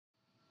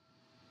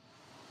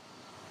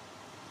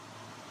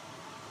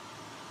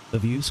The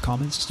views,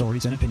 comments,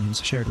 stories, and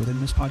opinions shared within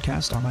this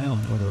podcast are my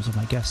own or those of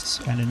my guests,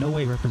 and in no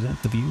way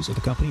represent the views of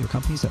the company or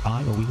companies that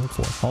I or we work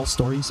for. All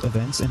stories,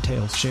 events, and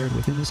tales shared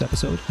within this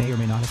episode may or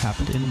may not have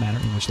happened in the manner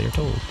in which they are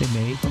told. They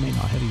may or may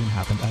not have even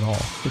happened at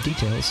all. The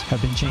details have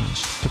been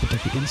changed to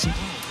protect the innocent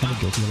and the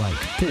guilty alike.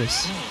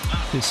 This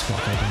is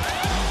Squawk Ident.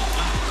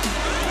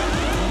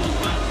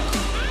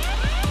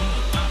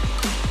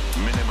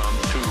 Minimum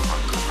 200,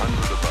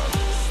 100 above.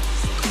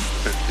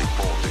 50,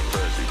 40,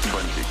 30,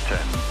 20, 10.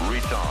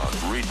 Retard.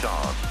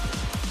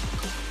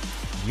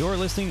 You're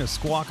listening to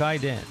Squawk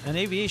Ident, an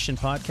aviation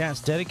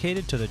podcast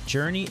dedicated to the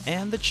journey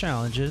and the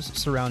challenges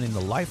surrounding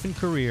the life and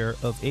career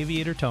of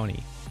Aviator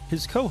Tony,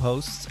 his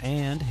co-hosts,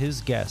 and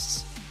his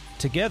guests.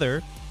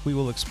 Together, we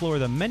will explore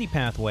the many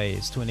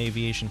pathways to an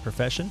aviation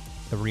profession,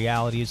 the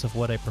realities of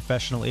what a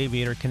professional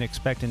aviator can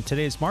expect in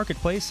today's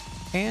marketplace,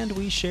 and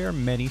we share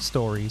many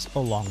stories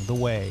along the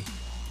way.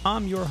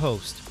 I'm your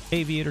host,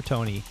 Aviator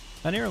Tony,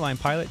 an airline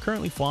pilot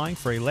currently flying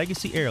for a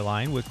legacy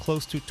airline with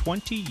close to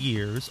 20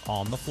 years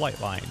on the flight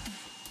line.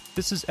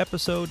 This is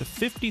episode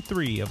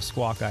 53 of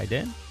Squawk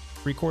Ident,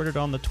 recorded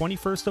on the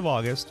 21st of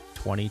August,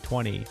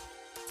 2020,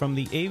 from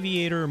the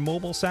Aviator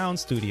Mobile Sound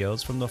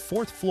Studios from the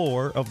 4th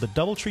floor of the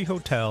Doubletree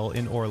Hotel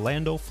in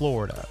Orlando,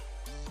 Florida.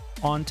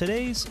 On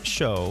today's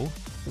show,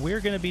 we're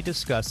going to be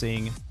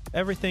discussing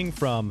everything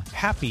from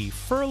Happy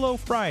Furlough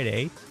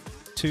Friday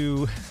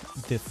to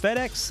the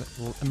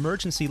FedEx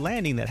emergency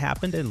landing that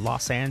happened in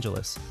Los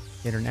Angeles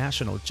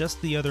International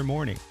just the other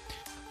morning.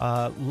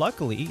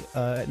 Luckily,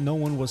 no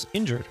one was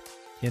injured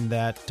in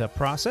that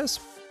process,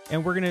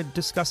 and we're going to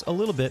discuss a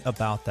little bit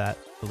about that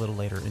a little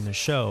later in the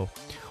show.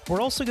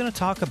 We're also going to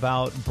talk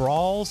about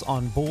brawls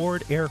on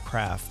board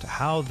aircraft,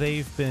 how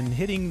they've been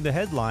hitting the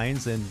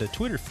headlines and the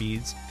Twitter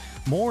feeds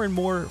more and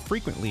more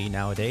frequently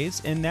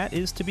nowadays, and that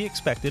is to be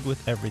expected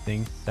with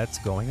everything that's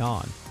going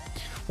on.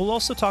 We'll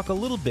also talk a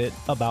little bit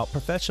about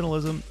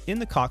professionalism in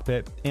the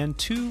cockpit and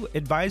 2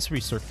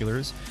 advisory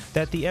circulars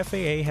that the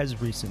FAA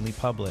has recently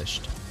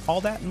published.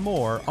 All that and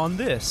more on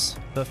this,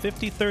 the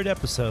 53rd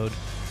episode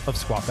of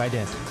Squawk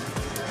Ident.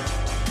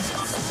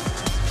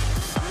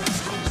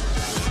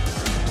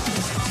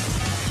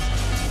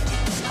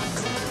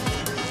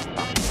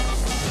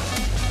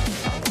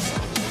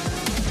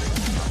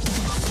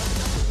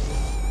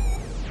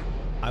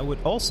 I would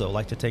also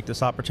like to take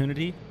this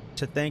opportunity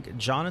to thank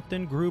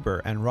Jonathan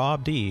Gruber and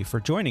Rob D for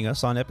joining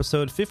us on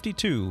episode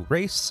 52,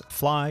 Race,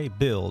 Fly,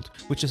 Build,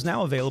 which is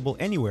now available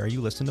anywhere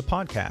you listen to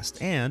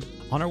podcasts and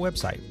on our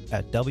website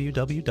at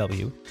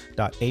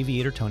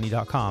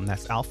www.aviatortony.com.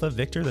 That's Alpha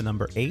Victor, the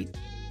number 8,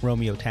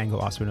 Romeo Tango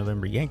Oscar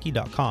November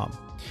Yankee.com.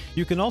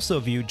 You can also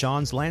view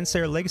John's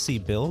Lancer Legacy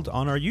build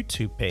on our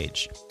YouTube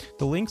page.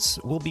 The links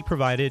will be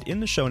provided in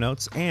the show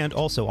notes and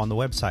also on the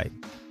website.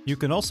 You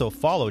can also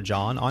follow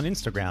John on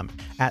Instagram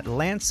at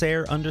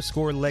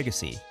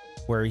Lancer_Legacy,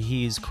 where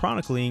he's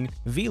chronicling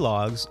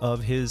vlogs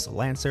of his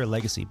Lancer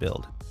Legacy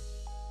build.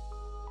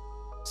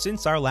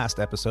 Since our last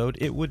episode,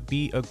 it would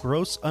be a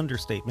gross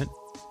understatement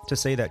to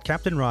say that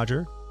Captain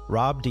Roger,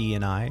 Rob D,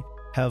 and I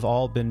have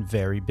all been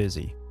very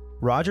busy.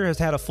 Roger has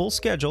had a full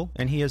schedule,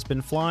 and he has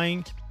been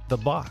flying the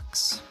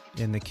box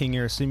in the King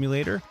Air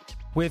simulator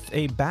with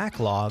a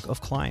backlog of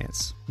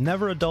clients.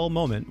 Never a dull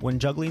moment when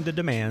juggling the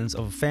demands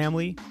of a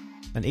family,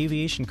 an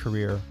aviation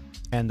career,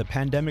 and the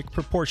pandemic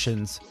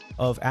proportions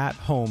of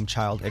at-home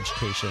child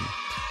education.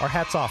 Our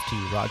hats off to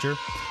you, Roger,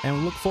 and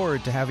we look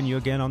forward to having you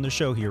again on the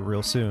show here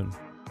real soon.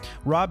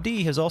 Rob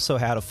D has also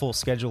had a full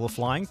schedule of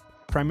flying,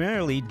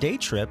 primarily day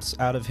trips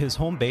out of his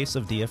home base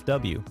of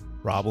DFW.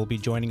 Rob will be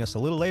joining us a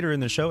little later in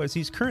the show as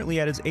he's currently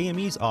at his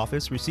AME's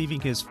office receiving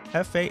his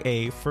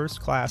FAA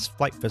First Class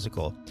Flight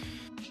Physical.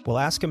 We'll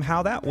ask him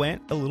how that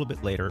went a little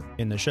bit later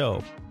in the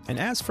show. And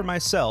as for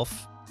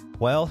myself,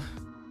 well,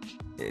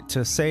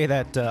 to say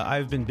that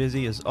I've been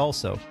busy is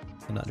also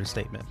an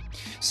understatement.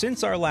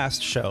 Since our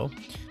last show,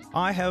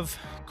 I have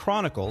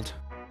chronicled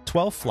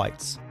 12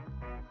 flights.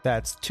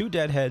 That's 2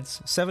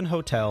 deadheads, 7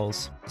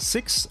 hotels,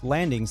 6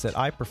 landings that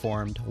I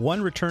performed,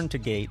 1 return to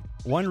gate,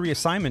 1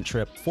 reassignment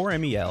trip, 4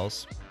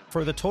 MELs,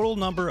 for the total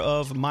number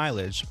of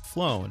mileage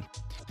flown.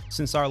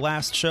 Since our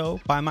last show,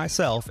 by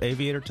myself,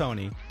 Aviator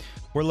Tony,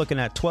 we're looking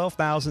at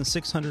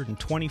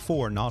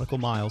 12,624 nautical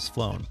miles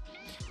flown.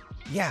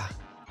 Yeah,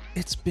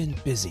 it's been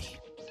busy.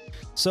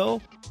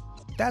 So,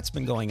 that's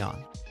been going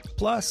on.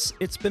 Plus,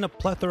 it's been a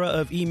plethora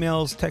of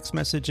emails, text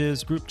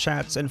messages, group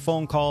chats, and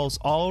phone calls,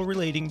 all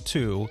relating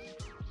to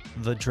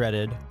the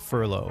dreaded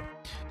furlough.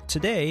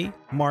 Today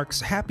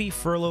marks Happy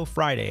Furlough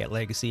Friday at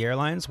Legacy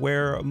Airlines,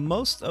 where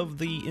most of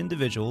the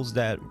individuals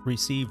that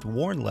received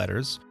warn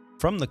letters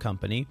from the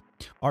company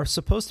are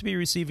supposed to be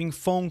receiving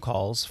phone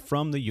calls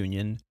from the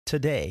union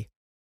today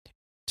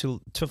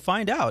to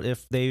find out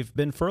if they've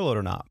been furloughed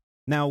or not.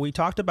 Now, we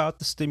talked about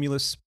the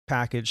stimulus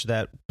package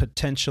that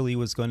potentially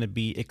was going to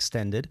be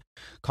extended.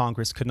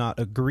 Congress could not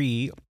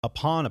agree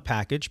upon a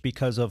package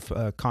because of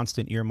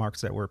constant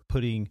earmarks that were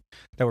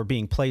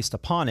being placed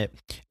upon it.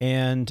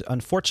 And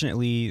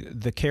unfortunately,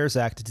 the CARES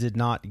Act did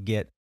not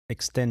get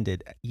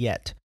extended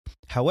yet.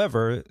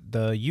 However,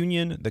 the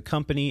union, the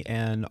company,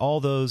 and all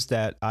those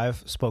that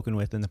I've spoken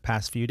with in the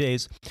past few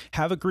days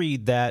have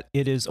agreed that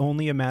it is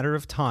only a matter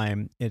of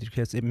time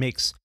because it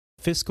makes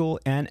fiscal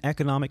and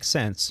economic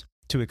sense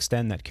to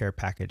extend that care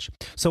package.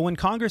 So when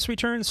Congress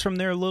returns from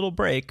their little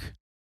break,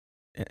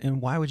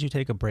 and why would you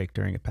take a break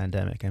during a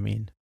pandemic? I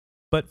mean,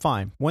 but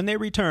fine. When they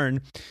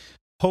return,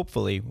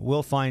 hopefully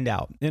we'll find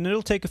out. And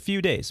it'll take a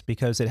few days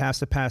because it has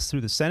to pass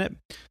through the Senate,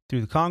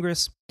 through the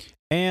Congress,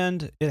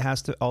 and it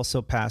has to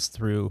also pass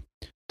through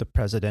the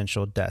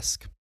presidential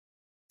desk.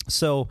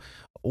 So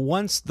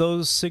once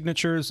those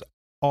signatures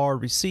are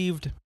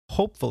received,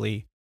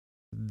 hopefully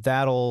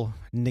that'll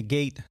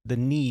negate the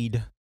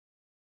need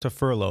to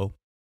furlough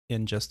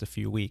in just a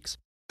few weeks.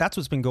 That's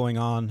what's been going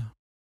on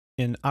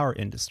in our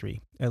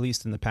industry, at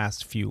least in the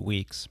past few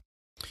weeks.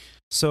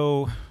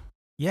 So,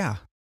 yeah,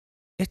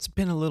 it's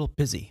been a little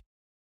busy.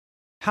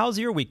 How's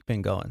your week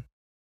been going?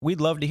 We'd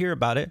love to hear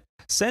about it.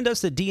 Send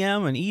us a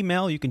DM, an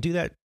email. You can do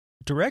that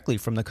directly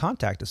from the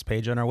Contact Us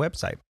page on our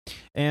website.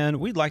 And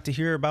we'd like to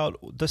hear about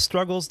the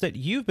struggles that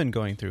you've been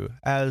going through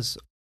as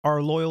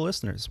our loyal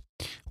listeners.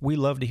 We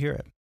love to hear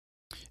it.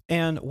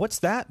 And what's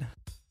that?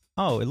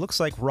 Oh, it looks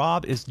like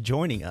Rob is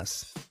joining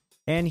us.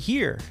 And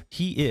here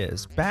he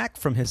is, back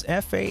from his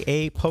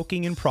FAA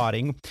poking and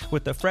prodding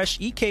with the fresh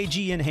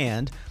EKG in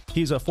hand.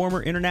 He's a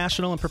former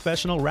international and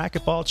professional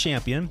racquetball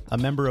champion, a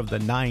member of the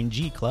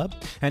 9G Club,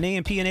 an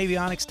A&P and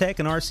avionics tech,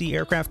 an RC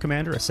aircraft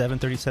commander, a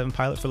 737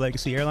 pilot for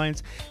Legacy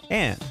Airlines,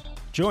 and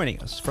joining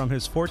us from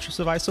his fortress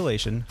of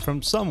isolation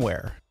from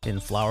somewhere in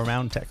Flower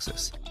Mound,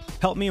 Texas.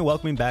 Help me and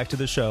welcome me back to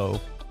the show,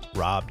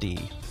 Rob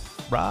D.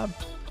 Rob,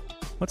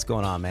 what's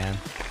going on, man?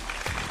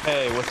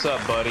 Hey, what's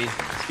up, buddy?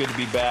 It's good to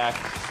be back.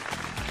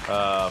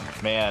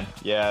 Man,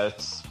 yeah,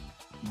 it's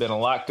been a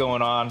lot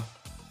going on.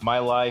 My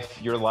life,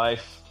 your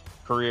life,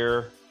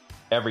 career,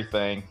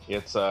 everything.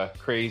 It's a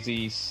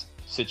crazy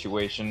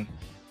situation.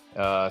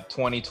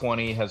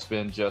 2020 has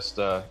been just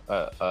a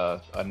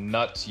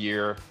nuts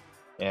year,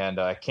 and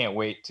I can't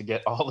wait to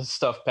get all this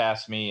stuff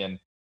past me and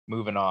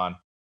moving on.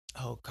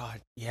 Oh,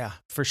 God. Yeah,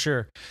 for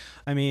sure.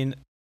 I mean,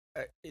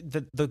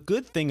 the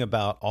good thing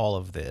about all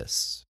of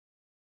this,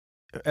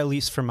 at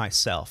least for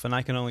myself, and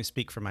I can only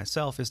speak for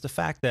myself, is the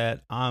fact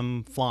that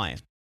I'm flying.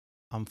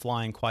 I'm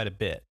flying quite a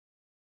bit.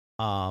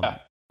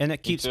 And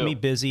it keeps me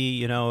busy,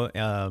 you know.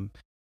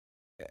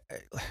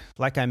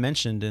 Like I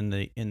mentioned in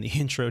the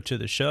intro to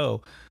the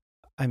show,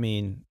 I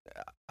mean,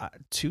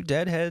 2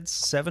 deadheads,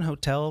 7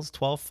 hotels,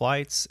 12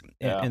 flights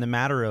in a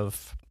matter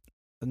of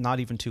not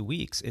even 2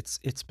 weeks.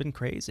 It's been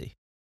crazy.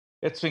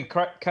 It's been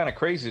kind of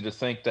crazy to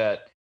think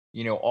that,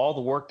 you know, all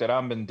the work that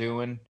I've been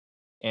doing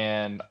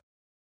and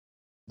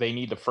they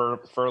need to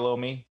furlough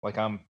me. Like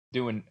I'm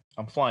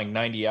flying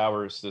 90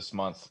 hours this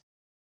month.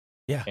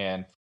 Yeah.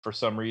 And for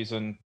some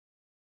reason,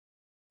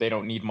 they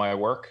don't need my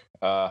work.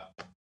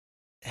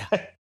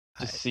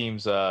 Just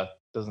seems,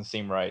 doesn't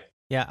seem right.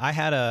 Yeah.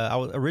 I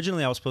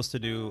was supposed to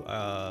do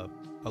a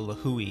La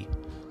Hui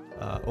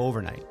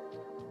overnight,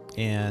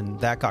 and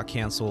that got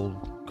canceled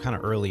kind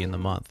of early in the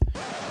month.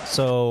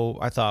 So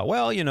I thought,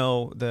 well, you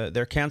know,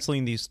 they're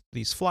canceling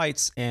these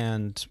flights,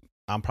 and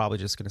I'm probably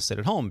just going to sit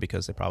at home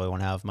because they probably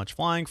won't have much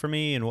flying for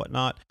me and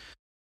whatnot.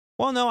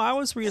 Well, no, I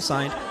was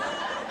reassigned,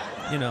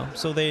 you know,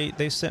 so they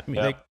sent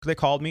me, they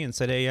called me and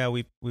said, hey, yeah,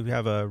 we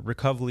have a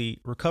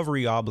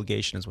recovery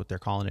obligation is what they're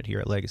calling it here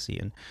at Legacy.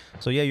 And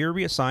so, yeah, you're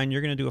reassigned,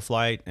 you're going to do a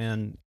flight.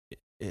 And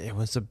it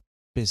was a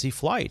busy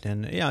flight.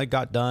 And yeah, it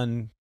got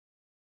done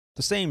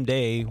the same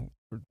day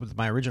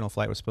my original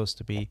flight was supposed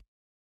to be.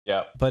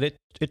 Yeah. But it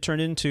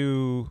turned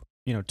into,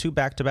 you know, 2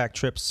 back-to-back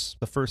trips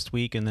the first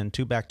week and then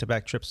 2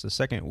 back-to-back trips the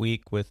second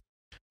week with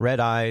red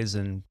eyes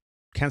and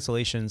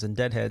cancellations and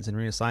deadheads and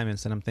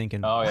reassignments. And I'm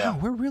thinking, wow,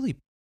 we're really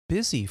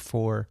busy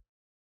for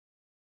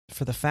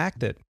the fact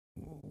that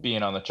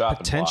being on the chopping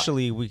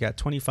potentially block. We got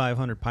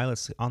 2,500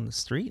 pilots on the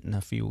street in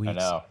a few weeks.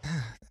 I know.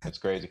 It's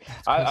crazy.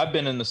 I've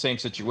been in the same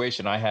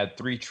situation. I had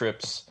 3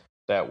 trips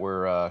that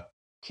were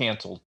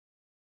canceled,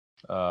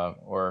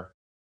 or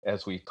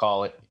as we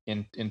call it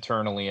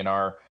internally in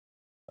our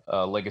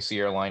legacy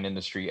airline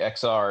industry,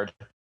 XR'd.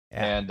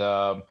 Yeah.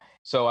 And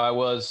so I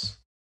was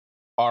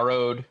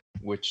RO'd,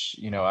 which,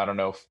 you know, I don't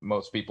know if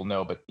most people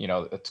know, but, you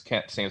know, it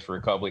stands for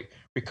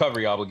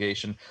recovery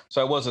obligation.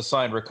 So I was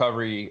assigned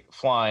recovery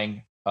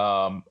flying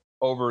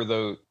over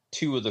the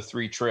 2 of the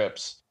 3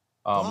 trips.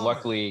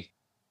 Luckily,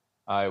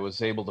 I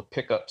was able to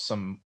pick up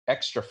some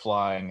extra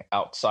flying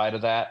outside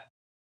of that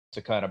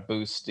to kind of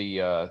boost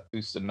the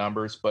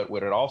numbers. But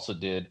what it also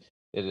did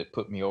is it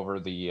put me over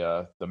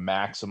the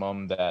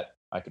maximum that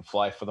I could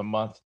fly for the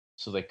month,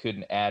 so they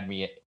couldn't add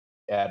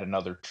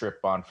another trip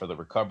on for the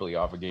recovery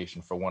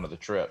obligation for one of the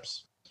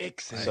trips.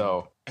 Excellent.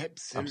 So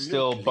I'm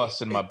still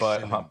busting my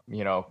butt,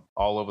 you know,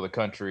 all over the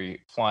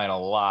country, flying a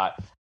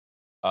lot.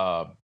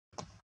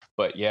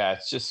 But yeah,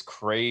 it's just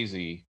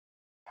crazy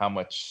how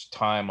much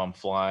time I'm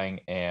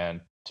flying,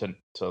 and to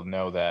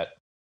know that,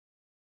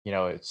 you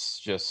know, it's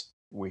just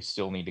we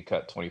still need to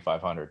cut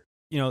 2,500.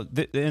 You know,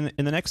 in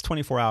the next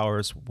 24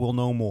 hours, we'll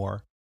know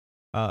more.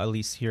 at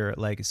least here at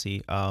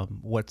Legacy,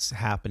 what's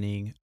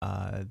happening.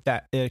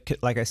 That it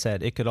could, like I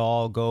said, it could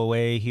all go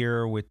away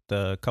here with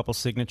a couple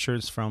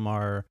signatures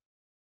from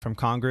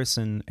Congress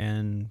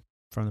and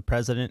from the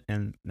president,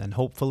 and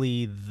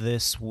hopefully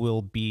this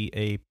will be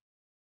a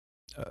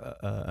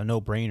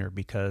no-brainer,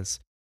 because,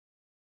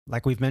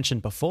 like we've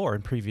mentioned before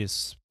in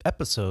previous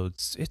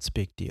episodes, it's a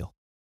big deal.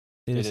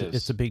 It is.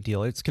 It's a big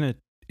deal. It's gonna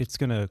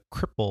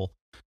cripple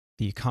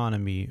the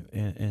economy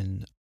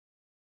in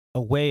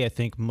a way I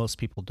think most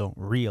people don't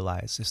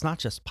realize. It's not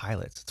just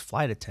pilots; it's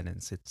flight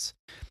attendants, it's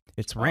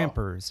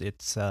rampers,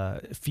 it's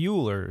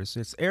fuelers,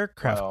 it's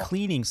aircraft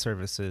cleaning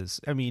services.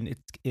 I mean,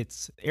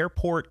 it's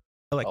airport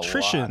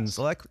electricians,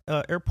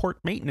 airport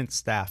maintenance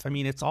staff. I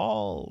mean, it's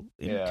all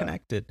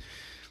connected.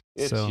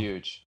 It's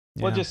huge.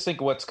 Yeah. Well, just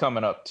think what's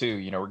coming up too.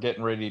 You know, we're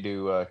getting ready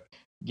to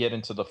get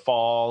into the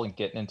fall and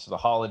getting into the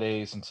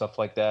holidays and stuff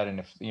like that. And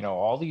if, you know,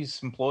 all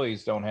these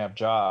employees don't have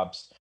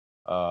jobs,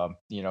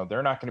 you know,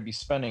 they're not going to be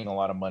spending a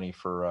lot of money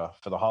for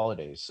the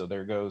holidays. So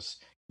there goes,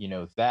 you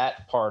know,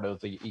 that part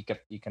of the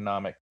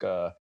economic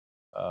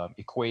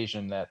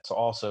equation that's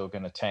also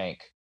going to tank.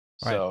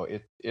 Right. So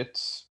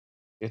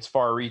it's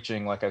far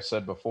reaching. Like I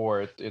said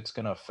before, it's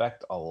going to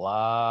affect a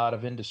lot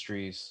of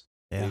industries.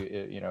 Yeah.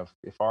 You know,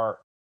 if our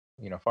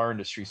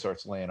industry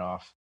starts laying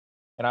off.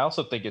 And I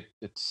also think it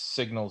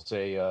signals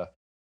a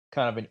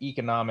kind of an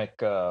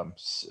economic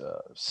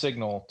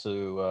signal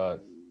to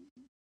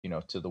you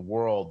know, to the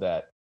world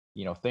that,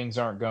 you know, things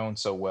aren't going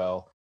so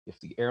well if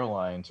the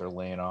airlines are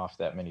laying off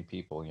that many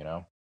people, you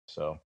know.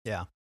 So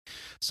yeah.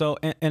 So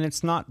and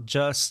it's not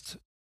just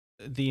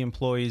the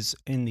employees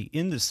in the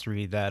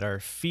industry that are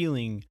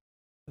feeling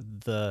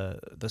the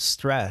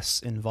stress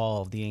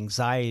involved, the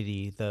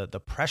anxiety,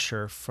 the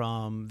pressure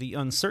from the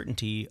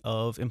uncertainty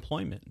of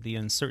employment, the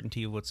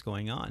uncertainty of what's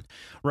going on.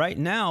 Right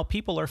now,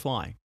 people are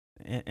flying.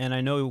 And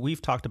I know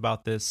we've talked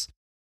about this.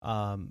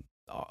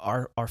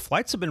 Our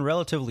flights have been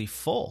relatively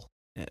full,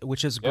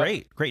 which is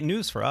great. Great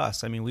news for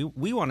us. I mean,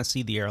 we want to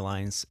see the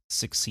airlines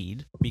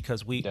succeed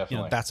because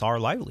that's our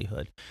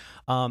livelihood.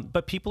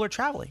 But people are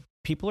traveling.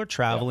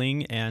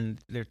 And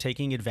they're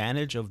taking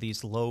advantage of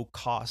these low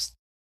cost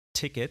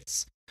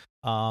tickets.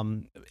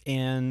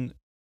 And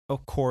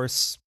of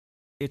course,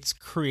 it's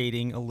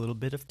creating a little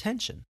bit of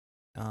tension.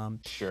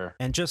 Sure.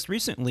 And just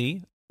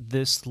recently,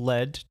 this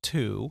led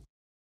to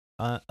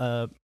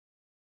a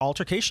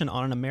altercation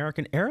on an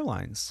American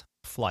Airlines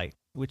flight,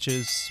 which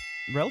is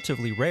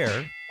relatively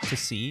rare to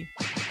see.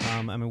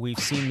 I mean, we've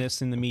seen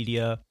this in the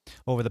media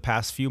over the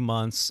past few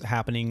months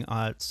happening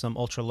at some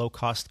ultra low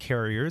cost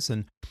carriers,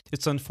 and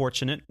it's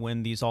unfortunate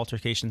when these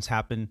altercations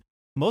happen.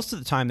 Most of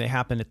the time, they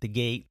happen at the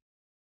gate,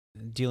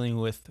 dealing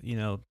with, you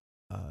know,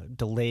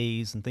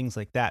 delays and things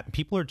like that. And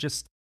people are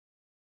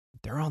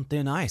they're on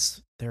thin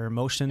ice. Their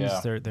emotions,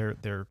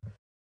 they're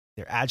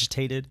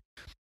agitated.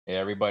 Yeah,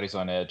 everybody's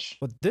on edge.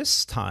 But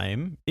this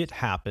time it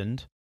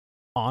happened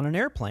on an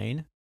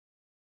airplane,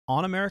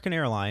 on American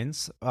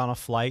Airlines, on a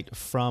flight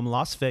from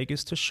Las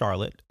Vegas to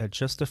Charlotte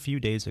just a few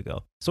days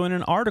ago. So in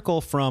an article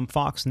from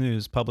Fox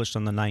News published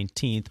on the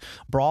 19th,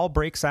 brawl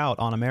breaks out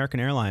on American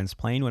Airlines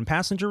plane when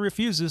passenger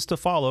refuses to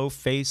follow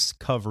face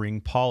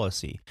covering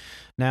policy.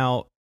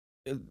 Now,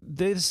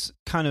 this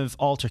kind of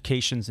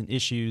altercations and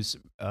issues,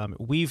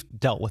 we've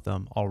dealt with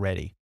them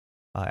already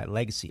at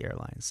Legacy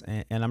Airlines.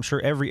 And I'm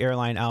sure every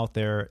airline out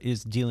there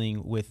is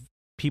dealing with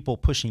people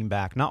pushing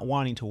back, not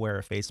wanting to wear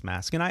a face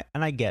mask. And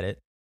I get it.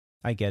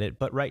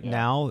 But right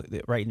now,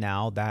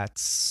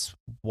 that's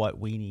what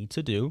we need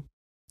to do.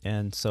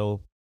 And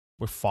so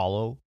we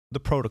follow the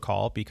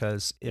protocol,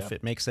 because if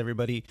it makes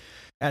everybody,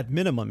 at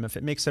minimum, if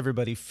it makes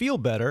everybody feel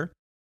better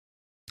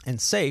and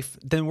safe,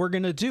 then we're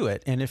going to do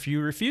it. And if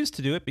you refuse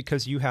to do it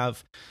because you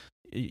have,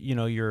 you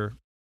know, your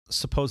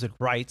supposed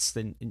rights,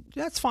 then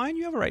that's fine.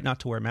 You have a right not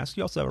to wear a mask.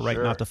 You also have a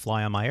right not to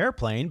fly on my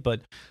airplane.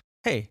 But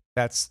hey,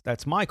 that's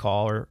my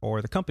call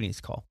or the company's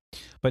call.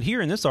 But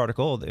here in this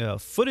article,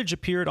 footage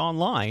appeared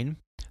online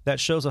that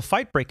shows a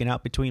fight breaking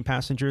out between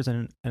passengers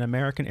and an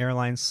American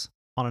Airlines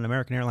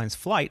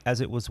flight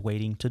as it was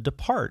waiting to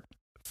depart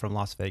from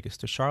Las Vegas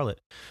to Charlotte.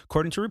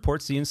 According to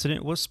reports, the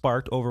incident was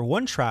sparked over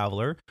one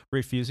traveler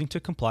refusing to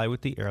comply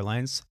with the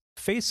airline's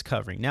face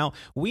covering. Now,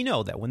 we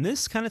know that when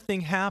this kind of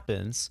thing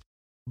happens,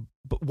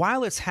 but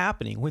while it's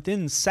happening,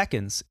 within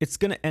seconds, it's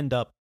going to end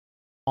up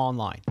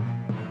online.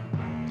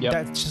 Yep.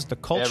 That's just the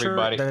culture,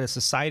 the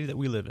society that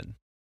we live in.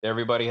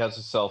 Everybody has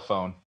a cell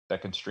phone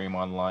that can stream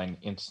online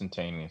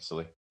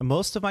instantaneously.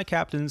 Most of my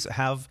captains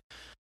have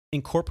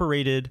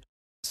incorporated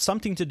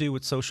something to do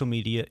with social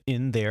media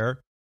in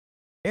their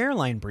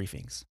airline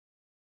briefings.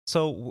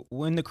 So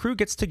when the crew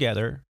gets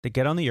together to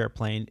get on the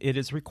airplane, it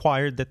is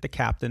required that the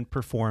captain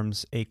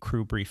performs a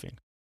crew briefing.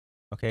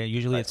 Okay,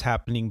 usually it's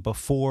happening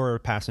before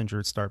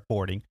passengers start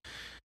boarding.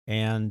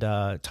 And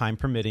time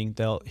permitting,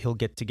 he'll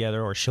get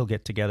together, or she'll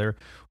get together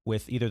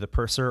with either the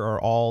purser or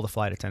all the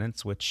flight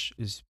attendants, which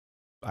is,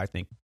 I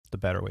think, the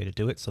better way to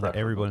do it, so that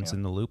everyone's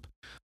in the loop.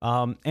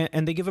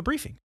 And they give a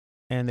briefing.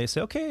 and they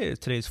say, okay,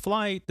 today's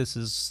flight, this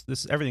is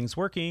everything's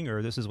working,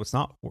 or this is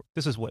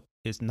what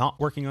is not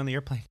working on the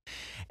airplane,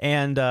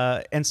 and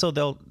so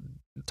they'll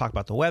talk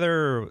about the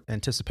weather, or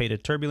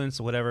anticipated turbulence,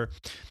 or whatever,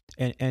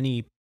 and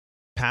any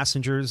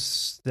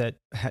passengers that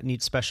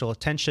need special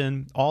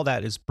attention. All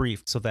that is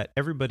briefed so that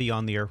everybody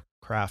on the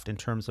aircraft, in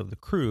terms of the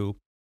crew,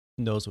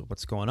 knows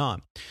what's going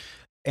on.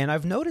 And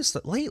I've noticed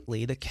that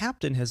lately the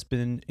captain has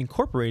been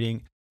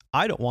incorporating,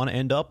 I don't want to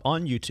end up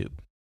on YouTube.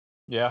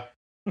 Yeah.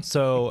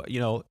 So,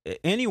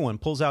 anyone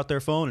pulls out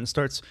their phone and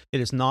starts, it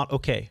is not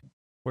okay.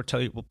 We'll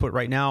put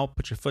right now,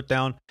 put your foot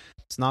down.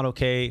 It's not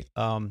okay.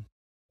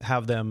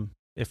 Have them,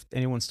 if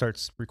anyone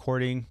starts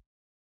recording,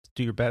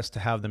 do your best to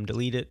have them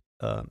delete it.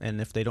 And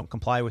if they don't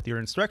comply with your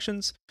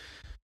instructions,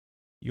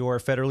 you're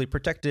federally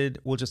protected.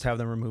 We'll just have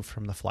them removed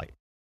from the flight.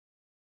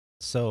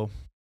 So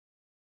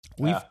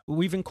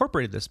we've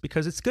incorporated this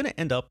because it's going to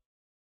end up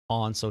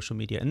on social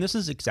media. And this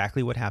is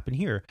exactly what happened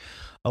here.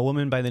 A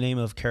woman by the name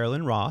of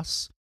Carolyn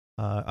Ross,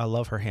 I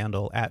love her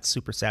handle,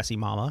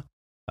 @SuperSassyMama.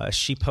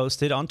 She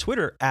posted on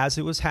Twitter as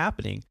it was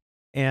happening.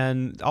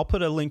 And I'll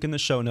put a link in the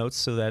show notes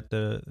so that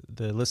the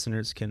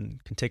listeners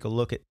can take a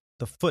look at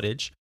the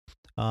footage.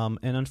 And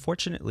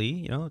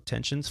unfortunately,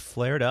 tensions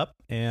flared up.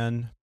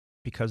 And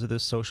because of the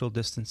social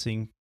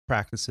distancing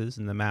practices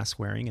and the mask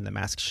wearing and the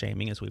mask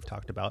shaming, as we've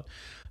talked about,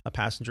 a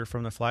passenger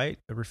from the flight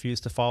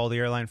refused to follow the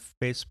airline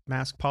face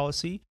mask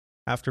policy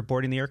after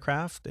boarding the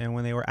aircraft, and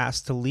when they were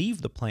asked to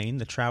leave the plane,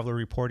 the traveler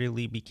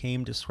reportedly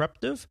became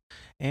disruptive,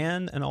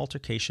 and an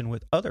altercation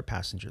with other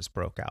passengers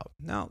broke out.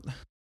 Now,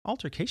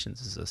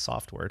 altercations is a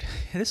soft word.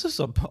 This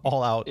is an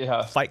all-out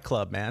fight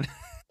club, man.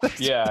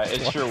 Yeah,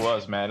 it sure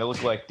was, man. It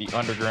looked like the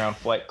underground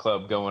fight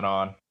club going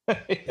on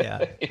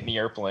in the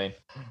airplane.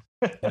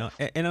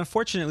 And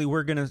unfortunately,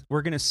 we're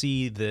gonna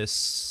see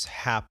this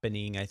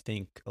happening, I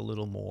think, a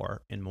little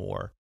more and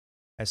more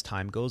as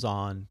time goes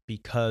on,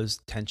 because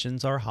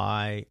tensions are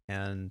high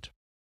and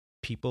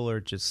people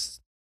are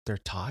they're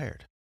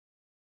tired.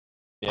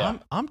 Yeah,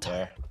 I'm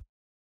tired.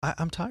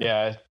 I'm tired.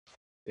 Yeah,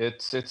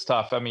 it's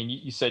tough. I mean,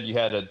 you said you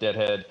had a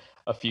deadhead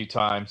a few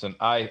times, and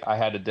I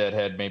had a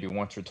deadhead maybe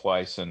once or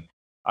twice, and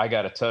I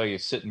got to tell you,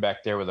 sitting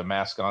back there with a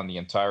mask on the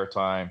entire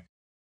time,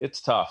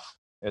 it's tough.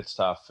 It's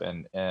tough,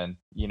 and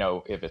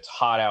if it's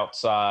hot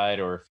outside,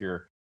 or if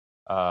you're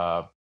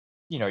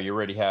you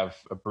already have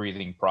a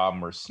breathing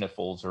problem or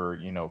sniffles, or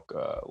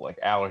like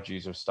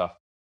allergies or stuff,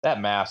 that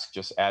mask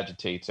just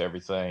agitates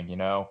everything,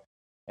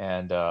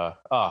 and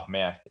oh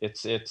man,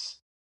 it's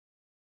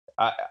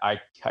I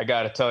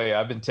gotta tell you,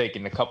 I've been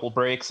taking a couple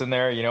breaks in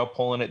there,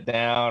 pulling it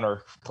down,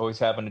 or always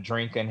having a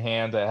drink in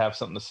hand to have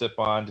something to sip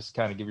on, just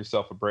kind of give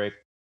yourself a break.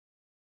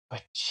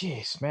 But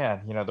jeez,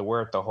 man, to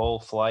wear it the whole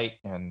flight,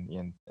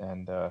 and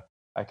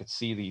I could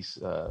see these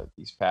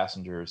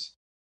passengers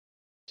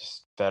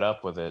just fed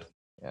up with it,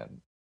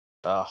 and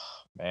oh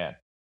man,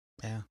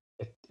 yeah,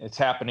 it's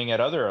happening at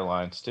other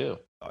airlines too.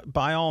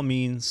 By all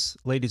means,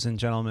 ladies and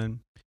gentlemen,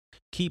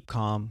 keep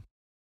calm,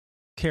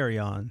 carry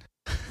on.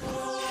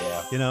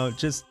 Yeah,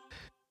 just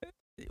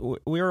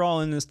we're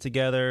all in this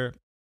together.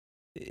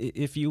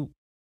 If you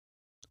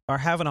are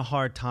having a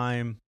hard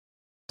time,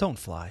 don't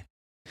fly.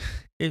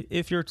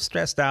 If you're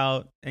stressed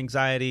out,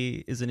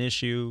 anxiety is an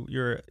issue,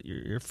 you're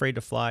afraid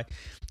to fly,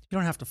 you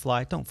don't have to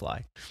fly, don't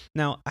fly.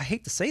 Now, I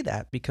hate to say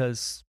that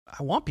because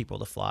I want people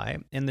to fly,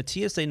 and the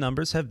TSA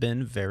numbers have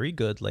been very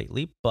good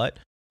lately, but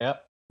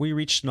we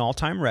reached an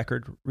all-time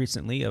record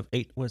recently of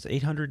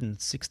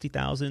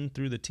 860,000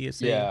 through the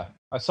TSA. Yeah,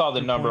 I saw the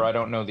number. I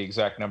don't know the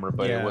exact number,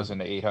 but it was in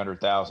the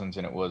 800,000s,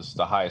 and it was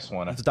the highest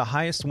one. It's the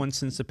highest one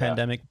since the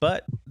pandemic.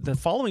 But the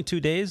following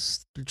 2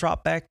 days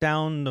dropped back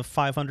down to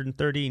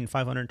 530 and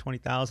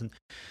 520,000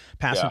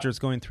 passengers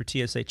going through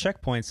TSA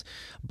checkpoints.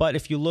 But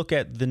if you look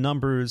at the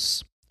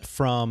numbers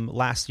from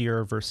last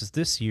year versus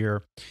this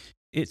year,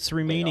 it's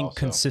remaining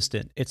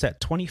consistent. It's at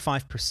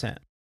 25%.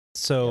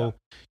 So,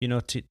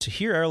 to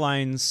hear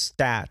airlines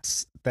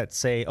stats that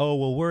say, oh,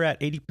 well, we're at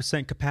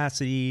 80%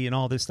 capacity and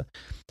all this stuff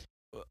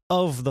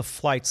of the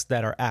flights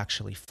that are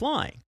actually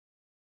flying.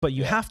 But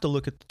you have to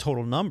look at the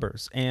total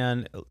numbers.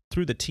 And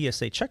through the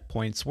TSA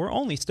checkpoints, we're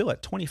only still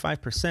at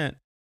 25%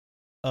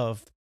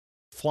 of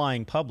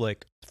flying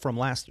public from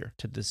last year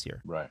to this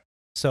year. Right.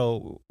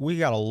 So we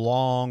got a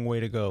long way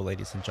to go,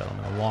 ladies and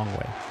gentlemen, a long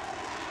way.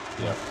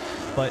 Yeah.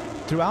 But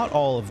throughout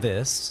all of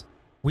this,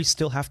 we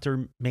still have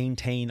to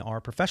maintain our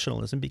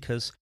professionalism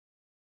because,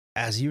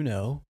 as you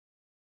know,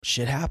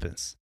 shit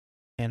happens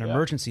and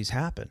emergencies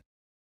happen.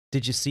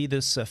 Did you see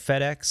this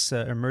FedEx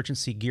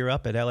emergency gear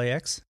up at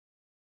LAX?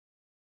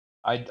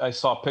 I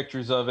saw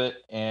pictures of it,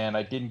 and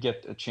I didn't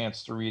get a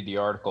chance to read the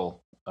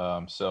article,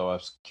 so I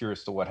was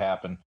curious to what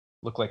happened.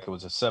 Looked like it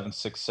was a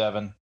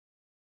 767,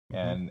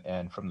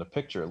 and from the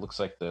picture, it looks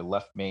like the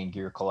left main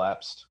gear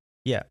collapsed.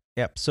 Yeah.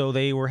 So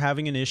they were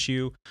having an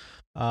issue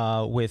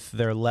with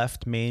their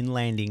left main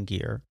landing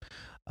gear.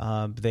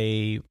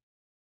 They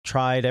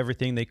tried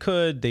everything they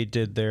could. They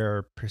did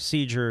their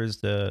procedures,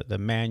 the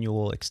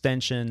manual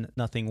extension.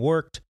 Nothing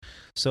worked.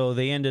 So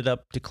they ended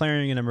up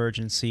declaring an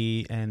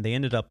emergency, and they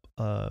ended up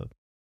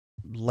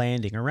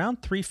landing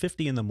around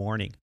 3:50 in the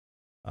morning.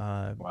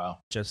 Wow.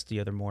 Just the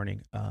other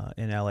morning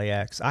in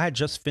LAX. I had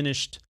just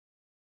finished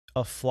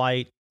a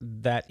flight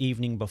that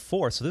evening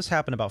before. So this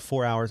happened about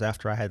 4 hours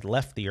after I had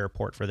left the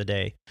airport for the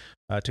day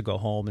to go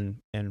home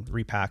and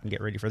repack and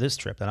get ready for this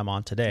trip that I'm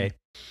on today.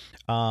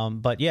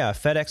 But yeah,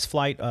 FedEx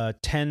flight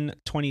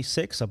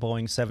 1026, a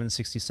Boeing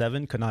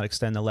 767, could not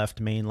extend the left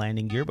main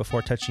landing gear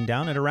before touching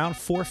down at around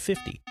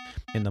 4:50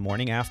 in the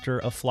morning after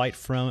a flight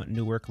from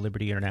Newark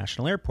Liberty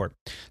International Airport,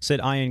 said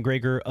Ian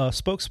Greger, a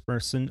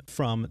spokesperson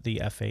from the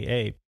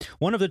FAA.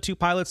 One of the two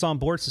pilots on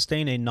board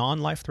sustained a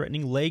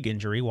non-life-threatening leg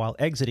injury while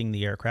exiting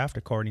the aircraft,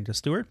 according to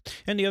Stewart,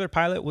 and the other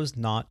pilot was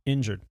not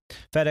injured.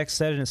 FedEx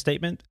said in a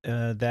statement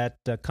that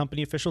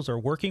company officials are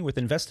working with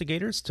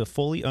investigators to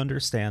fully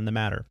understand the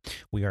matter.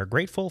 We are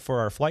grateful for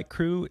our flight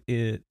crew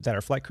that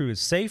our flight crew is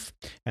safe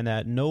and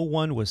that no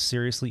one was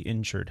seriously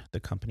injured,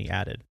 the company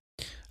added.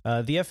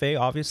 The FAA,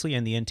 obviously,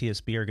 and the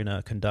NTSB are going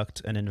to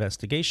conduct an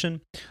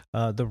investigation.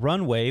 The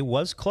runway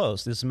was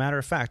closed. As a matter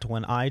of fact,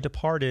 when I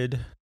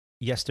departed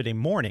yesterday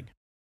morning,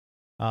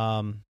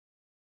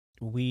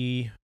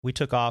 we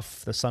took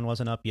off. The sun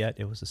wasn't up yet.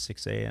 It was a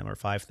 6 a.m. or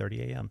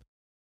 5:30 a.m.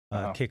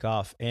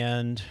 Kickoff,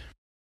 and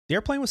the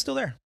airplane was still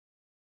there.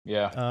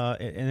 Yeah.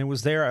 And it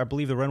was there. I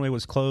believe the runway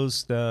was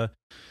closed throughout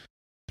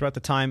the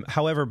time.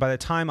 However, by the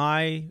time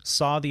I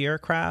saw the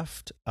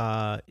aircraft,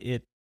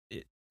 it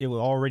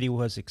already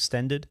was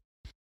extended.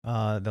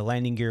 The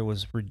landing gear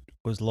was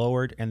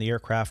lowered, and the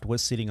aircraft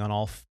was sitting on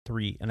all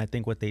three. And I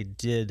think what they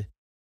did,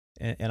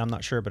 and I'm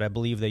not sure, but I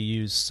believe they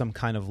used some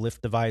kind of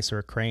lift device or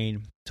a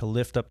crane to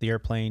lift up the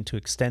airplane to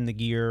extend the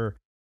gear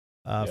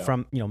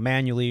from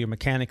manually or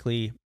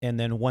mechanically. And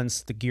then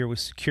once the gear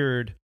was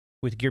secured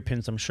with gear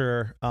pins, I'm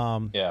sure,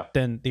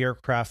 then the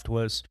aircraft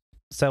was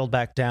settled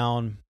back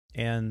down,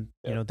 and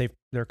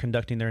they're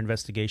conducting their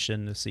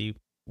investigation to see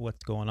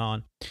what's going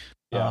on.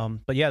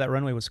 But yeah, that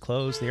runway was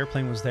closed. The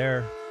airplane was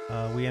there.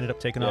 We ended up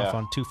taking off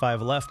on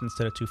 25 left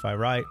instead of 25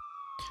 right,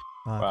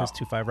 because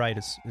 25 right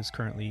is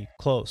currently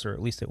closed, or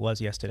at least it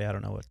was yesterday. I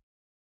don't know what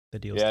the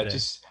deal is today.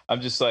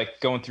 I'm just like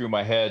going through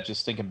my head,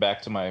 just thinking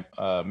back to my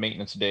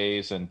maintenance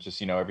days and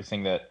just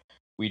everything that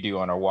we do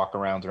on our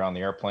walk-arounds around the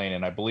airplane.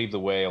 And I believe the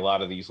way a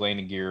lot of these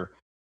landing gear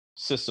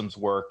systems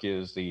work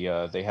is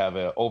they have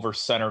over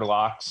center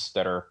locks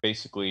that are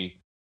basically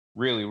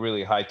really,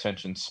 really high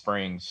tension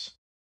springs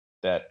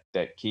that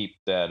keep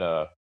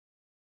that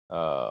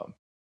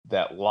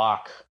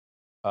lock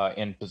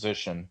in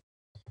position.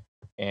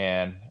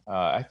 And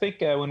I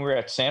think when we were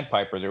at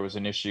Sandpiper, there was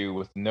an issue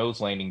with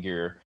nose landing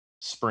gear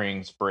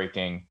springs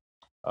breaking.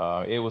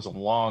 It was a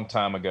long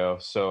time ago,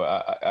 so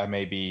I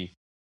may be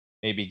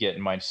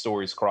getting my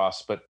stories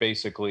crossed, but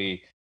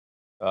basically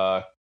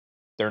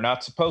they're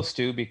not supposed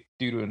to be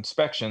due to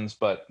inspections,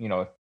 but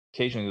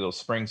occasionally those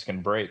springs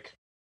can break,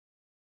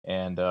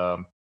 and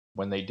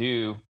when they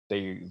do,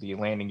 the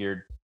landing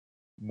gear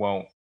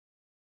won't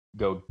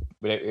go,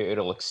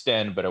 it'll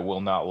extend, but it will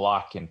not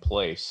lock in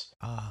place.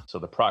 So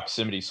the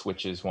proximity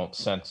switches won't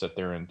sense that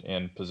they're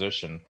in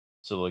position,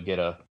 so they'll get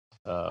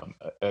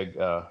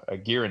a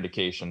gear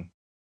indication,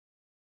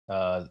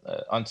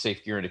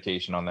 unsafe gear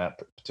indication on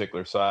that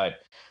particular side.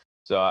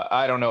 So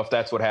I don't know if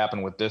that's what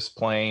happened with this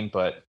plane,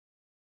 but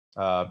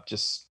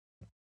just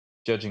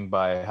judging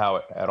by how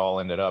it all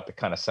ended up, it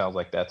kind of sounds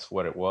like that's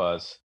what it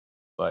was.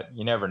 But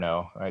you never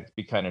know. It'd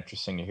be kind of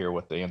interesting to hear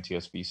what the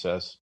NTSB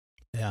says.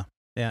 Yeah,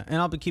 and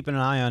I'll be keeping an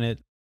eye on it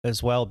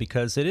as well,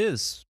 because it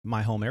is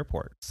my home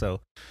airport.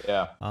 So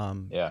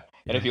and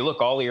if you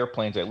look, all the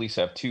airplanes at least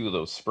have two of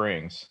those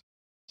springs.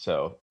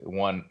 So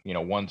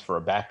one's for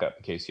a backup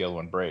in case the other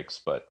one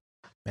breaks. But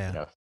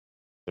if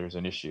there's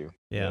an issue,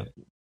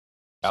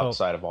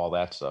 outside of all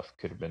that stuff,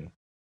 could have been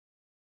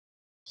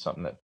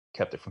something that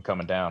kept it from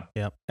coming down.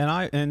 Yeah.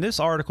 And this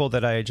article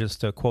that I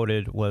just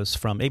quoted was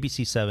from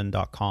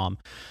abc7.com.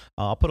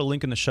 I'll put a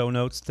link in the show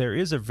notes. There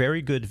is a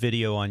very good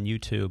video on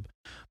YouTube.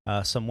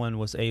 Someone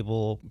was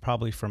able,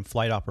 probably from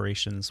flight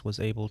operations,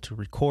 was able to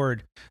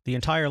record the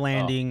entire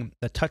landing,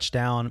 the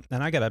touchdown,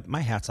 and I got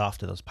my hat's off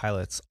to those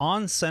pilots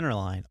on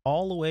centerline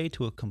all the way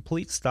to a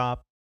complete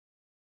stop.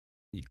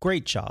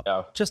 Great job.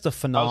 Yeah. Just a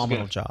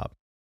phenomenal job.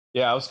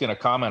 Yeah, I was going to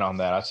comment on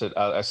that. I said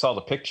I saw the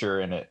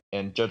picture in it,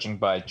 and judging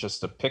by just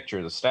the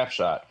picture, the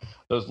snapshot,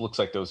 looks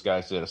like those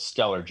guys did a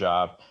stellar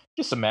job.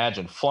 Just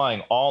imagine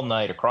flying all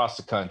night across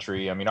the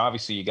country. I mean,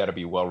 obviously you got to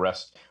be well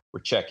rested.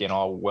 We're checking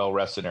all well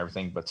rested and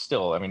everything, but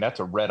still, I mean,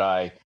 that's a red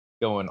eye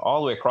going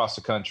all the way across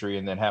the country,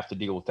 and then have to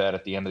deal with that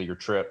at the end of your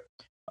trip.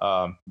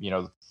 For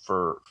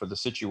the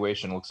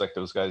situation, it looks like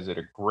those guys did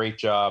a great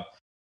job.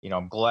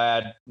 I'm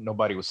glad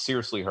nobody was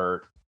seriously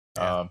hurt.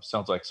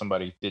 Sounds like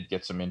somebody did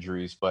get some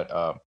injuries,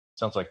 but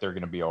sounds like they're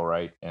going to be all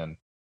right. And,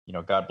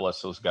 God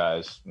bless those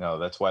guys.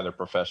 That's why they're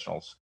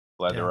professionals.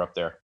 Glad they're up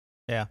there.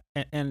 Yeah.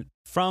 And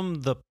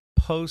from the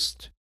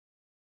post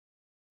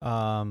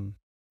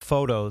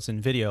photos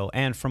and video,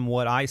 and from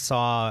what I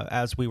saw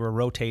as we were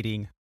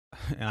rotating,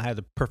 and I had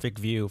the perfect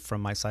view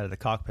from my side of the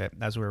cockpit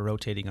as we were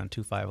rotating on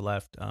 25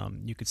 left,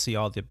 you could see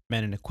all the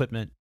men and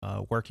equipment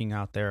working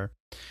out there.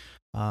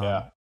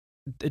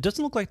 it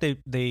doesn't look like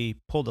they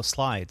pulled the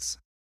slides.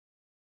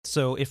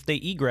 So if they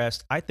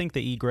egressed, I think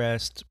they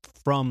egressed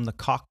from the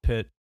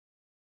cockpit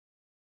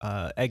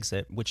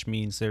exit, which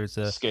means there's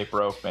a escape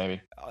rope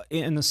maybe.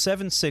 In the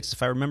 7.6,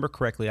 if I remember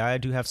correctly, I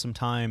do have some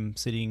time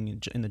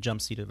sitting in the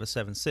jump seat of a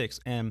 7.6,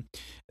 and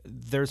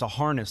there's a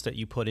harness that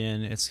you put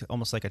in. It's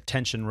almost like a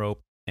tension rope,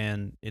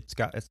 and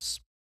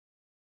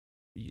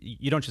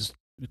you don't just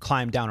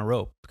climb down a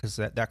rope because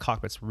that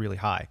cockpit's really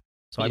high.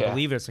 So I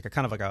believe it's like a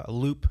kind of like a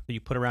loop that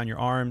you put around your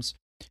arms,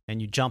 and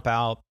you jump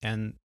out,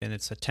 and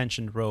it's a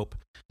tensioned rope,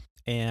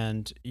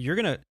 and you're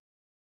gonna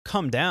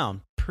come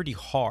down pretty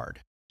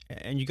hard.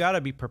 And you got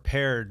to be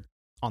prepared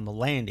on the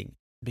landing,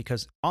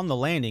 because on the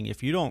landing,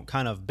 if you don't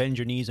kind of bend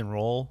your knees and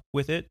roll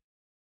with it,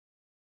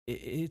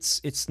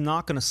 it's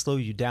not going to slow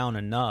you down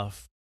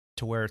enough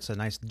to where it's a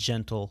nice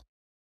gentle,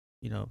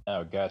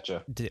 Oh,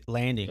 gotcha.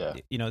 Landing.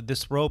 Yeah.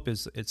 This rope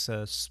it's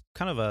a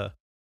kind of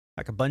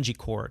like a bungee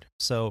cord.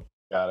 So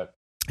Got it.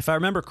 if I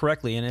remember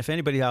correctly, and if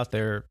anybody out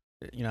there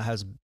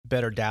has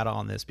better data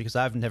on this, because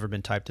I've never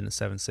been typed in a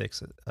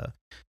 7.6,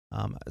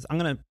 I'm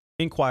going to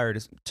inquire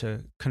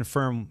to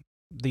confirm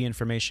the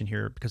information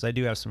here, because I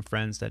do have some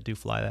friends that do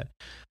fly that.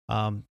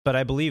 But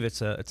I believe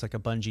it's like a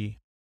bungee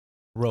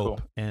rope,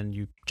 Cool. and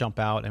you jump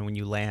out, and when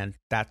you land,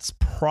 that's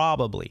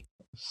probably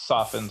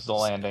Softens the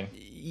landing.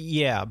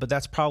 Yeah, but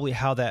that's probably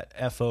how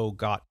that FO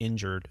got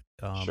injured.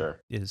 Sure.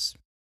 Is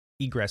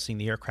egressing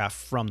the aircraft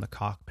from the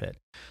cockpit.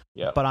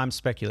 Yeah. But I'm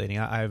speculating.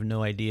 I have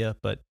no idea.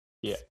 But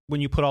Yeah.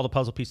 when you put all the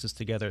puzzle pieces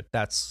together,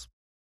 that's,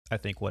 I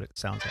think, what it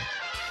sounds like.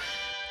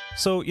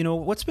 So,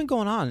 what's been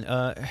going on?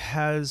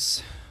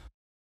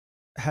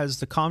 Has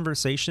the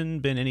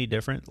conversation been any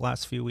different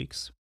last few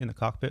weeks in the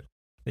cockpit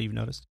that you've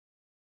noticed?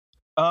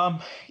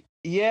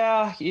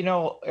 Yeah,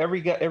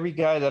 every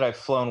guy that I've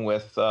flown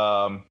with,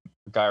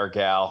 guy or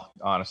gal,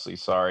 honestly,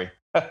 sorry,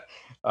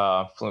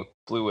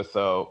 flew with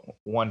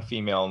one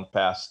female in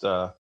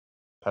the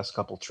past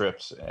couple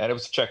trips, and it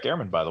was a Czech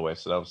airman, by the way,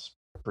 so that was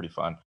pretty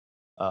fun.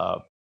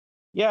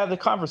 Yeah, the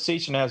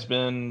conversation has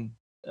been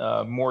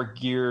more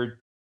geared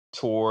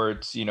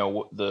towards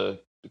the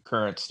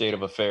current state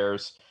of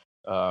affairs,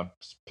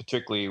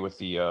 particularly with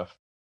the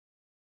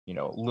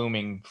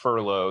looming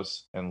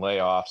furloughs and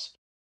layoffs.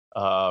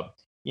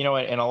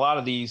 And a lot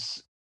of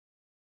these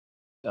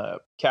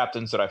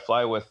captains that I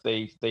fly with,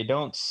 they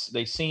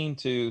seem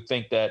to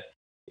think that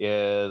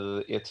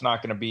it's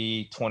not going to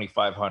be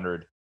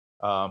 2,500.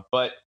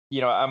 But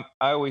I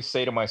always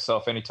say to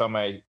myself, anytime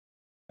I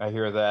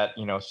hear that,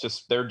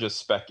 they're just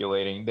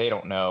speculating. They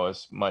don't know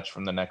as much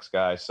from the next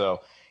guy.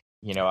 So,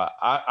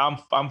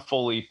 I'm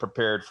fully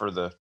prepared for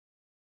the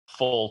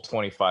full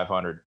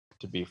 2,500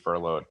 to be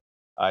furloughed.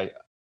 I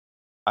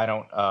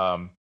don't.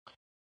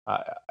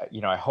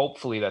 I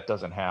hopefully that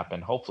doesn't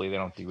happen. Hopefully they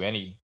don't do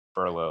any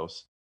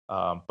furloughs.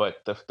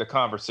 But the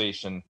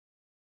conversation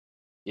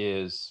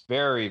is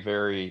very,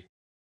 very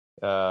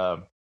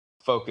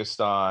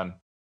focused on,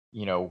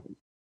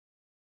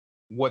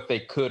 what they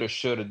could have,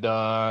 should have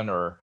done,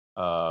 or,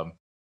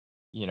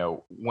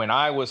 when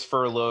I was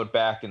furloughed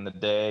back in the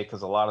day,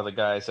 because a lot of the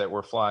guys that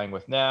we're flying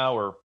with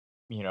now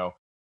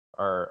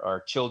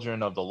are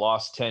children of the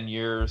lost 10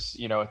 years,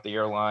 at the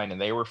airline,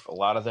 and a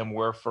lot of them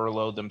were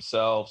furloughed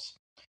themselves.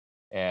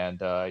 And,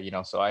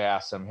 so I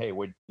asked them, hey,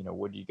 what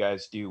do you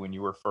guys do when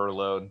you were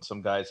furloughed? And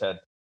some guys had,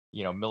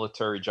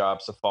 military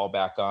jobs to fall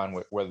back on,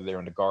 whether they're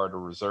in the Guard or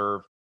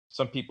Reserve.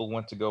 Some people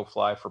went to go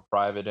fly for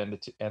private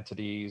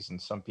entities, and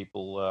some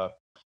people,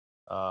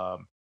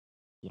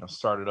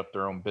 started up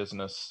their own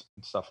business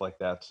and stuff like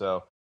that.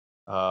 So,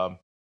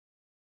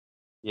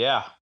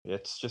 yeah,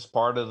 it's just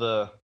part of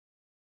the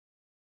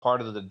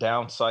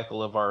down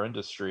cycle of our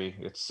industry.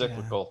 It's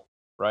cyclical,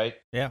 right?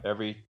 Yeah.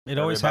 It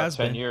always about has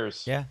 10 been.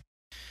 years. Yeah.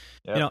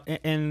 Yep.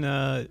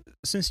 And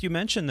since you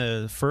mentioned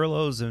the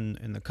furloughs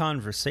in the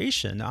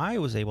conversation, I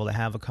was able to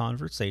have a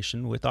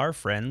conversation with our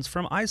friends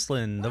from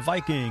Iceland, the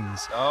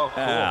Vikings. Oh,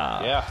 cool.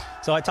 Yeah.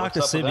 So I talked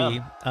What's to up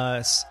with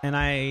Sibby, and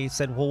I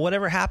said, well,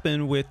 whatever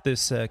happened with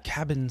this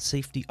cabin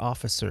safety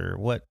officer?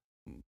 What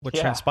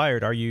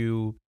transpired? Are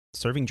you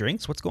serving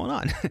drinks? What's going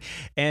on?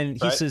 And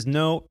he says,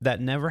 no,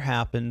 that never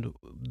happened.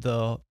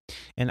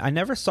 And I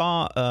never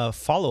saw a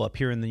follow-up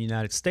here in the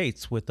United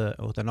States with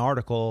an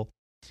article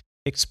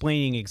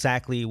explaining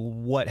exactly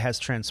what has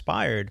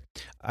transpired.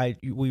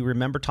 We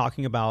remember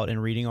talking about and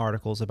reading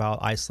articles about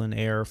Iceland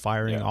Air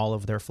firing all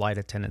of their flight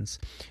attendants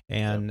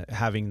and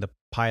having the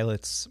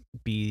pilots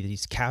be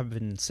these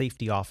cabin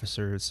safety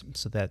officers,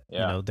 so that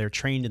they're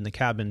trained in the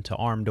cabin to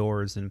arm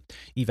doors and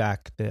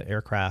evac the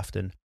aircraft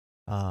and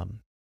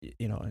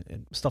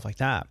and stuff like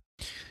that.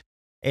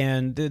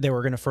 And they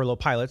were going to furlough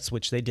pilots,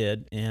 which they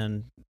did.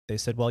 And they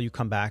said, well, you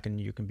come back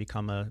and you can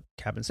become a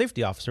cabin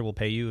safety officer. We'll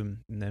pay you. And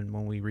then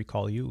when we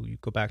recall you, you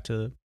go back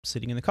to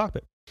sitting in the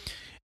cockpit.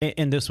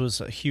 And this was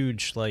a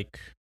huge,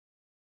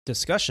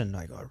 discussion.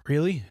 I go,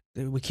 really?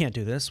 We can't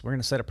do this. We're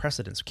going to set a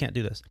precedence. We can't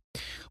do this.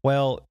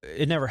 Well,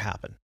 it never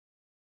happened.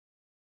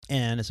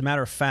 And as a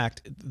matter of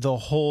fact, the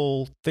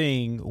whole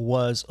thing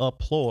was a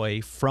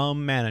ploy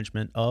from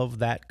management of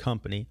that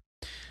company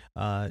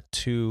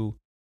to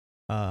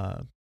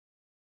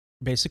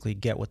basically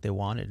get what they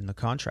wanted in the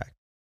contract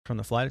from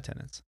the flight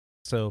attendants.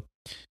 So,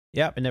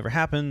 yeah, it never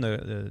happened.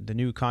 The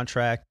new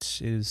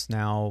contract is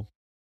now,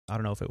 I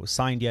don't know if it was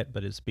signed yet,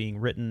 but it's being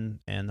written,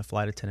 and the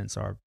flight attendants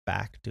are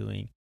back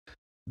doing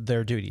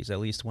their duties. At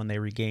least when they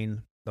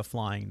regain the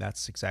flying,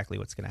 that's exactly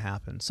what's going to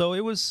happen. So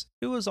it was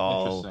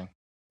all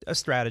a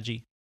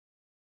strategy.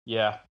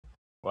 Yeah.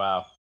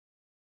 Wow.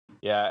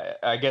 Yeah,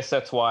 I guess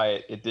that's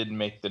why it didn't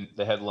make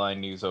the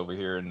headline news over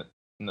here in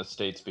the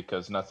States,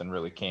 because nothing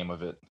really came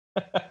of it.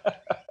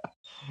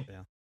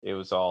 Yeah. It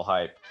was all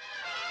hype.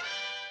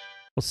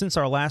 Well, since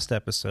our last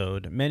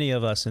episode, many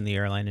of us in the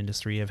airline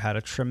industry have had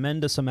a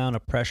tremendous amount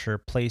of pressure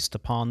placed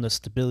upon the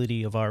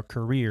stability of our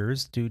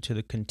careers due to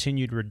the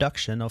continued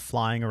reduction of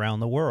flying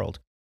around the world.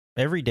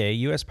 Every day,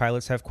 U.S.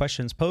 pilots have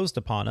questions posed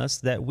upon us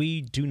that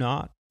we do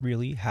not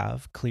really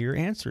have clear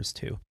answers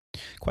to.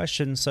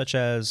 Questions such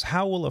as,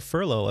 how will a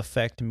furlough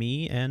affect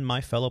me and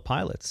my fellow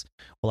pilots?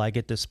 Will I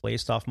get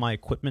displaced off my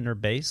equipment or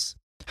base?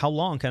 How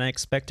long can I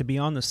expect to be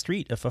on the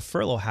street if a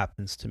furlough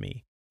happens to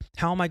me?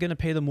 How am I going to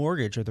pay the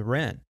mortgage or the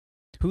rent?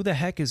 Who the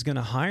heck is going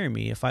to hire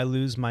me if I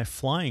lose my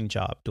flying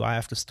job? Do I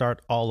have to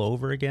start all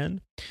over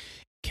again?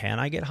 Can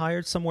I get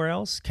hired somewhere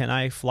else? Can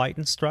I flight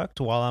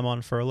instruct while I'm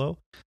on furlough?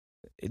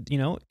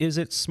 Is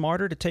it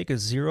smarter to take a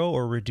zero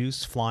or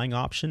reduced flying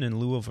option in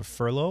lieu of a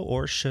furlough,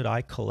 or should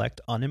I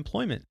collect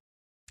unemployment?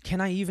 Can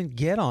I even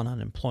get on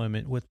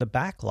unemployment with the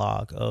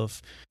backlog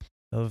of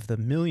the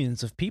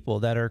millions of people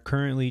that are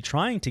currently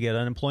trying to get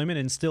unemployment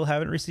and still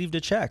haven't received a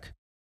check?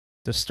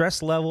 The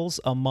stress levels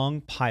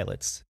among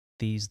pilots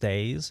these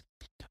days,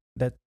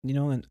 that,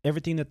 and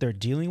everything that they're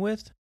dealing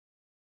with,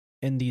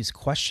 and these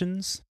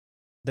questions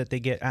that they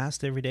get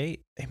asked every day,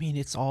 I mean,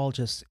 it's all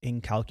just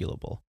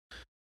incalculable.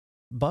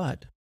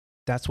 But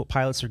that's what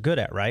pilots are good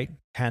at, right?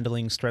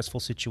 Handling stressful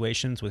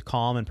situations with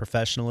calm and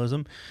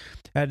professionalism.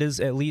 That is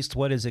at least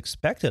what is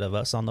expected of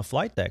us on the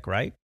flight deck,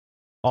 right?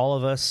 All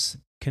of us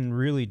can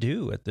really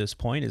do at this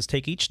point is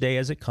take each day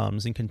as it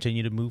comes and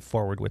continue to move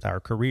forward with our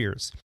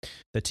careers.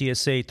 The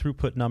TSA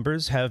throughput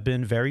numbers have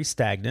been very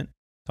stagnant,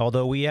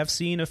 although we have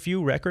seen a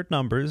few record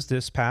numbers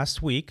this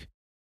past week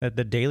at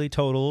the daily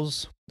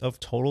totals of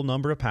total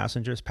number of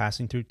passengers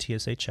passing through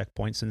TSA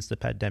checkpoints since the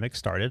pandemic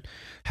started.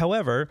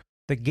 However,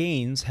 the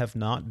gains have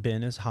not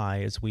been as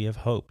high as we have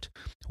hoped.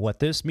 What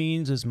this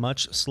means is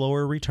much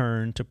slower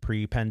return to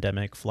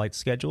pre-pandemic flight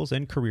schedules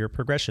and career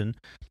progression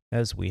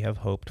as we have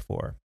hoped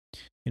for.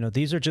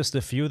 These are just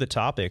a few of the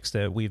topics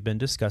that we've been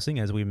discussing,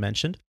 as we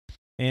mentioned.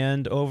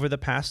 And over the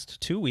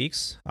past 2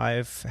 weeks,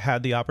 I've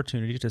had the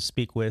opportunity to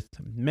speak with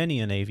many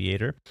an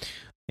aviator,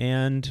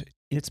 and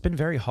it's been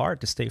very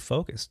hard to stay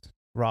focused.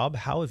 Rob,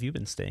 how have you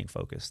been staying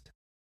focused?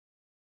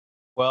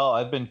 Well,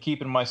 I've been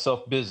keeping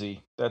myself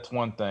busy. That's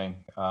one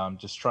thing.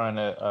 Just trying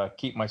to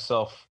keep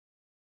myself,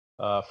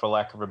 for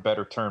lack of a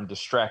better term,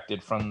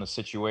 distracted from the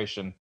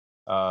situation.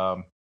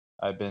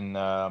 I've been,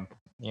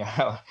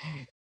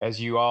 as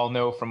you all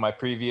know from my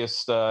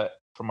previous,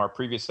 from our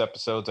previous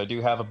episodes, I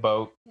do have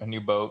a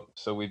new boat.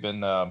 So we've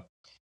been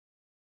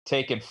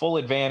taking full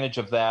advantage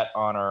of that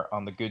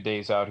on the good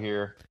days out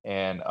here.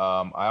 And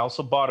I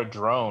also bought a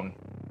drone.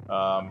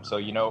 So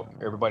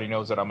everybody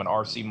knows that I'm an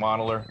RC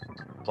modeler.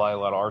 Fly a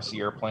lot of RC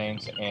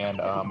airplanes, and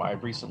I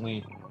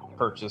recently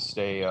purchased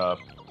a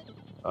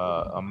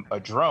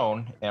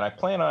drone, and I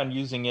plan on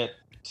using it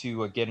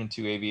to get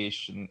into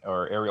aviation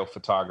or aerial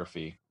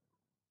photography.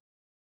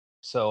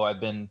 So I've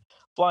been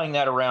flying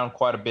that around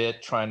quite a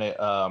bit, trying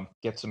to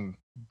get some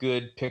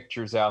good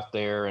pictures out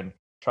there and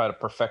try to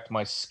perfect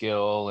my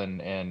skill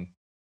and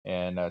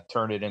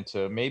turn it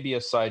into maybe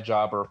a side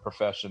job or a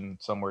profession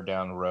somewhere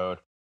down the road.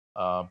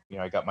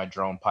 I got my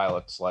drone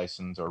pilot's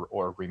license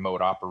or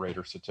remote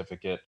operator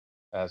certificate,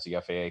 as the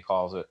FAA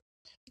calls it.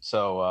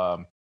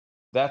 So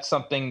that's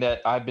something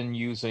that I've been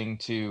using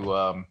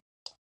to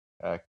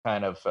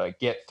kind of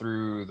get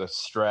through the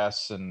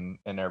stress and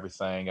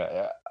everything.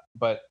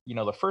 But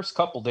the first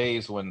couple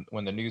days when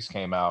the news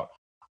came out,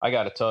 I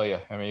got to tell you,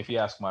 I mean, if you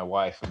ask my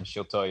wife, I mean,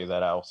 she'll tell you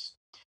that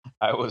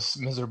I was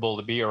miserable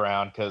to be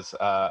around, because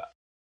I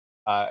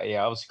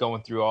was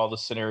going through all the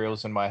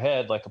scenarios in my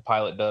head like a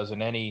pilot does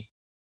in any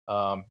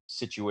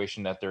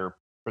situation that they're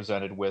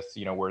presented with,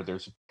 where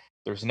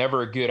there's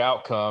never a good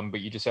outcome,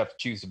 but you just have to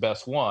choose the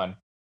best one.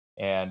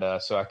 And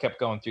so I kept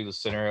going through the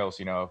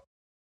scenarios,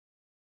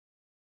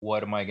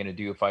 what am I going to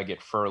do if I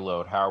get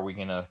furloughed? How are we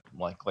going to,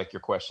 like your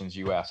questions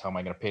you asked, how am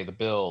I going to pay the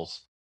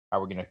bills? How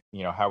are we going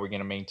to, how are we going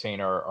to maintain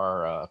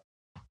our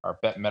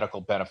medical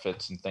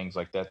benefits and things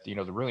like that? The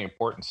really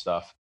important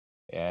stuff.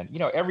 And,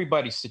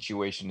 everybody's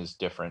situation is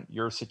different.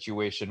 Your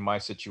situation, my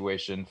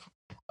situation,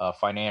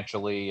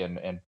 financially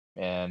and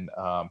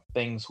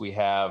things we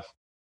have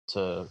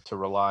to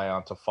rely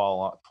on, to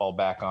fall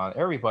back on.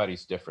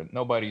 Everybody's different.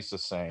 Nobody's the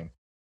same.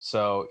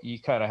 So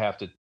you kind of have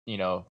to,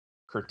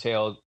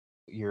 curtail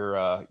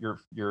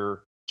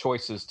your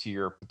choices to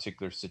your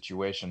particular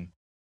situation.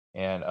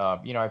 And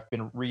I've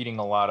been reading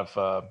a lot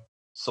of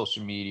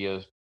social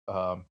media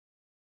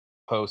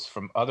posts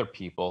from other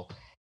people,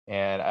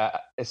 And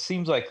it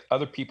seems like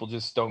other people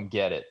just don't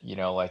get it.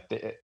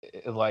 Like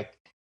like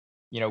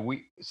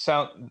we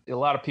sound. A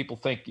lot of people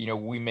think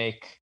we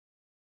make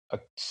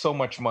so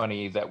much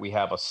money that we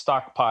have a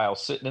stockpile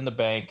sitting in the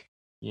bank.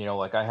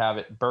 Like I have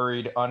it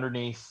buried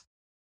underneath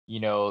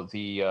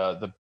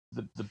the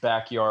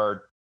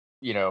backyard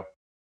you know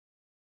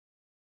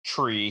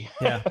tree.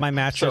 Yeah, my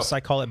mattress, So I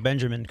call it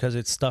Benjamin because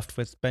it's stuffed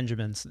with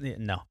Benjamins.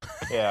 No.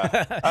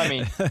 yeah, I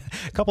mean, a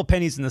couple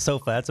pennies in the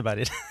sofa, that's about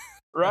it.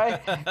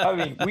 right? I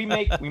mean, we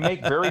make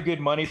very good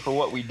money for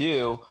what we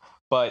do,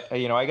 but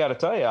I got to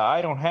tell you,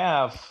 I don't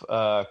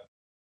have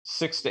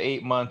 6 to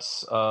 8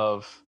 months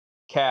of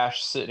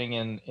cash sitting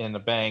in the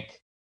bank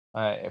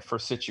for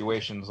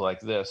situations like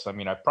this. I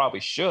mean, I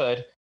probably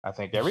should. I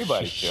think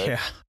everybody should.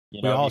 Yeah, You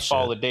we know, all you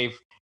follow should. the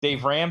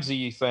Dave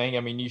Ramsey thing. I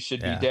mean, you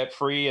should Yeah. be debt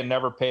free and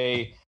never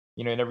pay.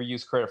 Never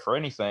use credit for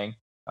anything.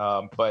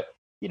 But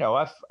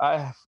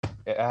I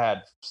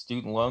had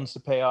student loans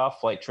to pay off,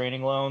 flight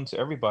training loans.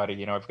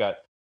 Everybody. I've got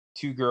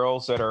 2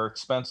 girls that are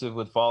expensive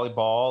with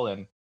volleyball,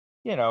 and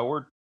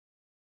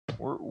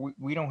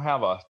we don't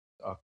have a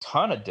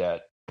ton of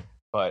debt,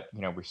 but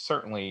we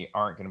certainly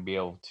aren't going to be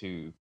able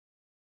to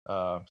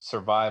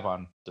survive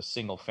on the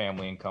single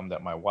family income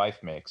that my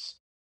wife makes,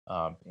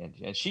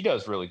 and she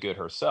does really good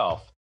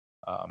herself.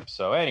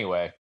 So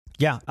anyway,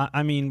 Yeah,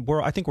 I mean,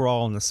 I think we're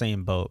all in the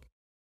same boat.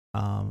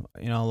 A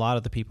lot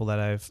of the people that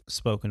I've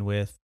spoken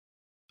with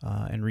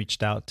and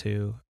reached out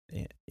to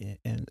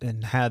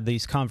and had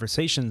these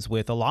conversations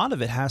with, a lot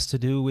of it has to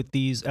do with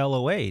these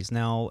LOAs.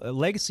 Now,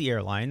 Legacy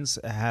Airlines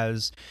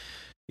has,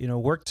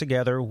 worked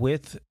together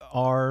with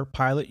our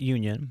pilot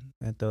union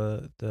at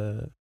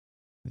the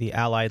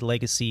Allied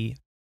Legacy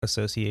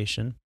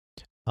Association,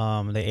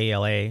 the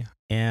ALA,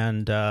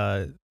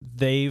 and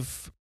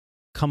they've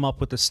come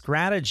up with a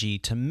strategy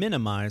to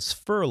minimize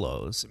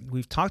furloughs.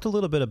 We've talked a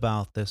little bit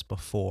about this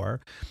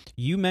before.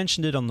 You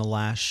mentioned it on the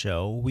last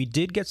show. We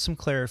did get some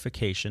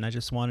clarification. I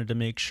just wanted to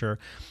make sure.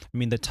 I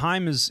mean, the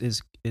time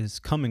is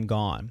come and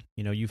gone.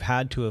 You've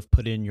had to have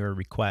put in your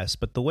request.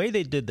 But the way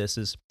they did this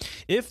is,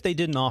 if they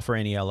didn't offer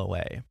any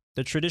LOA,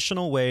 the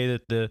traditional way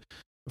that the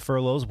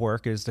furloughs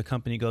work is the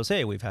company goes,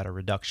 hey, we've had a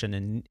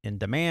reduction in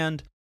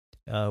demand.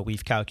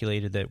 We've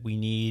calculated that we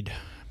need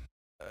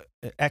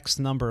X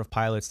number of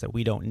pilots that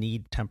we don't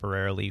need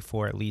temporarily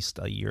for at least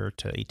a year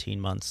to 18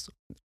 months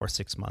or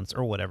 6 months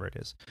or whatever it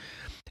is.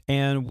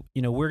 And,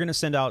 we're going to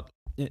send out,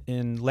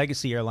 in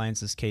Legacy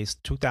Airlines' case,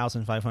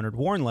 2,500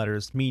 warn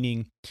letters,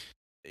 meaning,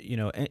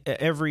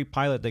 every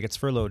pilot that gets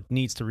furloughed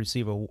needs to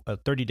receive a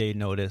 30-day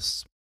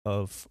notice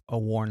of a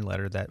warn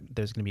letter that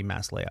there's going to be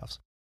mass layoffs.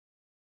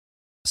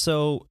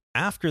 So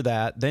after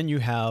that, then you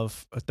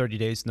have a 30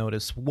 days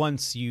notice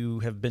once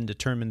you have been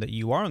determined that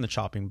you are on the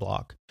chopping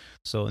block.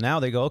 So now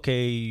they go,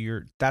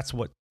 okay, that's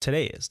what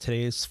today is.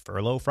 Today is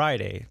Furlough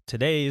Friday.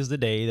 Today is the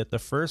day that the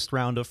first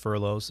round of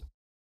furloughs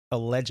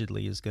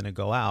allegedly is going to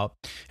go out,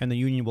 and the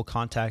union will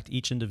contact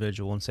each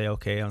individual and say,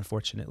 okay,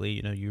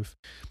 unfortunately, you've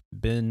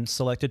been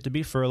selected to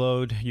be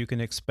furloughed. You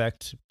can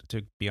expect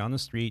to be on the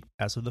street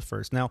as of the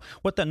first. Now,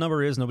 what that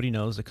number is, nobody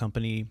knows. The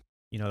company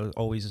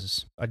always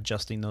is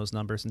adjusting those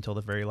numbers until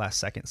the very last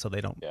second, so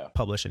they don't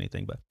publish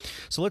anything. But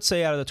so let's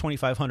say out of the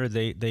 2,500,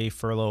 they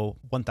furlough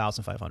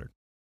 1,500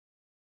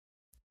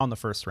 on the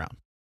first round.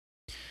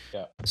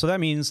 Yeah. So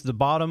that means the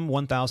bottom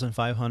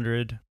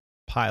 1,500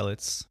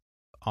 pilots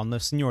on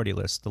the seniority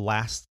list, the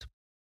last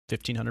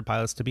 1,500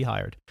 pilots to be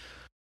hired,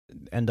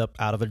 end up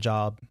out of a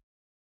job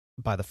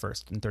by the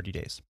first in 30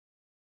 days.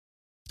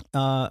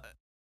 And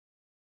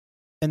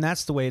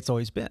that's the way it's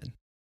always been.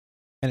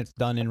 And it's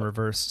done in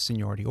reverse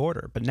seniority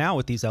order. But now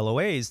with these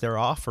LOAs, they're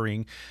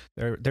offering,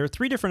 there are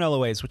 3 different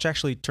LOAs, which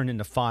actually turned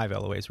into 5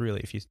 LOAs, really,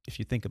 if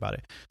you think about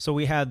it. So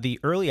we had the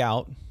early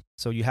out.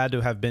 So you had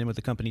to have been with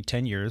the company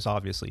 10 years,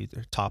 obviously.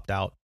 They're topped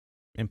out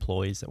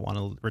employees that want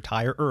to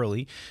retire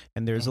early.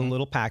 And there's a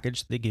little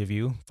package they give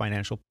you,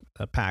 financial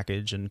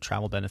package and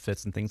travel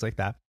benefits and things like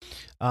that,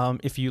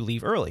 if you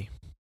leave early.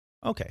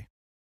 Okay.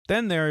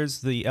 Then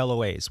there's the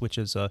LOAs, which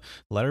is a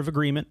letter of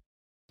agreement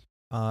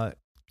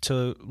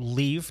to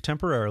leave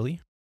temporarily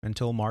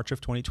until March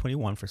of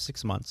 2021 for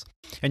 6 months.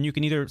 And you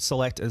can either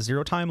select a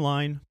zero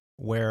timeline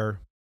where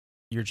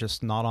you're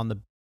just not on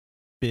the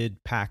bid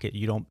packet,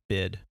 you don't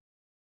bid.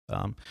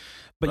 But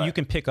Right. you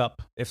can pick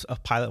up, if a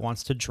pilot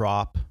wants to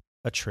drop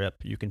a trip,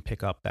 you can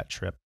pick up that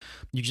trip.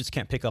 You just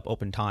can't pick up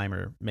open time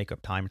or make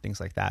up time or things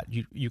like that.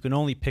 You can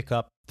only pick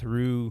up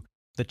through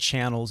the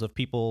channels of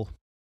people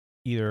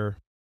either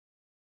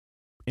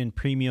in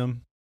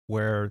premium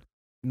where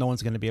no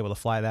one's going to be able to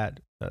fly that.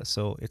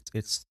 So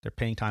they're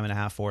paying time and a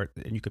half for it,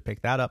 and you could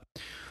pick that up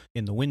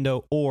in the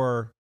window,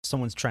 or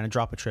someone's trying to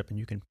drop a trip, and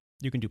you can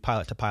do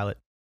pilot to pilot,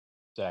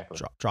 Exactly.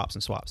 drops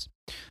and swaps.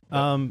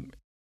 Yeah.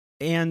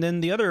 And then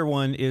the other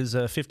one is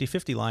a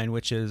 50-50 line,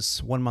 which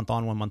is 1 month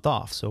on, 1 month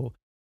off. So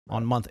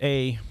on month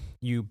A,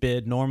 you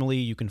bid normally,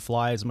 you can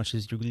fly as much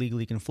as you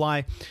legally can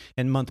fly,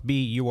 and month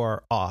B, you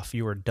are off,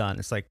 you are done.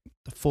 It's like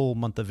the full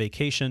month of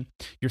vacation.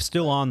 You're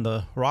still on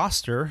the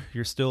roster,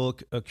 you're still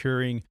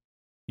accruing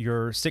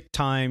your sick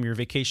time, your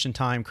vacation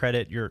time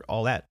credit, your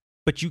all that,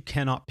 but you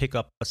cannot pick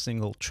up a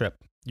single trip.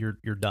 You're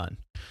done.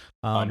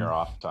 On your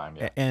off time,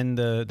 yeah. And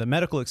the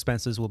medical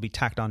expenses will be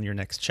tacked on your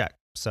next check.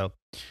 So,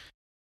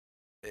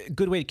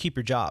 good way to keep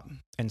your job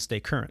and stay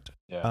current.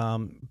 Yeah.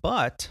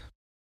 But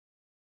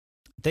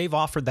they've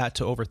offered that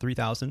to over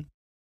 3,000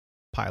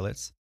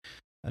 pilots.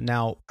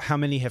 Now, how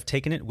many have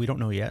taken it? We don't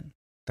know yet.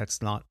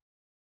 That's not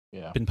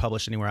been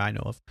published anywhere I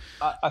know of.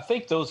 I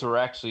think those are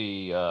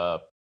actually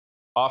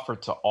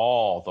offered to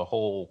the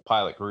whole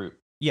pilot group.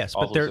 Yes,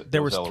 but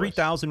there was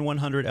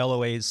 3,100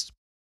 LOAs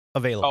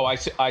available. Oh, I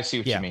see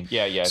what you mean.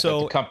 Yeah.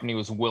 So the company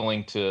was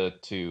willing to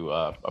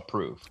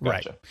approve.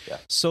 Gotcha. Right. Yeah.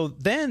 So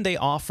then they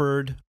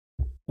offered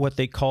what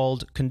they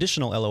called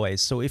conditional LOAs.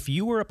 So if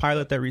you were a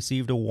pilot that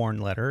received a warn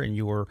letter and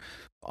you were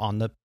on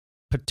the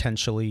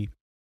potentially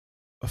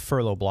a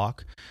furlough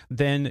block,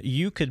 then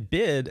you could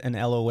bid an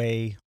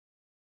LOA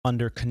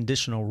under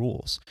conditional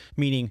rules,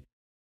 meaning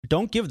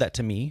don't give that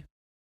to me,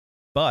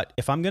 but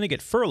if I'm going to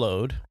get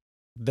furloughed,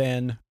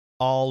 then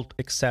I'll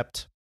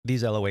accept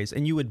these LOAs.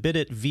 And you would bid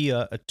it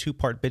via a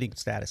 2-part bidding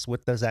status.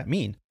 What does that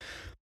mean?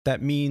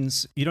 That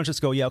means you don't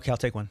just go, yeah, okay, I'll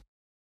take one.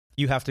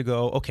 You have to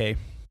go, okay,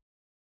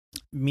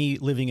 me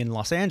living in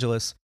Los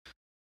Angeles,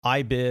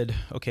 I bid,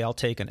 okay, I'll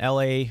take an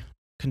LA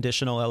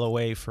conditional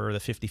LOA for the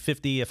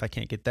 50-50. If I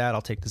can't get that,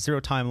 I'll take the zero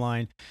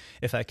timeline.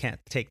 If I can't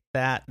take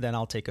that, then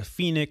I'll take a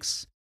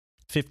Phoenix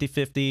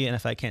 50-50. And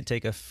if I can't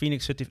take a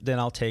Phoenix 50, then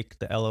I'll take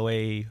the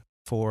LOA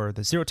for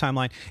the zero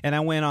timeline. And I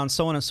went on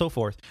so on and so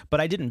forth.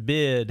 But I didn't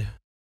bid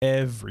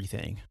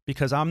everything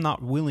because I'm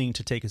not willing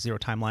to take a zero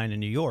timeline in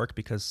New York,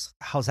 because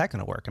how's that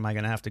going to work? Am I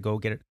going to have to go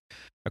get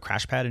a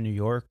crash pad in New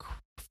York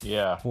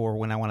for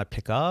when I want to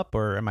pick up,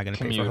 or am I going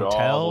to pay for hotels?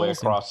 All the way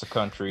across the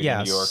country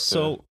to New York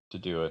to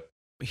do it.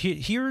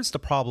 Here's the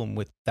problem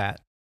with that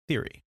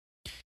theory.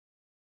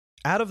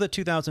 Out of the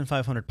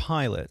 2,500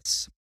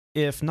 pilots,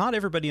 if not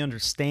everybody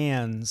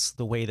understands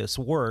the way this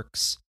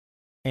works,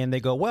 and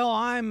they go, well,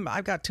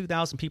 I've got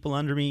 2,000 people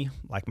under me,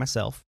 like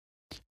myself,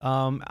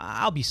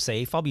 I'll be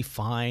safe. I'll be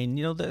fine.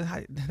 You know,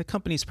 the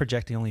company's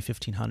projecting only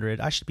 1,500.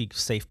 I should be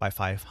safe by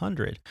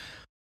 500.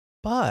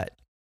 But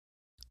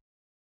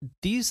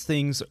these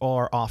things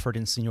are offered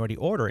in seniority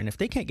order. And if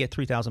they can't get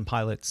 3,000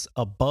 pilots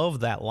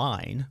above that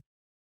line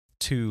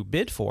to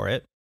bid for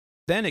it,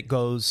 then it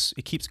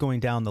keeps going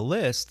down the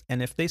list.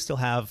 And if they still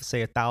have,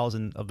 say,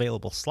 1,000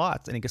 available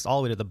slots and it gets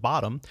all the way to the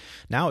bottom,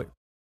 now it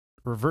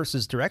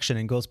reverses direction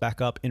and goes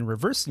back up in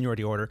reverse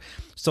seniority order.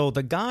 So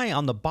the guy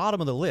on the bottom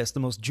of the list, the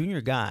most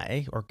junior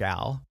guy or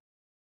gal,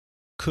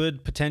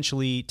 could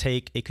potentially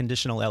take a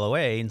conditional LOA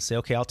and say,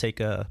 okay, I'll take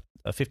a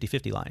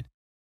 50-50 line.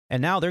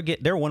 And now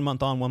they're 1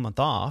 month on, 1 month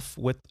off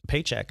with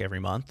paycheck every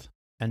month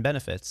and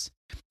benefits.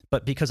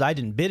 But because I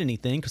didn't bid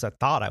anything because I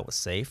thought I was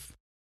safe,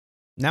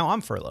 now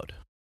I'm furloughed.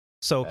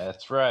 So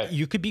that's right.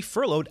 You could be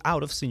furloughed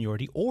out of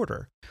seniority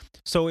order.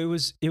 So it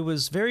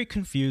was very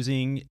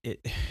confusing.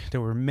 There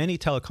were many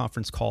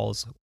teleconference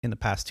calls in the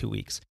past 2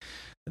 weeks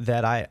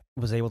that I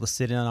was able to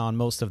sit in on,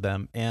 most of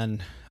them,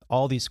 and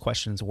all these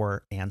questions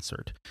were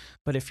answered.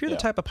 But if you're the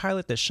type of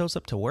pilot that shows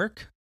up to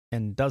work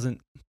and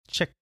doesn't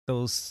check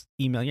those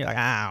emails, you're like,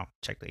 I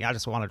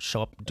just want to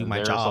show up and do my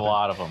job. There's a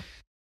lot of them.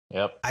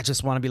 Yep. I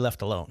just want to be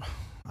left alone.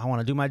 I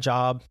want to do my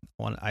job.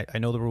 I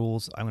know the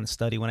rules. I'm going to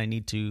study when I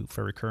need to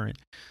for recurrent.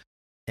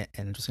 And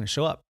I'm just going to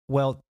show up.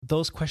 Well,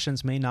 those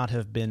questions may not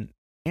have been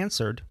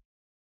answered,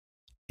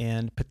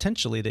 and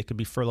potentially they could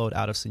be furloughed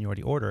out of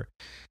seniority order.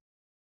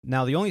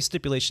 Now, the only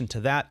stipulation to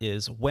that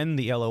is when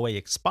the LOA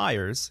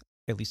expires,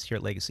 at least here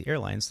at Legacy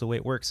Airlines, the way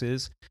it works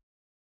is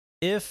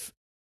if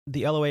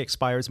the LOA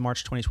expires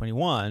March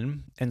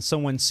 2021 and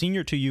someone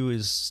senior to you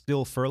is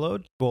still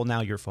furloughed, well,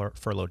 now you're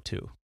furloughed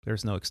too.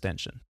 There's no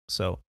extension.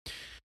 So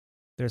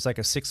there's like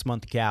a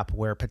 6-month gap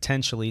where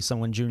potentially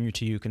someone junior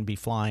to you can be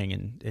flying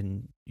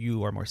and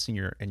you are more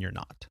senior and you're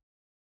not.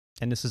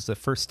 And this is the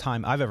first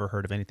time I've ever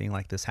heard of anything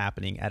like this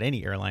happening at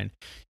any airline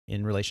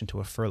in relation to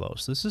a furlough.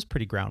 So this is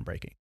pretty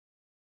groundbreaking.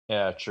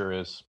 Yeah, it sure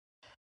is.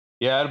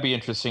 Yeah, it'll be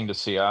interesting to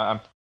see. I'm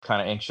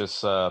kind of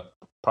anxious,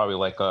 probably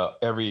like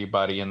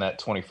everybody in that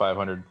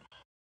 2,500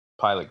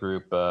 pilot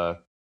group, to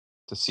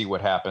see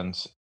what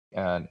happens.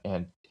 And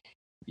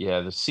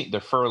yeah, the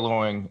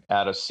furloughing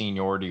out of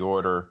seniority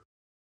order.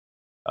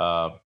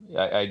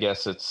 I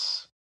guess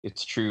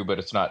it's true, but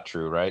it's not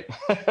true, right?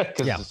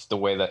 Because it's the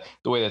way that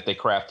they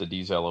crafted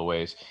these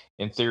LOAs.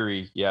 In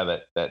theory,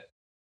 that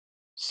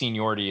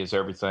seniority is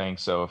everything.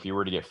 So if you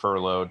were to get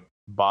furloughed,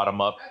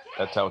 bottom up,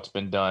 that's how it's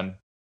been done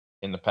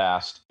in the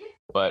past.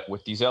 But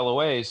with these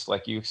LOAs,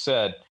 like you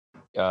said,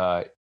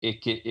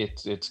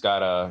 it's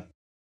got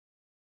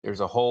there's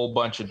a whole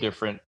bunch of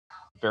different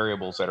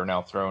variables that are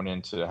now thrown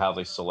into how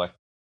they select,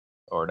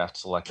 or not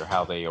select, or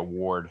how they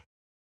award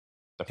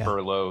the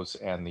furloughs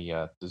and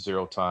the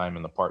zero time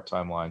and the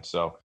part-time line.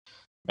 So,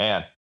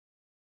 man,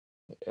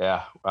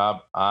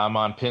 I'm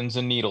on pins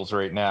and needles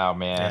right now,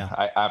 man.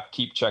 Yeah. I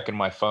keep checking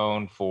my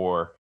phone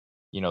for,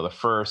 the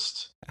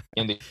first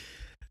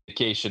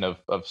indication of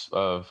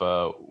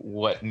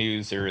what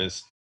news there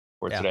is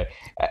for today.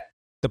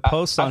 The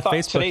posts on thought Facebook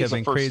have today's been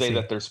the first crazy. day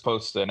that they're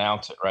supposed to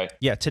announce it, right?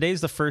 Yeah,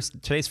 today's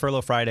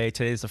Furlough Friday.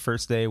 Today's the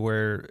first day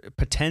where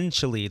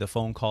potentially the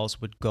phone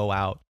calls would go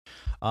out.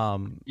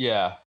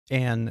 Yeah.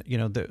 And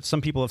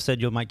some people have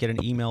said you might get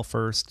an email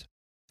first.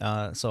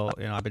 So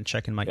I've been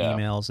checking my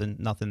emails and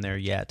nothing there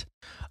yet.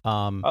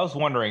 I was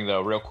wondering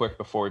though, real quick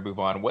before we move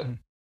on, what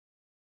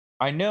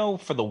I know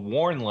for the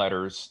warn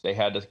letters, they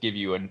had to give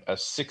you a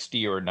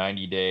 60 or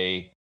 90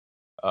 day,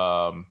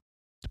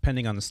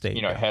 depending on the state,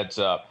 heads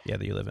up. Yeah,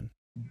 that you live in.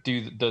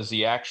 Does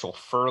the actual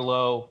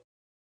furlough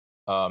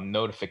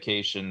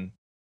notification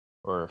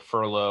or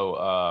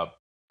furlough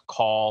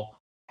call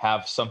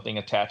have something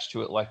attached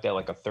to it like that,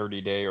 like a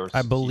 30-day or 60-day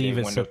I believe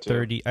it's window a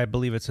 30. I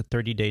believe it's a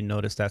 30-day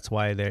notice. That's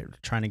why they're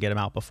trying to get them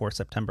out before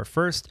September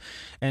 1st.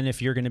 And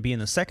if you're going to be in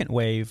the second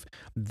wave,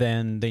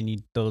 then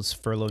those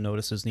furlough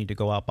notices need to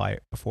go out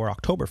before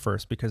October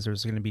 1st, because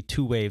there's going to be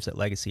 2 waves at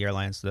Legacy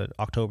Airlines: the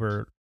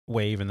October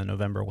wave and the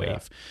November wave.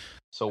 Yeah.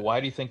 So why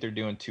do you think they're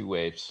doing 2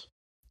 waves?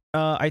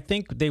 I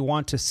think they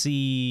want to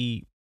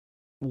see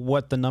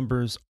what the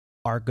numbers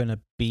are going to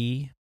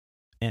be,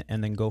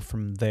 and then go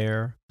from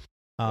there.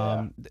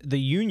 The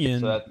union.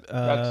 So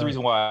that's the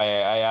reason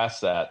why I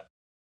asked that.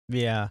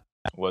 Yeah,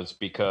 was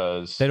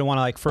because they don't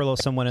want to furlough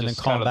someone and then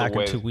call them back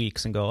in 2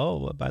 weeks and go,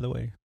 oh, by the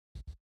way.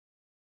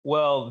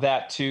 Well,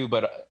 that too,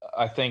 but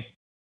I think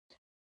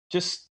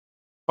just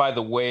by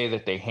the way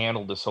that they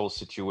handled this whole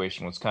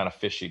situation was kind of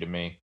fishy to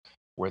me,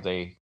 where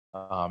they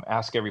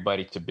ask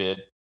everybody to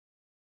bid,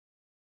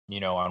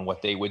 on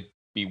what they would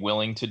be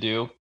willing to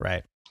do.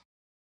 Right.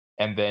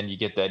 And then you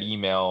get that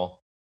email.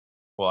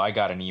 Well, I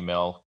got an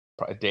email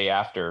a day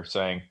after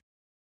saying,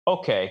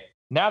 okay,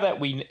 now that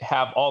we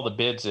have all the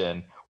bids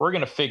in, we're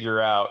going to figure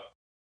out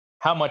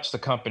how much the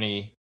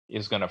company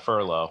is going to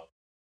furlough.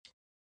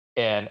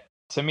 And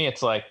to me,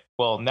 it's like,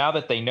 well, now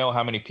that they know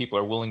how many people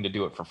are willing to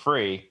do it for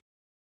free,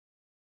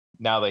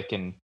 now they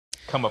can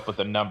come up with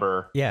a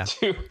number. Yeah.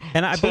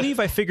 And I believe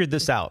I figured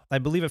this out. I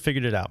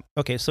figured it out.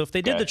 Okay, so if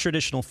they did the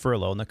traditional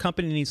furlough and the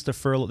company needs to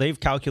furlough, they've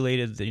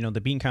calculated,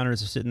 the bean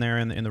counters are sitting there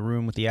in the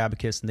room with the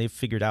abacus, and they've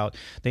figured out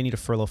they need to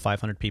furlough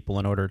 500 people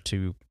in order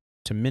to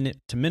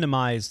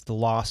minimize the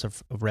loss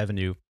of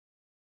revenue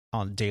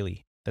on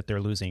daily that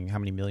they're losing. How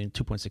many million?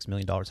 $2.6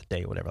 million a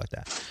day, whatever like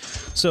that.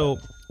 So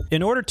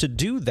in order to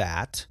do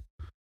that,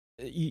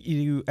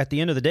 you at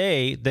the end of the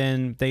day,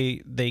 then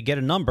they get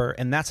a number,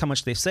 and that's how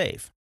much they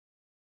save.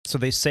 So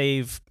they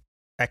save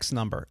X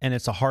number, and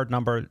it's a hard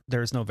number.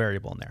 There's no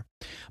variable in there.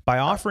 By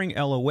offering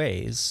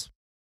LOAs,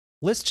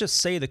 let's just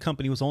say the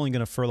company was only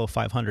going to furlough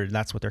 500, and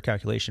that's what their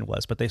calculation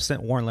was, but they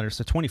sent warn letters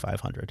to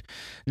 2,500.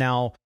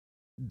 Now,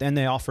 then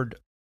they offered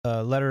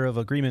a letter of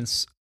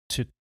agreements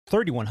to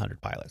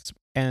 3,100 pilots.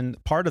 And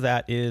part of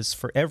that is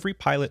for every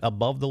pilot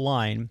above the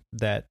line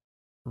that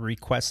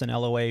requests an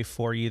LOA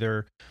for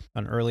either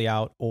an early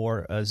out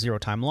or a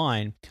zero-time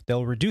line,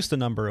 they'll reduce the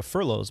number of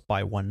furloughs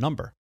by 1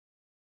 number.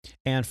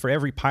 And for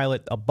every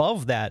pilot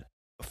above that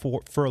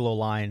furlough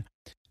line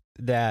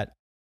that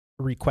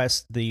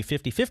requests the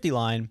 50-50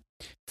 line,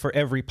 for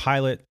every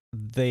pilot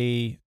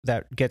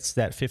that gets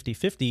that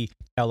 50-50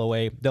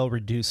 LOA, they'll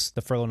reduce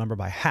the furlough number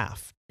by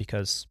half,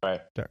 because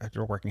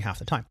they're working half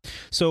the time.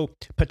 So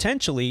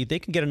potentially they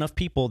can get enough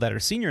people that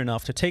are senior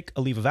enough to take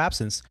a leave of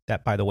absence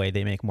that, by the way,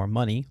 they make more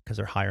money because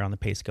they're higher on the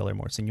pay scale, they're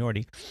more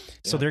seniority.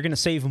 So they're going to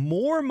save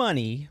more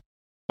money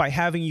by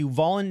having you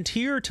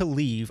volunteer to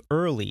leave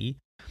early.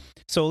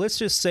 So let's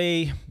just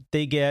say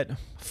they get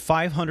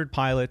 500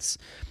 pilots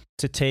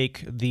to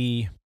take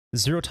the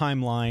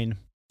zero-time line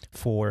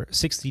for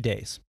 60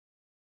 days.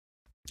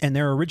 And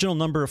their original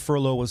number of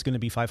furlough was going to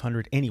be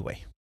 500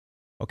 anyway.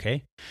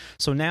 Okay?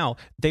 So now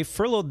they've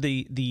furloughed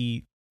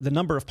the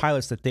number of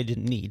pilots that they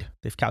didn't need.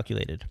 They've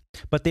calculated.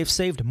 But they've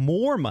saved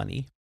more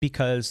money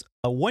because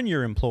a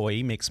 1-year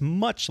employee makes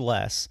much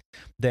less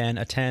than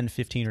a 10,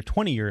 15, or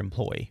 20-year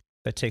employee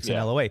that takes an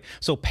LOA.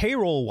 So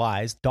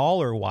payroll-wise,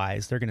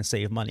 dollar-wise, they're going to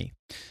save money.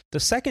 The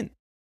second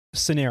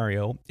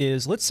scenario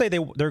is, let's say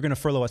they're going to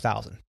furlough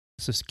 1,000.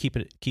 Let's just keep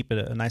it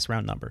a nice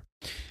round number.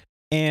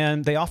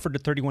 And they offered to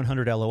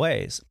 3,100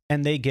 LOAs,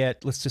 and they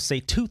get, let's just say,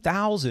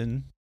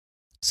 2,000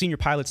 senior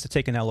pilots to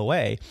take an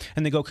LOA,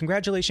 and they go,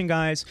 congratulations,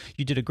 guys,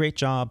 you did a great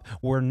job.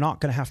 We're not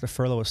going to have to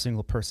furlough a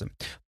single person.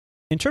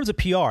 In terms of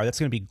PR, that's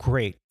going to be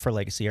great for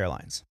Legacy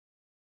Airlines.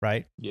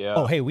 Right? Yeah.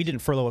 Oh, hey, we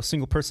didn't furlough a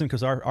single person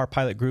because our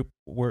pilot group,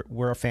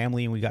 we're a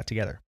family and we got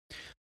together.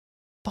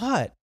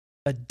 But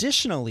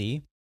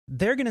additionally,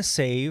 they're going to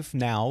save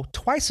now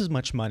twice as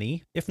much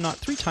money, if not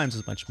 3 times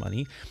as much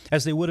money,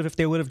 as they would have if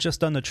they would have just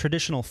done the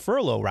traditional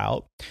furlough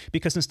route.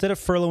 Because instead of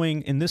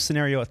furloughing, in this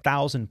scenario,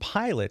 1,000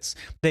 pilots,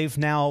 they've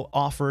now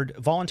offered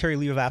voluntary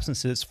leave of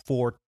absences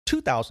for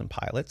 2,000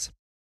 pilots.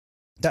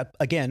 That,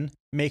 again,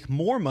 make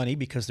more money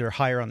because they're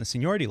higher on the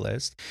seniority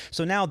list.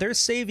 So now they're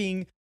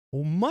saving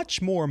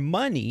much more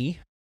money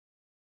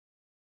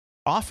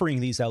offering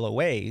these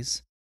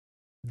LOAs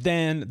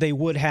than they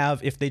would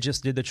have if they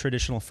just did the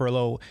traditional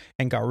furlough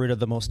and got rid of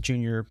the most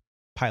junior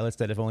pilots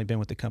that have only been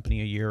with the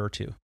company a year or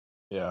 2.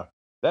 Yeah,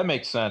 that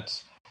makes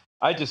sense.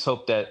 I just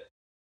hope that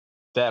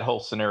that whole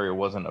scenario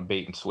wasn't a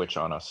bait and switch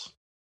on us.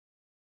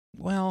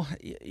 Well,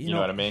 You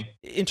know what I mean?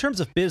 in terms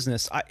of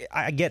business,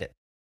 I get it.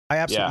 I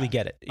absolutely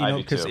get it. I do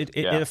Because too.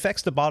 it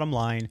affects the bottom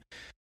line.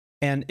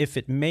 And if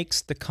it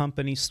makes the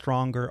company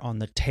stronger on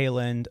the tail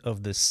end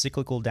of the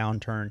cyclical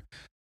downturn,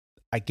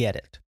 I get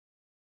it.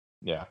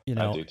 Yeah,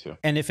 I do too.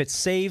 And if it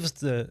saves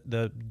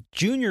the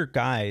junior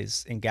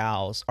guys and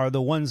gals are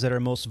the ones that are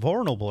most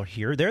vulnerable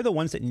here. They're the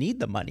ones that need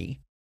the money,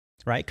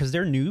 right? Because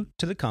they're new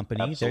to the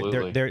company.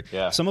 Absolutely.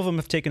 Some of them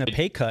have taken a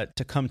pay cut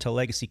to come to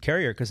Legacy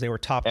Carrier because they were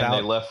topped out.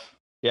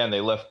 And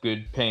they left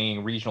good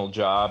paying regional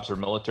jobs or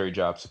military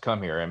jobs to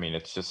come here. I mean,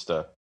 it's just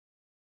a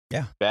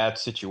bad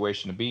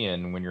situation to be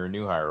in when you're a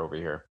new hire over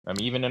here. I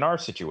mean, even in our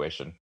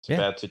situation, it's a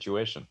bad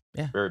situation.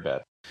 Yeah. Very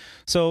bad.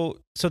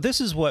 So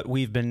this is what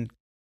we've been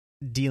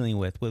dealing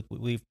with.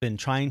 We've been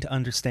trying to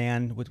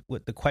understand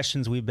with the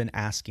questions we've been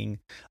asking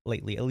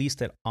lately, at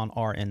least on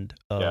our end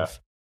of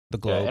the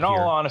globe. In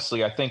all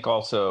honesty, I think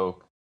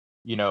also,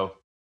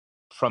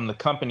 from the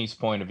company's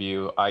point of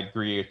view, I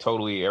agree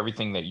totally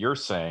everything that you're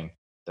saying,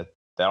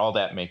 that all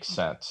that makes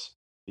sense,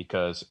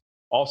 because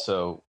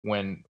also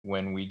when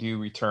we do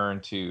return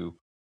to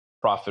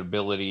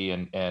profitability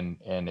and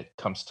it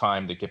comes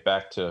time to get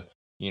back to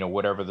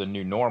whatever the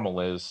new normal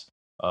is,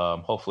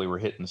 hopefully we're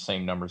hitting the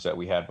same numbers that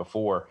we had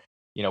before.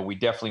 We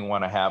definitely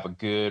want to have a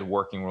good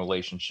working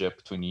relationship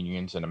between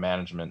unions and the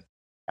management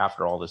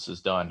after all this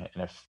is done.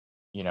 And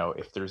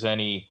if there's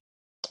any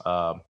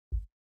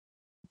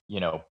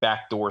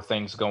backdoor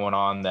things going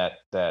on that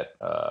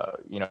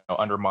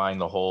undermine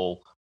the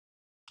whole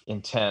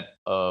intent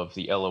of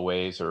the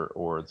LOAs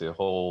or the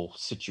whole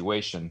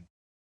situation,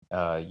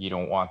 you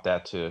don't want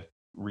that to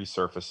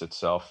resurface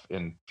itself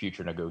in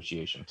future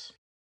negotiations.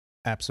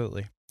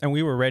 Absolutely. And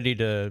we were ready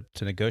to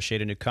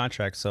negotiate a new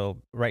contract.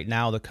 So right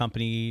now the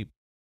company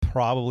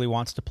probably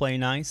wants to play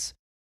nice.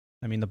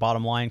 I mean, the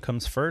bottom line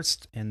comes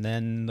first and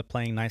then the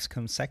playing nice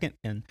comes second.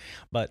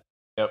 But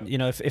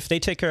if they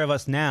take care of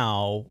us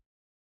now,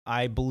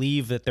 I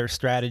believe that their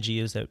strategy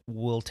is that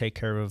we'll take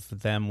care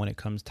of them when it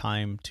comes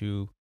time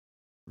to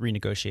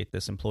renegotiate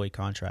this employee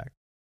contract.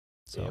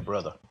 So, yeah,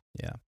 brother.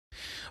 Yeah.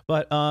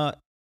 But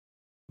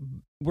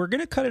we're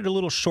going to cut it a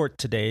little short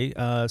today,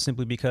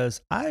 simply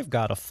because I've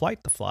got a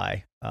flight to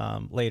fly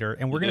later,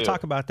 and we're going to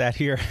talk about that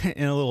here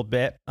in a little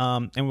bit,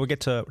 and we'll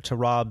get to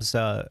Rob's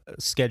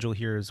schedule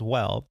here as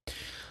well.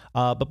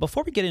 But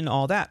before we get into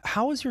all that,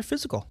 how was your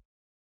physical?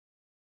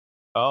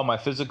 Oh, my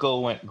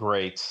physical went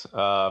great.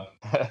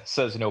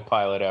 Says no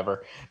pilot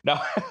ever. No.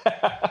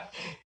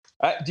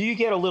 Do you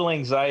get a little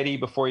anxiety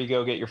before you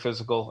go get your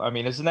physical? I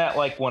mean, isn't that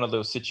like one of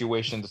those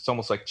situations? It's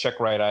almost like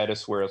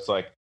check-rightitis, where it's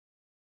like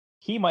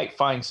he might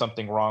find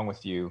something wrong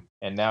with you,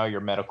 and now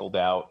you're medicaled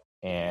out,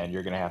 and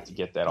you're going to have to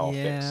get that all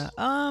fixed.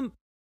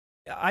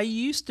 I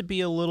used to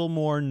be a little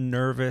more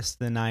nervous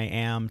than I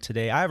am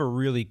today. I have a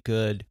really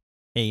good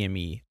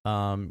AME.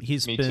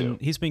 He's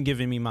been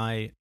giving me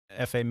my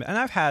FA, and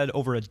I've had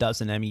over a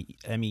dozen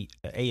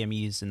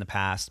AMEs in the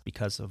past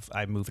because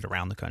I moved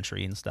around the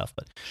country and stuff.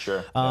 But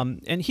sure,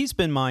 and he's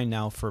been mine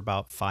now for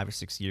about 5 or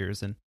 6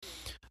 years, and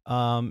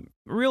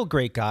real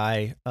great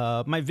guy.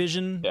 My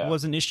vision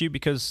was an issue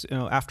because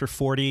after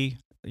 40,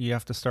 you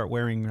have to start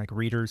wearing like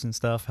readers and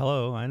stuff.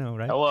 Hello, I know,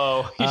 right?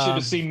 Hello, you should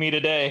have seen me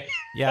today.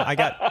 Yeah, I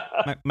got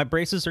my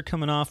braces are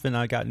coming off, and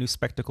I got new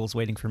spectacles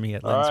waiting for me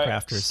at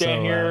LensCrafters.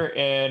 Stand here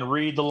and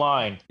read the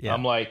line. Yeah.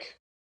 I'm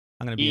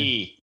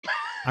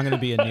gonna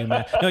be a new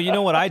man. No, you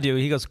know what I do?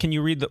 He goes, "Can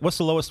you read what's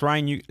the lowest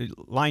line you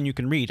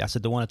can read?" I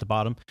said, "The one at the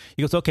bottom."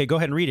 He goes, "Okay, go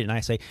ahead and read it." And I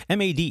say,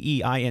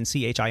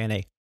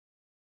 "MADEINCHINA."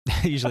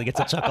 Usually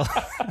gets a chuckle.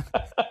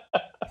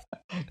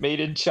 Made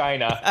in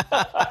China.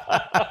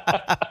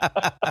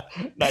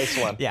 Nice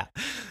one. Yeah.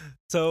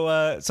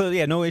 So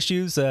yeah, no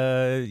issues.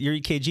 Your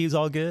EKG is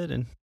all good,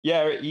 and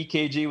yeah,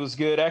 EKG was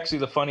good. Actually,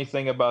 the funny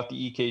thing about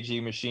the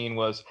EKG machine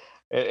was,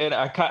 and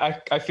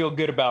I feel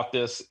good about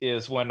this,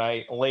 is when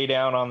I lay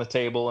down on the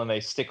table and they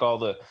stick all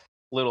the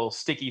little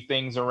sticky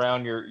things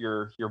around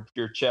your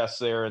chest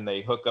there, and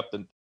they hook up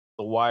the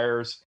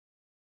wires.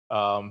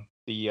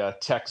 The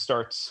tech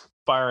starts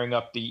firing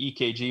up the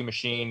EKG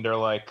machine. They're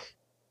like,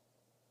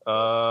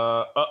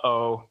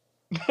 uh-oh.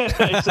 They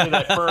say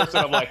that first,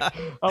 and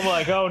I'm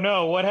like, oh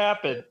no, what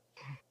happened?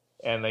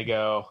 And they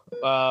go,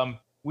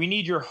 we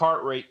need your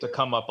heart rate to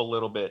come up a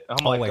little bit.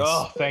 I'm Always. like,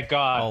 oh, thank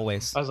God.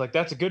 Always. I was like,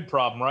 that's a good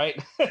problem,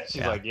 right?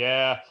 She's like,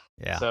 yeah.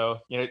 So,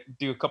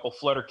 do a couple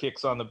flutter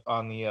kicks on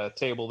the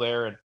table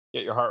there and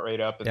get your heart rate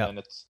up, and then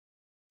it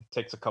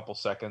takes a couple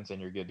seconds and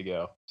you're good to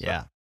go. So.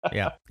 Yeah.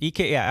 Yeah.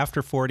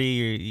 After 40,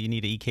 you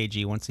need an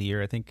EKG once a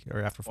year, I think,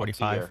 or after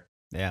 45.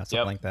 Yeah,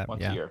 something like that.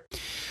 Once a year.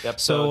 Yep.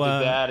 So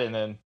did that, and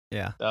then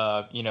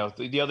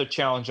the other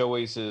challenge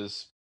always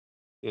is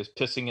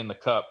pissing in the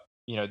cup.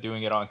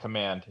 Doing it on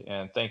command,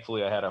 and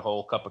thankfully I had a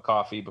whole cup of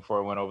coffee before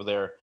I went over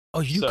there. Oh,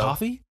 you do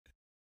coffee?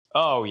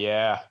 Oh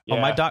yeah. Oh,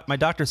 my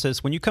doctor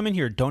says when you come in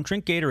here, don't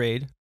drink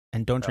Gatorade,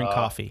 and don't drink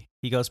coffee.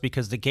 He goes,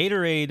 because the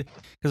Gatorade,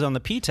 because on the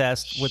P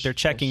test, what they're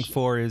checking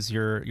for is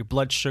your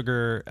blood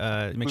sugar,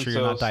 make sure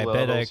you're not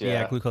diabetic. Levels,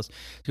 yeah. Glucose.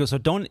 He goes, so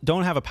don't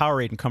have a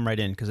Powerade and come right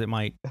in because it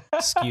might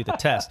skew the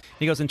test.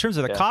 He goes, in terms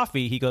of the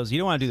coffee, he goes, you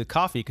don't want to do the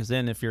coffee because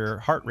then if your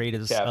heart rate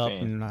is up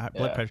and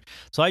blood pressure.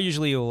 So I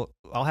usually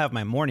I'll have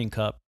my morning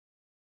cup,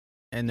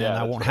 and then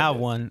I won't have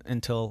one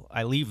until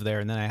I leave there,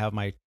 and then I have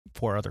my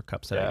 4 other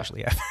cups that I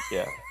usually have.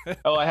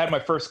 Oh, I had my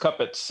first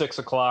cup at 6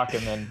 o'clock,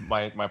 and then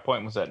my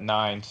appointment was at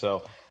 9.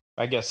 So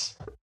I guess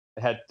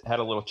I had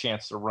a little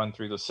chance to run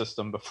through the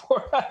system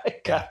before I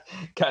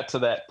got to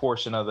that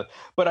portion of it.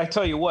 But I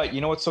tell you what,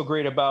 what's so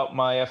great about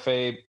my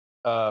FA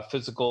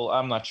physical?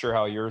 I'm not sure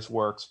how yours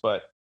works,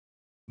 but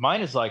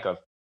mine is like a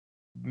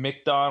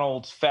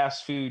McDonald's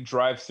fast food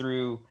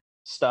drive-through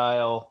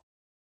style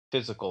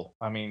physical.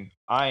 I mean,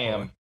 I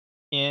am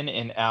in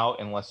and out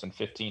in less than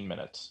 15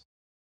 minutes.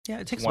 Yeah,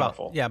 it takes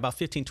about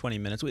 15, 20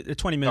 minutes.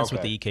 20 minutes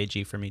with the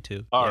EKG for me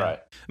too. All right.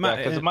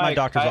 Because my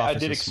doctor's office I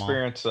did is small.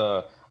 experience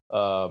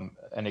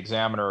an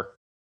examiner,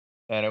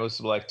 and it was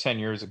like 10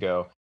 years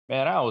ago.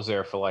 Man, I was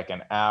there for like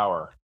an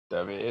hour.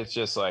 I mean, it's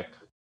just like,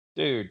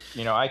 dude,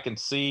 I can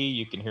see,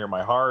 you can hear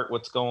my heart.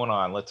 What's going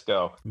on? Let's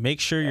go.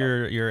 Make sure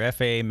your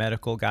FAA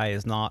medical guy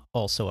is not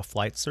also a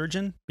flight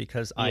surgeon,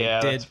 because I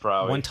did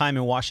one time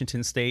in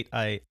Washington State.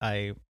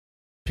 I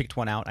picked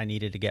one out. I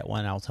needed to get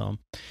one out home.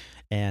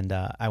 And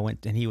I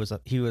went, and he was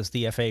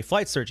the FAA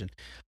flight surgeon.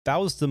 That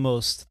was the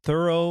most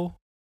thorough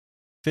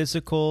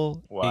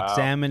physical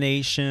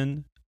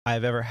examination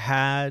I've ever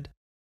had.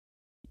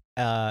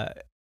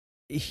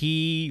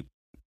 He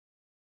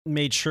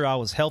made sure I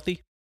was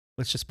healthy.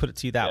 Let's just put it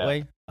to you that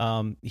way.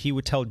 He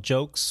would tell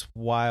jokes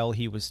while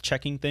he was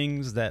checking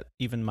things that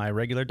even my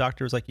regular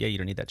doctor was like, "Yeah, you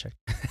don't need that check."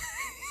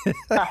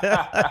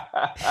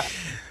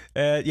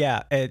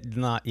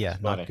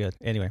 Not good.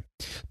 Anyway,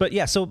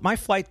 but so my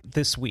flight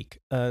this week,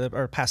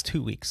 or past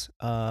 2 weeks,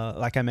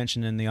 like I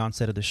mentioned in the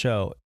onset of the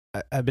show,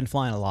 I've been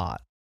flying a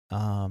lot,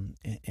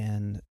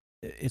 and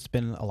it's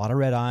been a lot of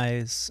red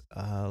eyes,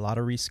 a lot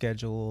of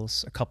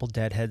reschedules, a couple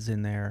deadheads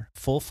in there,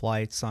 full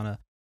flights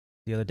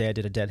the other day I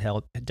did a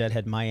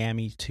deadhead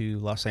Miami to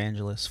Los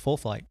Angeles, full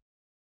flight,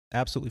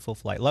 absolutely full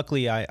flight.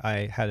 Luckily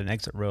I had an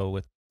exit row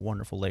with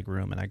wonderful leg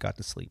room and I got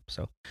to sleep.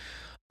 So,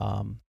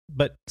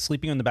 but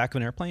sleeping on the back of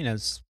an airplane,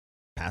 as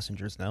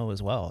passengers know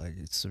as well,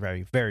 it's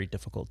very, very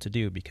difficult to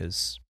do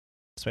because,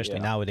 especially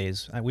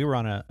nowadays, we were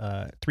on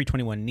a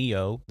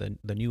 321neo,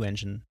 the new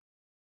engine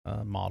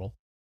model,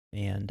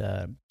 and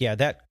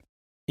that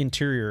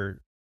interior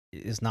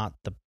is not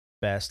the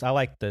best. I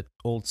like the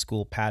old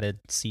school padded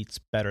seats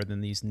better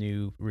than these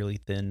new, really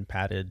thin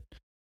padded,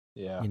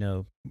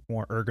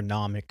 more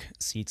ergonomic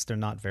seats. They're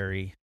not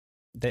very,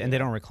 and they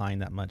don't recline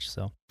that much.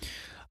 So,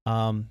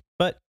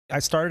 but I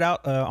started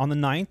out on the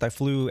 9th. I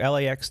flew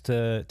LAX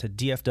to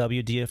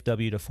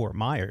DFW to Fort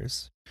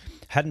Myers.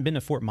 Hadn't been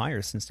to Fort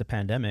Myers since the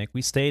pandemic.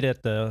 We stayed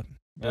at the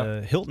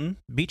Hilton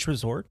Beach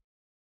Resort.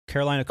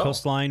 Carolina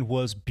coastline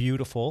was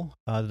beautiful.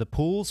 The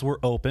pools were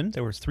open.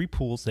 There was 3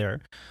 pools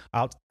there.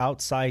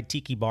 Outside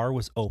Tiki Bar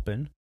was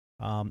open.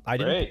 I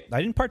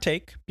didn't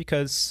partake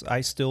because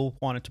I still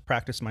wanted to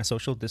practice my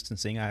social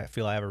distancing. I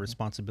feel I have a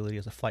responsibility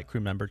as a flight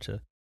crew member to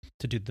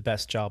do the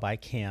best job I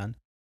can.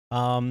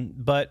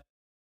 But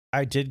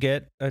I did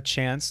get a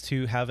chance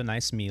to have a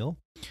nice meal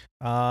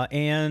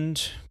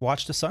and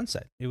watch the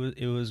sunset.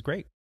 It was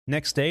great.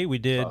 Next day we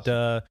did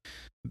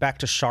back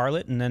to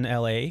Charlotte and then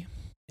LA,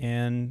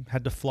 and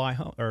had to fly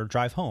home or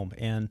drive home.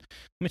 And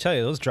let me tell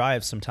you, those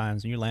drives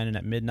sometimes, when you're landing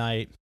at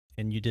midnight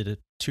and you did a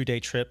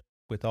 2-day trip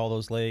with all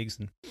those legs,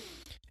 and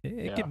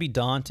it could be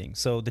daunting.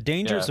 So the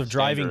dangers of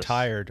driving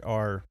tired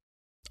are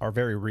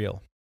very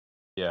real.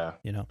 Yeah,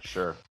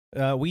 sure.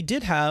 We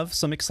did have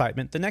some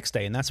excitement the next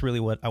day, and that's really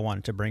what I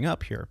wanted to bring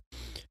up here.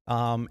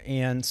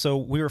 And so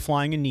we were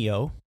flying a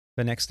Neo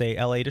the next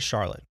day, LA to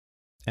Charlotte.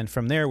 And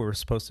from there, we were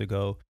supposed to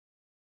go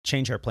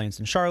change our planes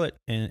in Charlotte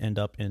and end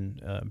up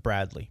in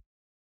Bradley.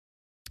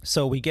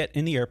 So we get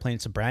in the airplane.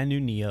 It's a brand new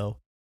Neo.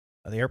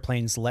 The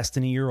airplane's less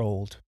than a year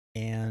old,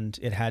 and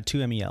it had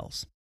 2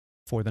 MELs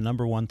for the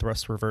number 1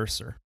 thrust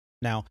reverser.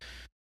 Now,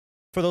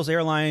 for those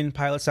airline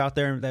pilots out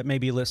there that may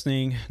be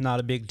listening,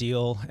 not a big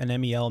deal. An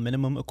MEL,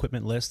 minimum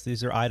equipment list.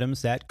 These are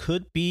items that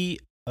could be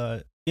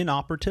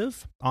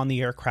inoperative on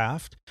the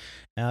aircraft.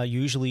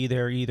 Usually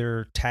they're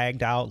either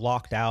tagged out,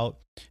 locked out,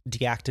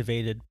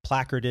 deactivated,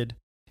 placarded,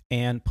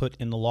 and put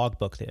in the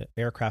logbook, the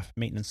aircraft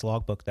maintenance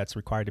logbook that's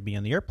required to be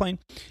on the airplane.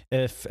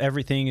 If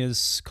everything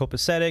is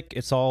copacetic,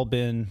 it's all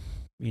been,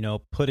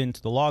 put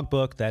into the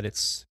logbook that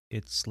it's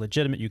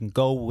legitimate. You can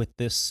go with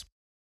this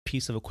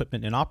piece of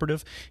equipment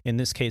inoperative. In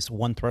this case,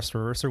 1 thrust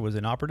reverser was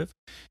inoperative.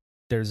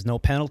 There's no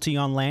penalty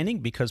on landing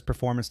because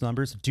performance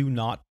numbers do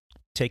not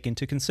take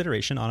into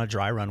consideration on a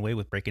dry runway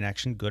with braking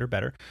action, good or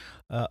better,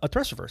 a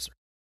thrust reverser.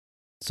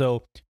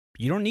 So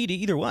you don't need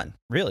either one,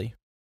 really,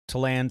 to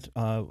land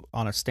on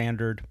a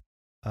standard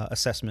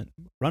assessment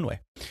runway.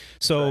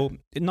 So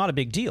not a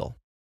big deal.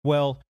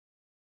 Well,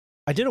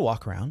 I did a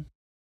walk around,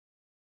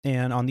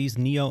 and on these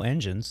Neo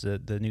engines,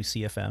 the new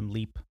CFM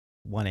LEAP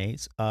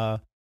 1As,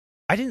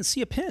 I didn't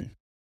see a pin.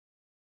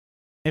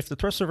 If the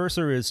thrust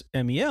reverser is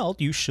MEL,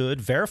 you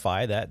should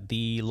verify that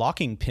the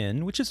locking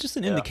pin, which is just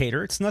an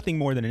indicator, it's nothing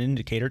more than an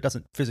indicator, it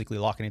doesn't physically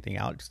lock anything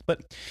out,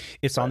 but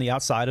it's on the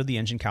outside of the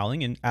engine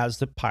cowling, and as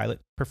the pilot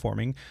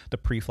performing the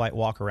pre-flight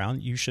walk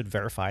around, you should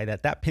verify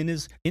that that pin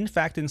is in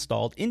fact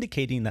installed,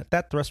 indicating that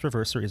that thrust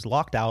reverser is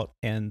locked out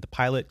and the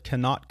pilot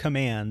cannot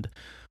command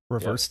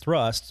reverse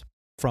thrust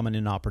from an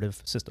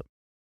inoperative system.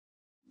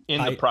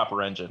 In the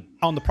proper engine.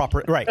 On the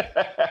proper, right.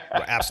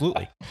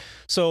 Absolutely.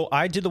 So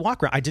I did the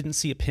walk around. I didn't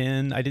see a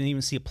pin. I didn't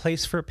even see a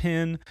place for a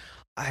pin.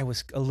 I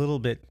was a little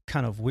bit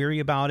kind of weary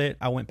about it.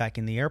 I went back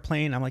in the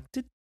airplane. I'm like,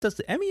 does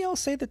the MEL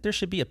say that there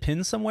should be a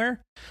pin somewhere?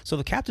 So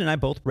the captain and I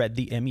both read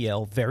the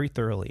MEL very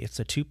thoroughly. It's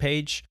a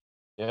 2-page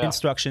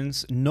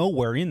instructions.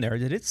 Nowhere in there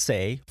did it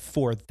say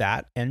for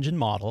that engine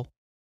model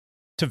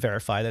to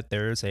verify that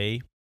there's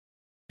a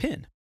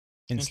pin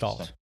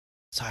installed.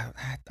 So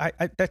I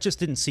that just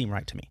didn't seem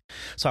right to me.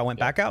 So I went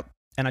back out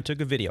and I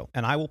took a video,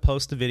 and I will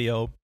post the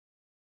video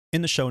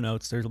in the show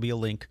notes. There'll be a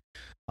link.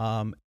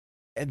 And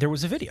there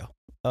was a video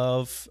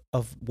of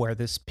where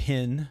this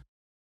pin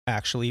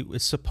actually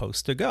is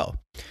supposed to go.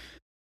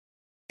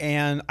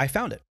 And I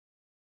found it.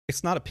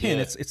 It's not a pin.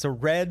 Yeah. It's a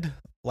red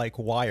like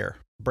wire,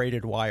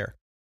 braided wire.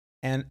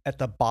 And at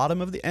the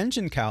bottom of the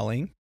engine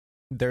cowling,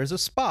 there's a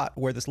spot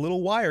where this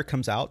little wire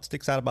comes out,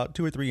 sticks out about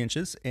 2 or 3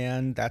 inches,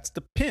 and that's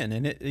the pin.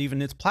 And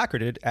it's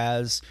placarded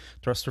as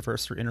thrust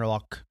reverser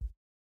interlock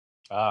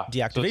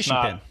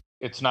deactivation pin.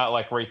 It's not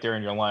like right there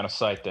in your line of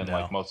sight then,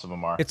 like most of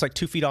them are. It's like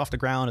 2 feet off the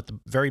ground at the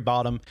very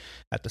bottom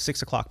at the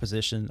 6 o'clock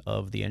position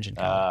of the engine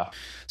cowling.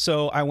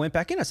 So I went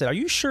back in. I said, are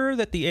you sure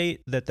that the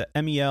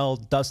MEL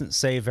doesn't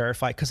say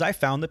verify? Because I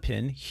found the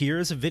pin.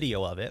 Here's a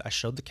video of it. I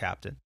showed the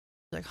captain.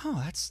 Like,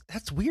 oh,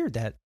 that's weird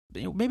that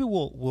maybe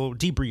we'll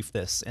debrief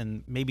this,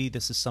 and maybe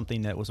this is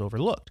something that was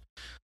overlooked.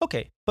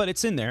 Okay, but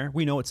it's in there.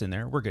 We know it's in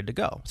there. We're good to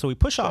go. So we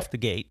push off the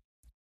gate,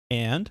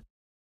 and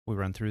we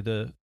run through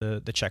the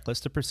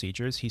checklist of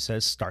procedures. He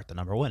says, start the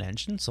number 1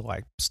 engine. So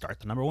I start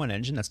the number 1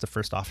 engine. That's the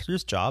first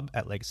officer's job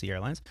at Legacy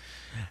Airlines.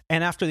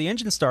 And after the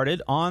engine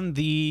started, on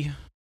the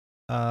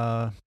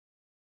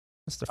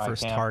what's the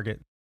first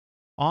target?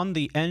 On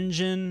the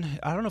engine,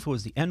 I don't know if it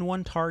was the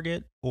N1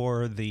 target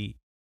or the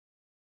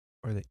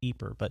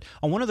EPR, but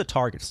on one of the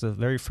targets, the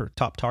very first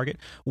top target,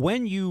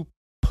 when you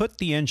put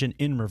the engine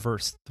in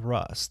reverse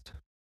thrust,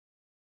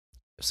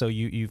 so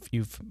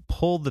you've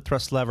pulled the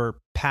thrust lever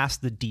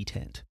past the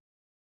detent,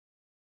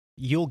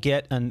 you'll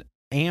get an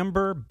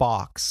amber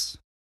box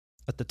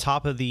at the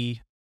top of the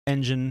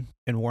engine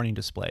and warning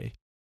display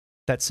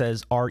that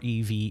says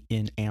REV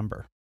in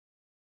amber.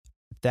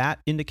 That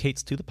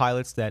indicates to the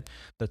pilots that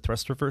the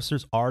thrust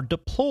reversers are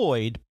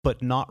deployed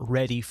but not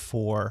ready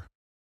for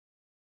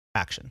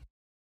action.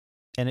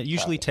 And it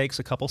usually takes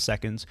a couple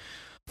seconds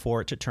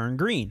for it to turn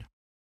green.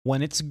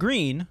 When it's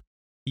green,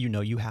 you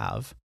know you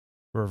have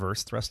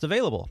reverse thrust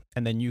available.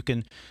 And then you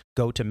can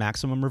go to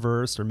maximum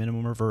reverse or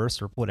minimum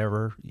reverse or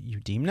whatever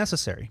you deem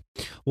necessary.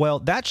 Well,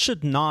 that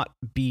should not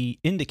be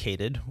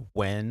indicated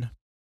when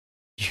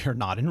you're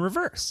not in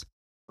reverse.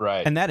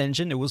 Right. And that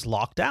engine, it was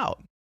locked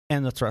out.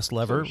 And the thrust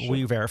lever,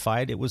 we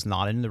verified it was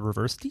not in the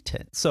reverse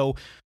detent. So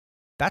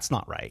that's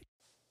not right.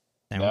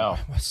 No.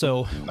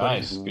 So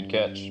nice, good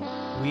catch.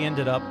 We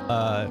ended up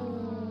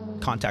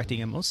contacting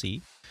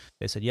MOC.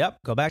 They said, "Yep,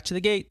 go back to the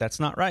gate. That's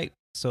not right."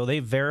 So they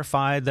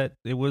verified that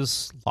it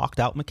was locked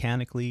out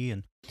mechanically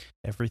and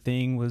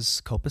everything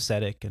was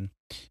copacetic. And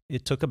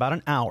it took about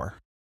an hour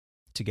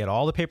to get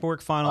all the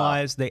paperwork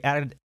finalized. They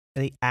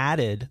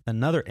added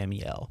another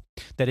MEL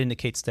that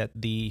indicates that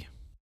the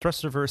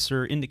thrust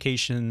reverser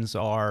indications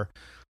are,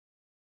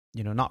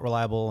 not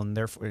reliable, and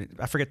therefore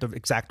I forget the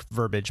exact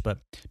verbiage, but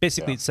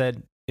basically it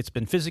said, it's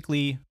been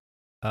physically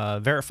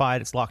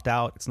verified. It's locked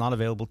out. It's not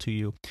available to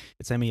you.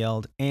 It's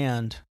MEL'd,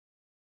 and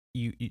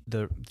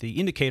the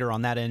indicator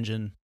on that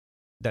engine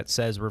that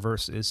says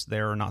reverse is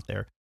there or not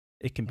there,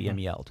 it can be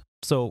MEL'd.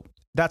 So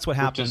that's what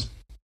happened. Which is,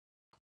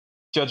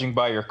 judging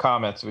by your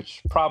comments,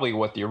 which probably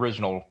what the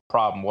original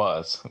problem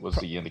was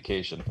the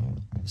indication.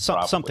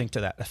 Something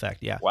to that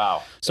effect. Yeah.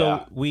 Wow.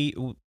 So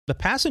the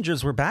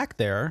passengers were back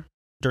there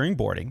during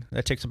boarding.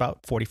 That takes about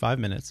 45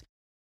 minutes.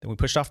 Then we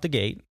pushed off the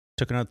gate.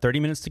 Took another 30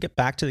 minutes to get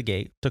back to the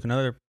gate. Took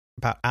another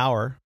about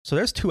hour. So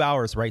there's 2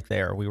 hours right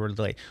there. We were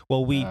delayed.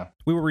 Well, we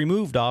were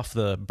removed off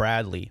the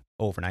Bradley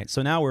overnight.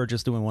 So now we're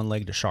just doing one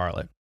leg to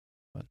Charlotte.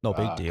 But no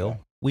big deal. Okay.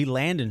 We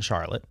land in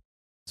Charlotte.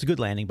 It's a good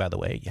landing, by the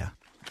way. Yeah.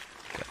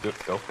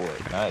 Go for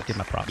it. Nice. Give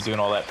my props. You're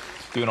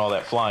doing all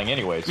that flying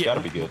anyway. It's got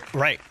to be good.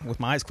 Right. With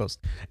my eyes closed.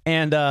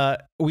 And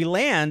we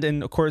land,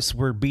 and of course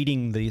we're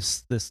beating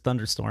this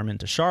thunderstorm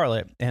into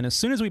Charlotte. And as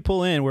soon as we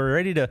pull in, we're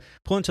ready to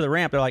pull into the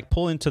ramp. They're like,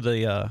 pull into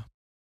the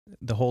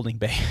holding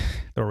bay.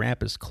 The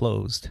ramp is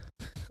closed.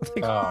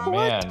 Like, oh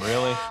man,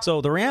 really? So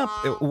the ramp,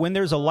 when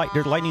there's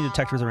there's lightning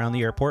detectors around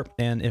the airport,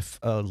 and if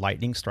a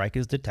lightning strike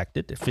is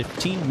detected, if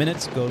 15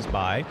 minutes goes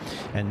by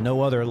and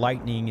no other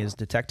lightning is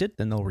detected,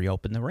 then they'll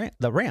reopen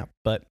the ramp.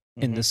 But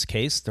in this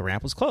case, the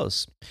ramp was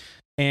closed.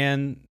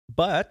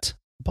 But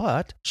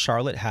But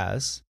Charlotte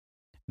has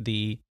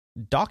the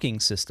docking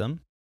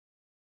system.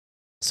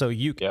 So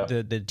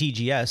the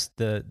DGS,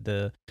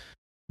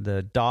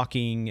 the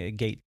docking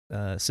gate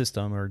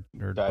system or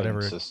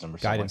whatever system or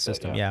guidance like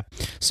system. that, Yeah.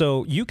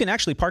 So you can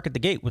actually park at the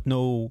gate with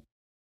no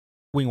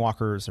wing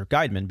walkers or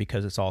guidemen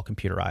because it's all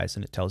computerized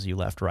and it tells you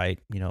left, right,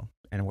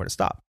 and where to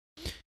stop.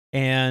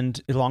 And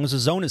as long as the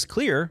zone is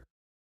clear,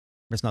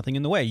 there's nothing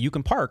in the way. You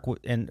can park,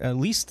 and at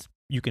least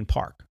you can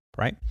park,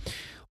 right?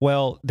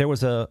 Well, there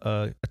was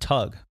a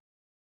tug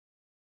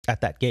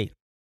at that gate.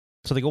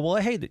 So they go, well,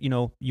 hey,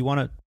 you want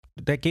to,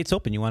 that gate's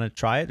open. You want to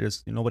try it?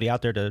 There's nobody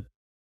out there to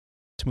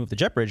move the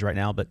jet bridge right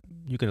now, but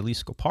you can at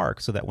least go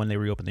park so that when they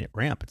reopen the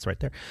ramp, it's right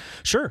there.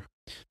 Sure.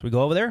 So we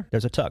go over there.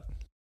 There's a tug.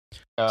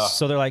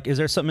 So they're like, is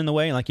there something in the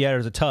way? And like, yeah,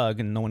 there's a tug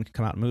and no one can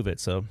come out and move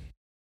it. So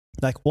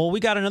like, well, we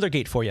got another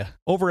gate for you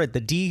over at the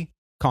D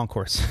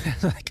concourse.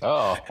 Like,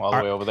 all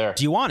the way over there.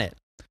 Do you want it?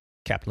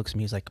 Captain looks at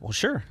me. He's like, well,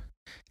 sure.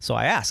 So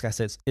I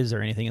said, is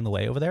there anything in the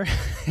way over there?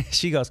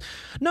 She goes,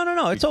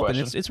 no, it's open.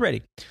 It's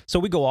ready. So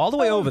we go all the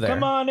way over there.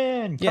 Come on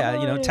in.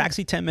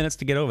 Taxi 10 minutes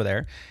to get over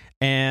there.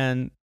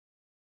 And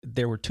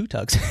there were 2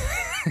 tugs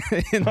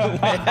in the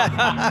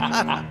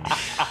way.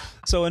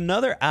 So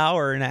another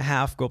hour and a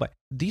half go by.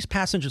 These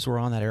passengers were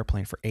on that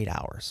airplane for 8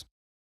 hours.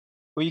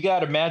 Well, you got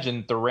to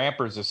imagine the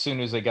rampers, as soon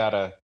as they got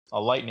a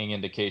lightning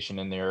indication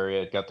in the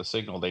area, got the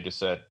signal, they just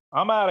said,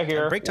 I'm out of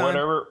here. Break time.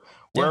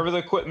 Wherever the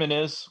equipment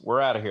is,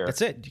 we're out of here.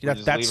 That's it.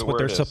 That's what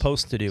they're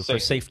supposed to do for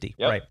safety.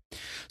 Yep. Right.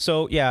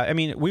 So, yeah, I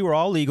mean, we were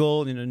all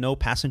legal. No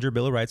passenger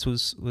bill of rights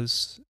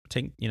was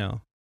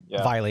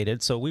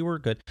violated. So we were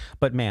good.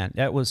 But, man,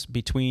 that was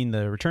between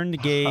the return to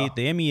gate,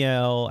 the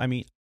MEL. I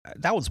mean,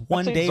 that was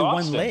one day,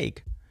 one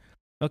leg.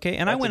 Okay,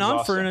 and I went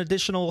on for an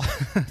additional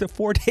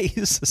 4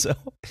 days. So,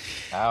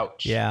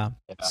 ouch. Yeah.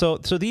 So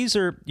these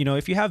are,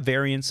 if you have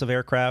variants of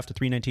aircraft, the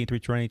 319,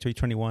 320,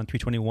 321,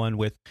 321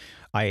 with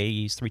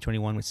IAEs,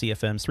 321 with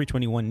CFMs,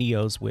 321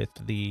 NEOs with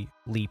the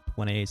LEAP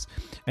 1As.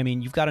 I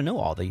mean, you've got to know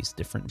all these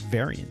different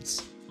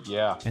variants.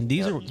 Yeah. And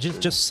these are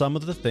just some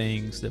of the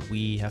things that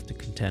we have to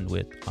contend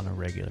with on a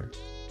regular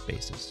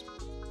basis.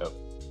 Yep.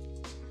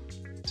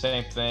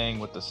 Same thing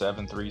with the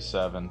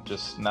 737,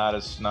 just not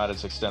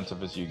as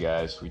extensive as you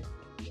guys. We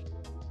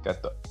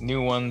got the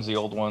new ones, the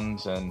old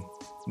ones, and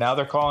now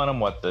they're calling them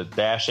the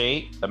Dash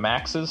 8, the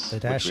Maxes,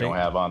 which we don't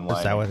have online.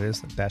 Is that what it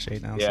is? The Dash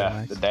 8 now?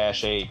 Yeah, the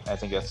Dash 8. I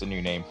think that's the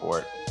new name for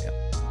it. Yep.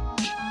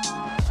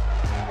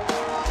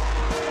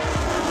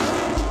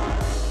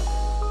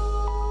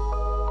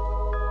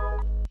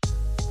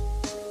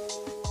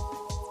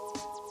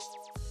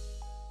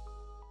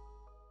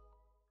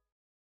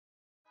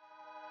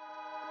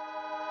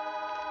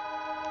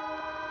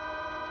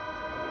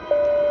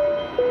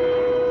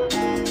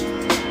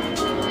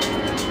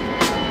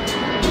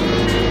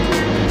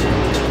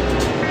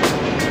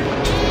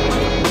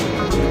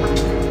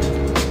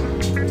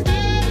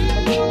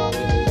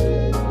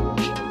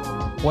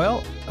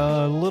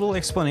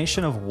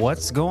 Explanation of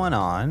what's going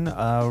on.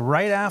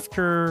 Right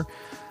after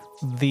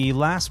the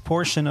last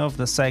portion of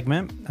the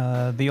segment,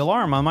 the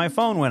alarm on my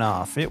phone went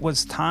off. It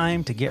was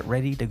time to get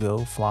ready to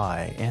go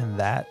fly, and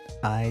that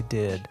I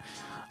did.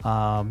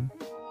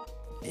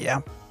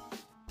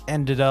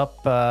 Ended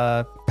up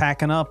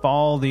packing up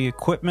all the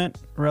equipment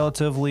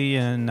relatively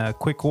in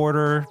quick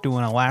order,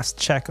 doing a last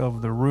check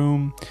of the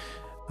room.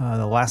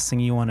 The last thing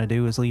you want to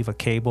do is leave a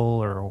cable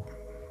or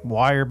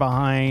wire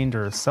behind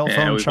or cell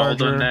phone we've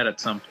charger. all done that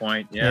at some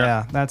point.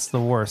 Yeah, that's the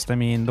worst. I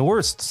mean, the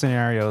worst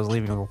scenario is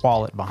leaving a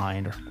wallet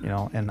behind,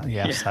 and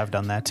yes, I've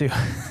done that too.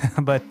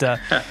 But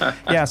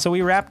so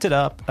we wrapped it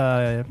up,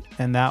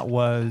 and that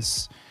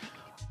was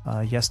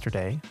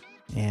yesterday,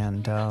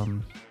 and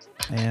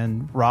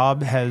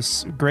Rob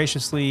has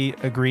graciously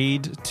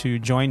agreed to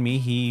join me.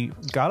 He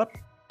got up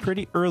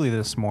pretty early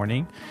this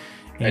morning.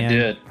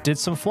 And did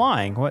some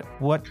flying.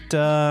 What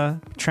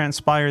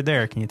transpired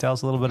there? Can you tell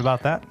us a little bit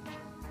about that?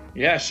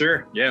 Yeah,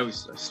 sure. Yeah, we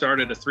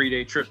started a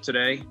 3-day trip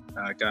today.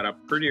 Got up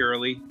pretty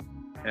early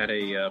at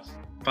a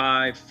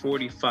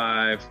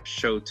 5:45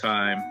 show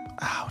time.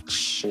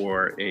 Ouch.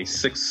 For a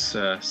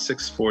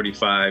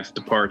 6:45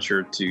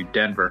 departure to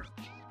Denver.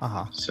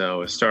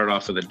 So I started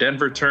off with a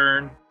Denver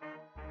turn,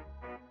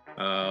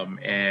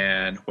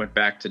 and went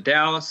back to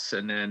Dallas,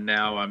 and then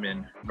now I'm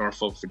in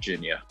Norfolk,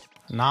 Virginia.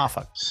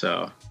 Norfolk.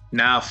 So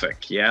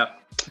Norfolk,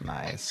 yep.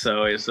 Nice.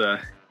 So it's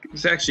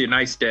actually a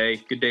nice day.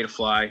 Good day to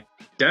fly.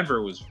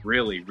 Denver was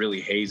really, really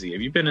hazy.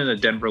 Have you been into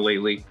Denver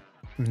lately?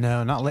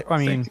 No, not late. I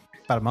mean,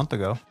 about a month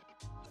ago.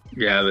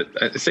 Yeah,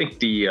 I think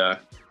the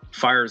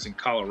fires in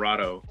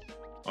Colorado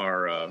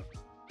are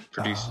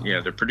producing.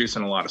 Yeah, they're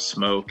producing a lot of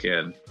smoke,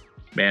 and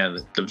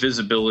man, the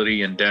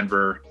visibility in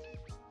Denver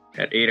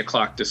at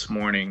 8:00 this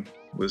morning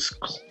was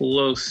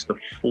close to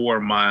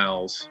 4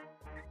 miles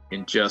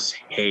in just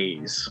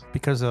haze.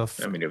 Because of,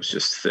 I mean, it was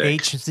just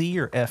thick. HZ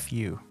or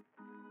FU?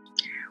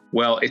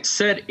 Well, it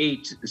said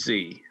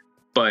HZ,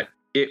 but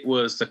it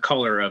was the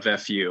color of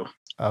FU.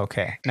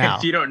 Okay. Now,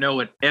 if you don't know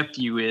what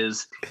FU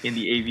is in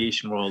the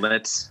aviation world,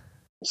 that's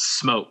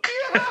smoke.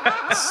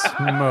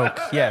 Smoke.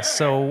 Yes.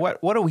 So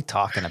what are we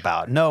talking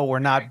about? No, we're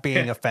not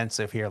being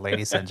offensive here,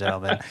 ladies and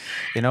gentlemen.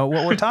 You know,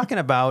 what we're talking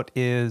about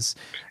is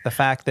the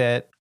fact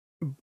that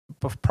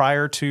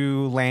prior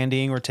to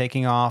landing or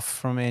taking off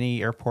from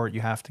any airport,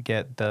 you have to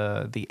get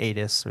the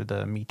ATIS or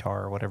the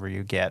METAR or whatever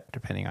you get,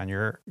 depending on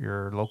your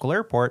local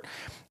airport.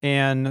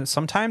 And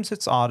sometimes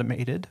it's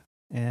automated,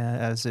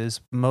 as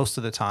is most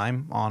of the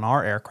time on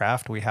our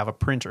aircraft. We have a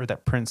printer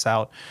that prints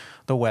out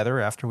the weather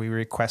after we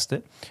request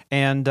it.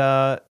 And,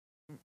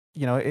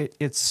 you know,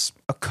 it's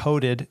a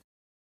coded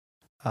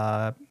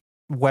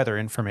weather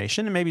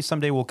information, and maybe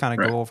someday we'll kind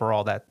of go over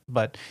all that.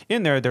 But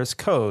in there's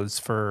codes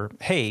for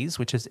haze,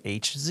 which is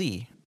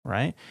HZ,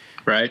 right?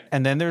 Right.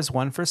 And then there's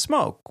one for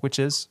smoke, which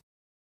is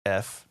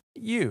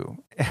FU,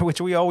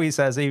 which we always,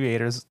 as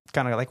aviators,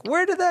 kind of like,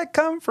 where did that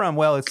come from?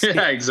 Well, it's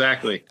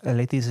exactly.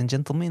 Ladies and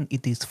gentlemen,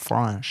 it is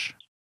French.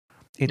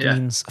 It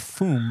means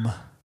fume.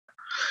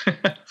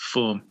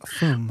 Fume.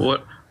 Fume.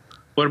 What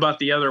about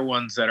the other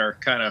ones that are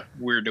kind of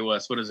weird to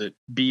us? What is it?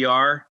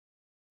 BR?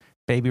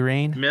 Baby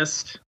rain?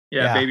 Mist?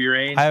 Yeah, baby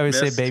rain. I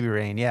always mist. say baby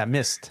rain. Yeah,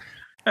 mist.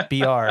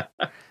 BR.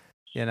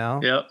 You know?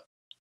 Yep.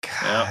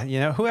 God, you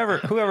know,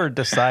 whoever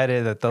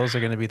decided that those are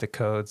going to be the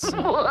codes.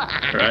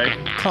 Right.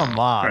 Come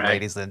on, Right.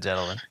 ladies and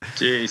gentlemen.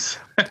 Jeez.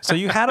 So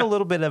you had a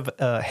little bit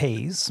of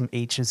haze, some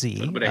HZ. A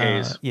little bit of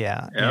haze.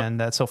 Yeah. Yep.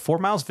 And so 4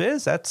 miles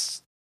viz,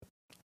 that's,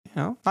 you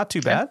know, not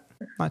too bad.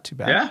 Not too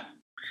bad. Yeah.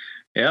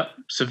 Yep.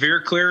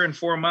 Severe clear and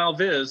 4 mile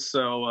viz.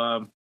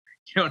 So,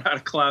 you know, not a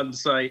cloud in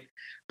sight.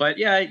 But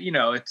yeah, you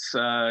know, it's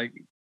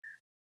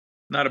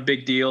not a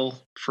big deal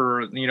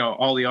for, you know,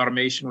 all the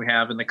automation we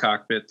have in the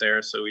cockpit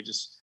there. So we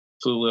just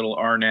flew a little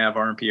RNAV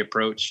RMP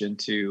approach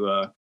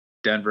into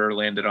Denver,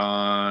 landed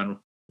on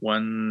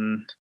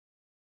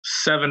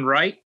 17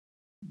 right,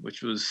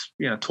 which was,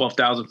 you know,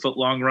 12,000 foot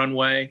long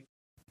runway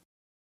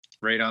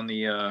right on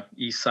the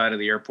east side of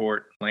the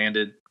airport,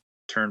 landed,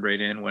 turned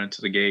right in, went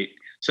to the gate.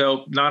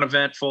 So not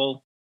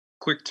eventful,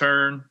 quick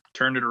turn,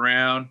 turned it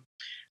around.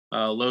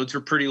 Loads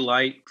were pretty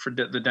light for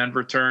the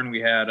Denver turn.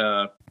 We had,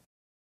 I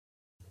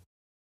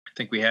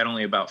think we had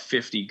only about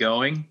 50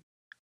 going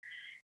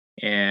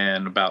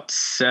and about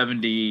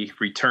 70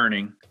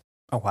 returning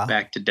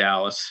back to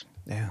Dallas.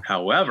 Yeah.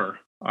 However,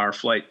 our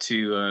flight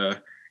to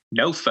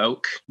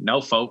Norfolk,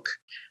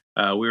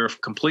 we were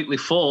completely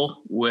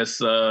full with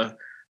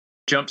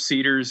jump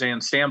seaters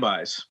and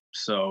standbys.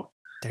 So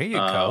there you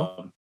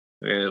go.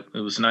 It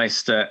was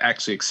nice to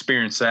actually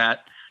experience that.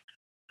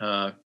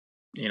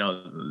 You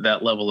know,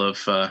 that level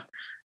of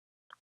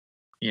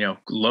you know,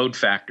 load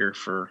factor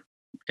for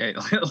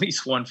at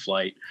least one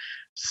flight.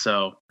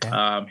 So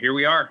here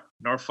we are,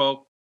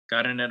 Norfolk.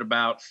 Got in at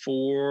about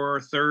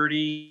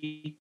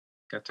 4:30.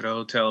 Got to the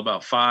hotel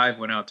about 5.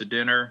 Went out to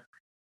dinner,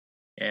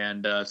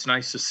 and it's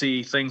nice to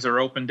see things are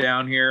open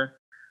down here.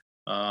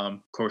 Of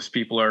course,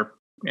 people are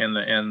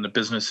and the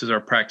businesses are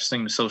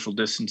practicing the social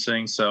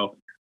distancing. So,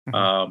 you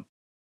know,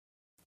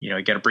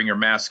 you got to bring your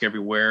mask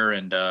everywhere,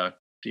 and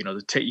you know,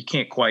 you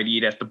can't quite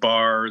eat at the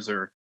bars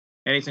or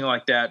anything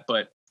like that.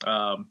 But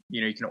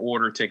you know, you can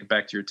order, take it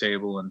back to your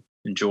table, and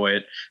enjoy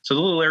it. So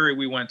the little area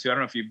we went to, I don't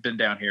know if you've been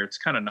down here. It's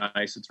kind of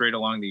nice. It's right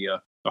along the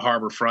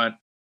harbor front.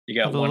 You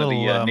got one of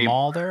the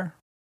mall there.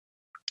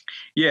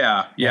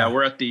 Yeah.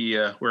 We're at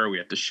the where are we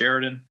at? The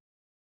Sheridan.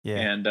 Yeah.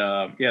 And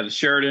the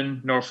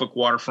Sheridan, Norfolk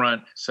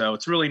waterfront. So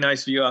it's a really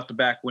nice view out the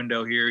back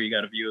window here. You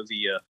got a view of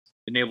the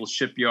naval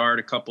shipyard,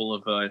 a couple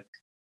of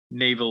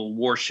naval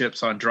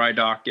warships on dry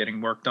dock getting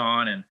worked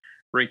on, and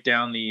right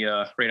down the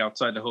right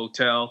outside the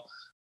hotel,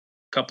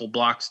 a couple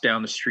blocks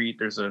down the street,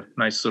 there's a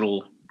nice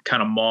little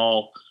kind of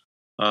mall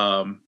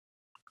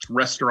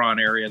restaurant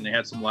area, and they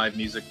had some live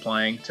music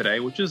playing today,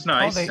 which is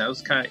nice. That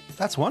was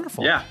that's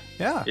wonderful. Yeah,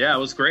 it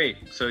was great.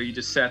 So you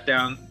just sat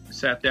down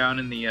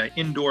in the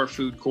indoor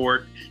food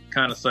court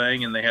kind of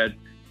thing, and they had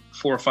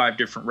 4 or 5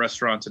 different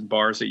restaurants and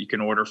bars that you can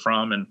order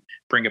from and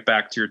bring it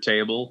back to your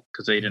table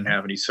because they didn't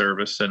have any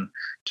service, and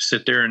just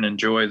sit there and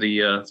enjoy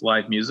the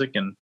live music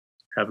and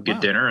have a good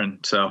dinner. And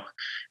so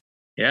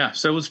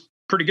so it was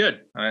pretty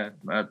good. I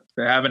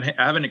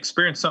haven't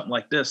experienced something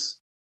like this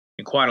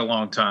in quite a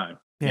long time.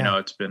 You know,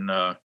 it's been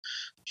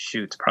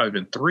it's probably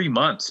been 3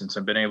 months since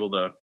I've been able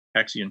to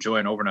actually enjoy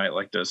an overnight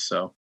like this.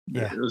 So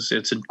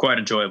it's quite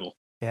enjoyable.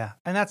 Yeah,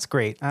 and that's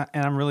great. And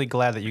I'm really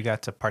glad that you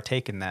got to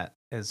partake in that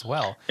as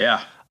well.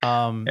 Yeah.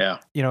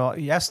 You know,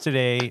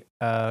 yesterday,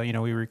 you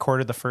know, we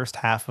recorded the first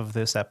half of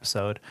this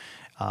episode,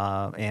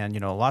 and, you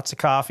know, lots of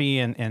coffee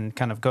and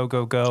kind of go.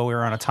 We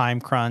were on a time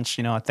crunch.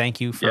 You know,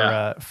 thank you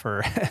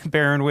for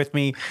bearing with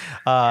me,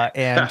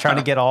 and trying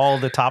to get all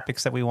the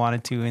topics that we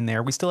wanted to in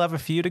there. We still have a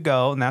few to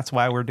go, and that's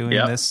why we're doing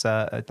this,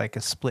 like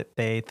a split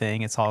day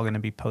thing. It's all going to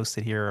be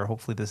posted here, or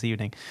hopefully this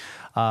evening.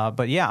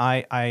 But yeah,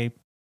 I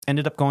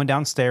ended up going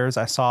downstairs.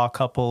 I saw a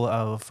couple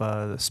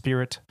of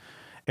Spirit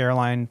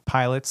airline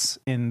pilots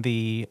in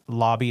the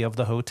lobby of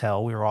the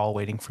hotel. We were all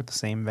waiting for the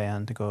same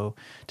van to go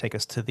take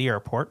us to the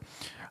airport.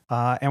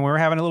 And we were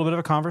having a little bit of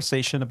a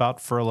conversation about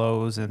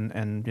furloughs,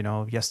 and you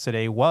know,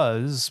 yesterday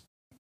was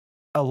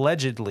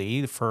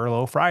allegedly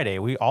Furlough Friday.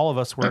 All of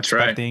us were That's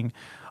right. expecting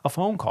a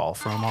phone call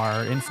from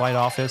our in-flight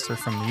office or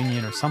from the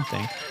union or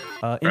something,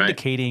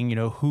 indicating,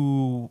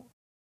 who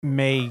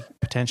may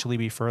potentially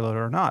be furloughed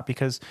or not.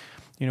 Because,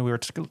 we were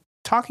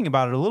talking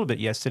about it a little bit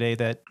yesterday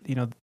that,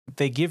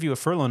 they give you a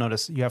furlough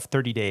notice. You have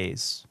 30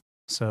 days.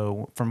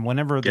 So from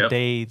whenever the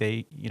day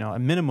they, a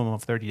minimum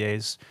of 30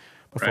 days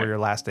before your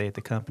last day at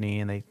the company,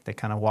 and they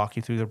kind of walk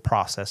you through the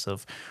process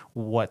of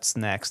what's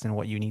next and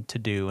what you need to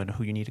do and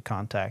who you need to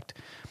contact.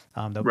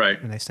 And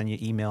they send you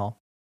email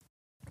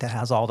that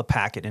has all the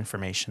packet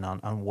information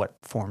on what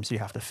forms you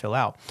have to fill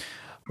out.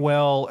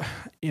 Well,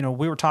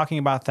 we were talking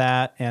about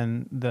that,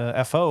 and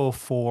the FO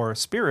for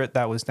Spirit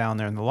that was down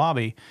there in the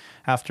lobby,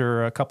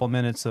 after a couple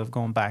minutes of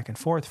going back and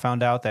forth,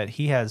 found out that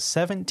he has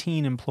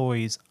 17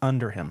 employees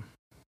under him.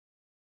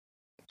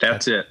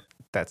 That's it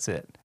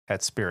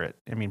at Spirit.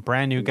 I mean,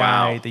 brand new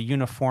guy. Wow. The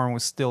uniform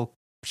was still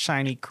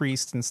shiny,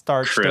 creased, and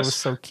starched. It was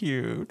so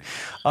cute.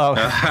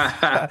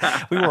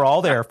 We were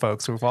all there,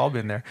 folks. We've all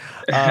been there.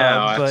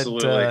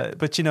 Absolutely.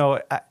 But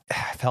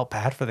I felt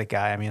bad for the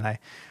guy. I mean, I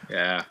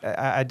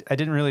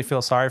didn't really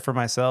feel sorry for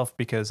myself,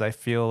 because I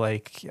feel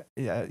like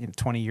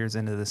 20 years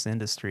into this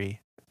industry,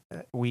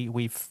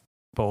 we're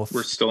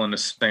still in the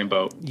same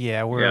boat.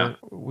 Yeah,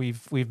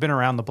 we've been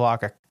around the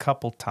block a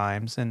couple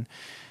times, and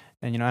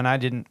I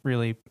didn't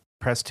really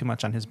press too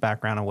much on his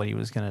background and what he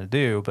was going to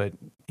do, but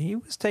he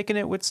was taking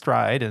it with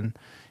stride, and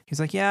he's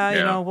like,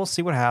 we'll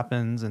see what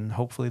happens, and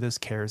hopefully this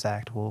CARES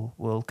Act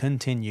will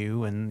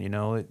continue.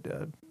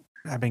 And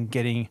I've been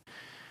getting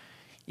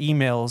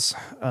emails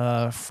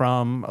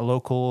from a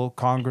local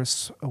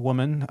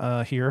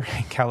congresswoman here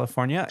in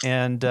California,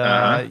 and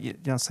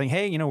saying,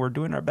 hey, we're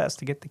doing our best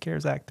to get the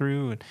CARES Act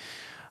through,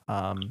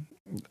 and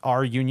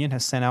our union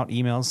has sent out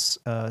emails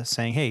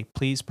saying, hey,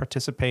 please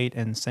participate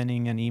in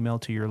sending an email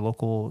to your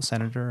local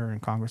senator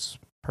and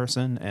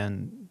congressperson,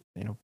 and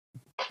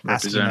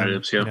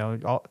representatives,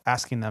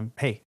 asking them,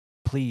 hey,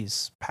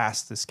 please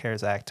pass this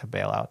CARES Act to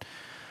bail out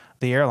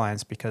the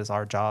airlines, because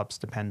our jobs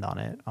depend on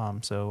it.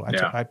 So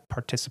I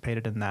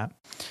participated in that.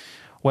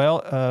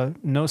 Well,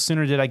 no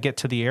sooner did I get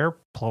to the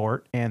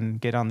airport and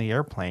get on the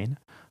airplane,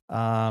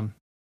 got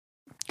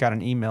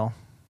an email.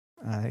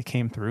 It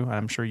came through.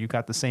 I'm sure you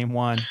got the same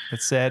one.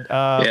 It said,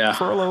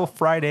 Furlough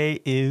Friday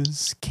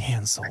is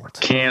canceled.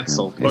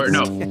 Or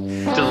no,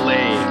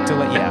 delayed.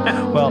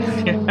 Yeah. Well,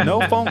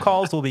 no phone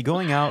calls will be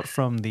going out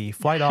from the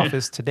flight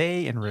office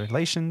today in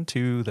relation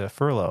to the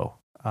furlough.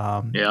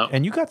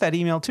 And you got that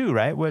email too,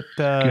 right? Get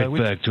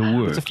back to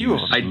work. There's a few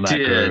of them.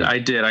 I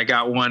did. I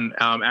got one.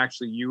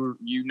 Actually, you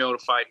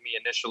notified me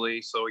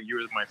initially, so you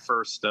were my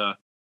first, a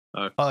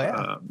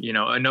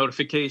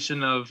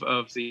notification of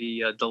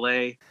the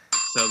delay.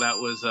 So that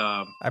was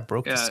I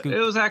broke the scoop.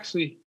 It was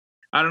actually,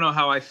 I don't know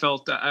how I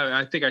felt.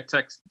 I think I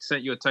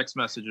sent you a text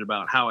message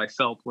about how I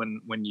felt when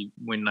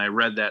I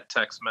read that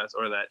text message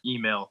or that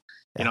email.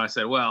 I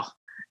said, well,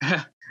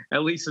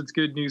 at least it's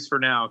good news for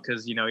now,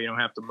 because you don't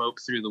have to mope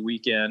through the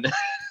weekend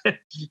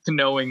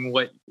knowing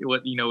what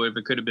if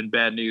it could have been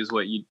bad news,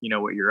 what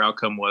what your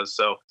outcome was.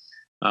 So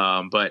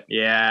but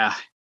yeah,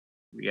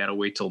 we got to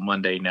wait till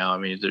Monday now. I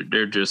mean,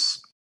 they're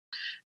just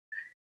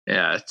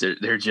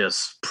they're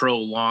just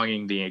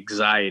prolonging the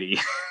anxiety.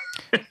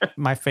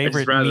 My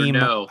favorite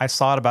meme, I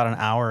saw it about an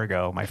hour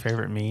ago. My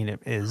favorite meme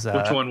is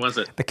which one was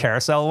it? The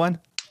carousel one.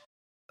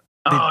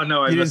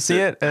 No, you didn't see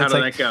it. How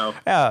did that go?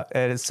 Yeah,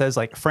 and it says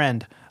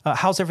friend,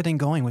 how's everything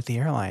going with the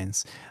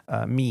airlines?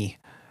 Me,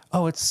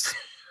 it's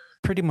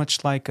pretty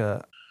much like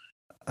a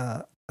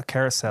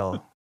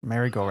carousel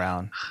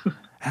merry-go-round.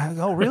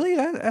 Oh, really?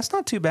 That's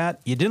not too bad.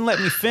 You didn't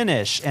let me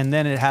finish. And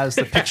then it has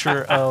the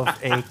picture of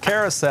a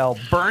carousel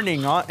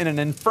burning in an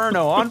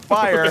inferno on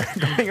fire,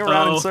 going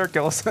around in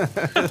circles.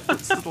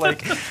 It's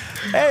like,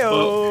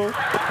 hey-oh.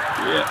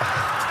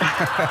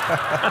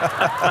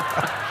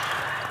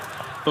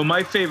 Well,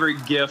 my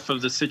favorite GIF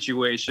of the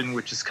situation,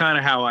 which is kind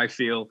of how I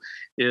feel,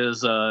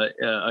 is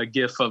a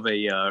GIF of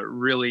a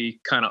really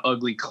kind of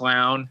ugly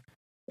clown,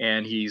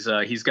 and he's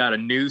got a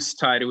noose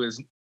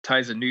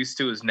ties a noose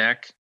to his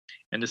neck.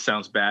 And this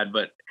sounds bad,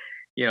 but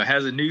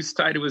has a noose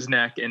tied to his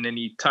neck, and then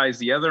he ties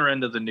the other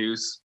end of the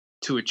noose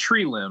to a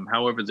tree limb.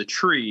 However, the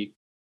tree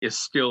is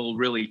still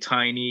really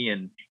tiny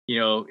and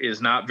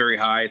is not very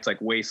high. It's like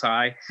waist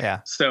high. Yeah.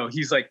 So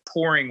he's like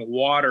pouring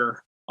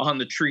water on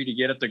the tree to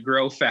get it to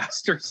grow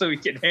faster so he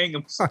can hang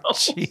himself. Oh,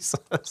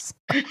 Jesus.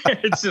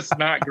 It's just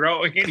not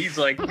growing, and he's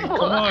like, "Come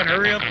on,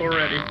 hurry up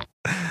already!"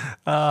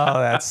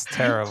 Oh, that's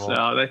terrible.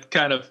 So that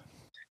kind of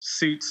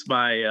suits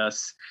my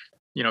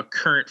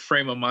current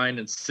frame of mind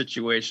and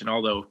situation,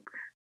 although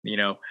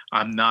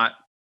I'm not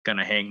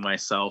gonna hang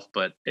myself,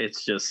 but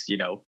it's just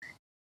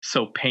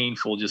so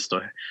painful just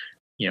to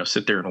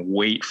sit there and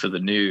wait for the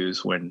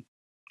news when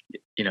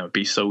it'd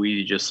be so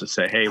easy just to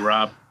say, hey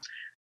Rob,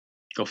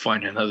 go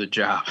find another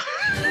job.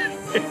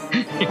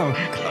 Oh,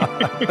 God.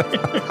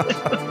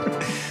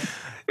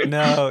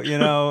 No,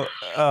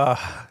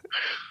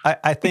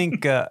 I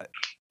think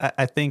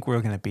I think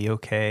we're going to be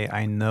okay.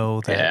 I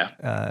know that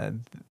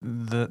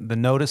the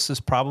notice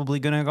is probably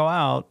going to go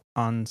out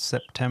on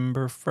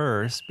September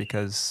 1st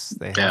because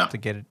they have to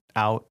get it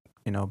out,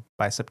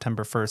 by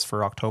September 1st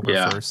for October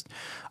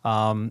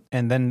 1st.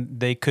 And then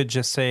they could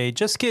just say,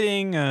 just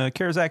kidding,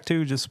 CARES Act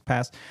 2 just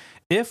passed,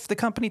 if the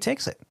company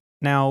takes it.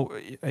 Now,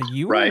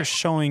 you were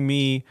showing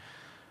me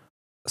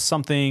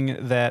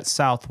something that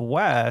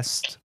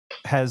Southwest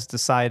has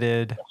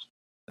decided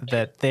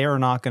that they're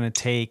not going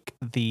to take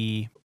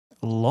the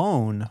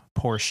loan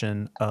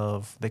portion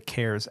of the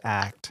CARES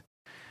Act.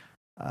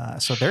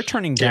 So they're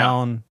turning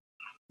down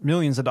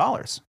millions of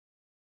dollars.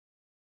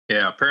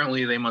 Yeah,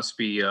 apparently they must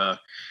be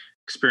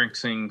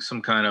experiencing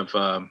some kind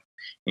of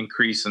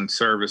increase in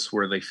service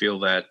where they feel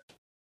that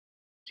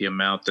the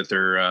amount that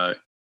they're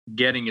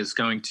getting is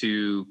going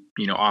to,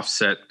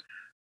 offset,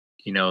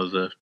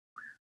 the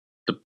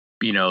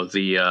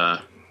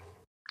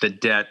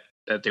debt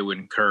that they would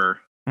incur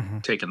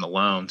taking the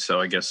loan.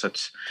 So I guess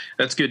that's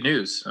good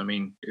news. I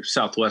mean, if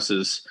Southwest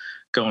is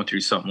going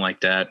through something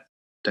like that,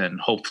 then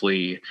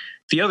hopefully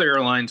the other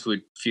airlines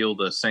would feel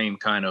the same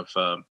kind of,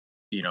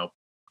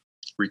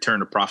 return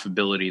to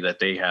profitability that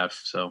they have.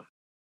 So.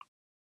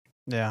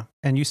 Yeah.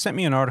 And you sent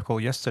me an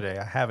article yesterday.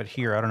 I have it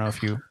here. I don't know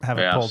if you have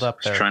it pulled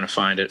up there. Just trying to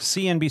find it.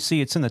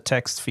 CNBC, it's in the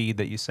text feed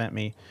that you sent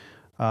me.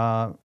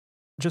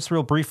 Just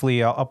real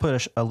briefly, I'll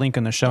put a link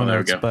in the show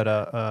notes, but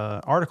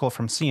an article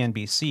from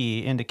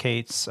CNBC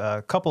indicates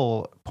a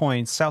couple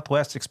points.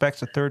 Southwest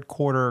expects a third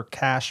quarter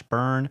cash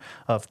burn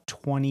of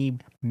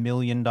 $20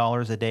 million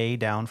a day,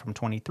 down from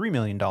 $23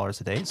 million a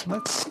day.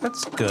 So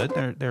that's good.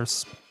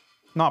 There's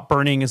not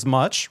burning as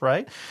much,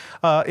 right?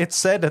 It's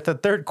said that the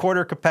third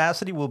quarter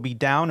capacity will be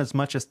down as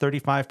much as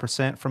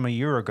 35% from a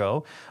year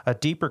ago, a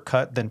deeper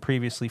cut than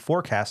previously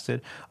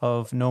forecasted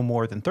of no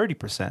more than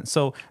 30%.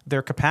 So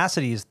their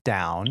capacity is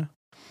down.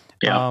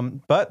 Yeah.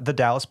 But the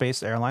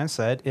Dallas-based airline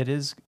said it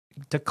is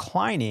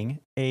declining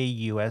a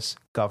U.S.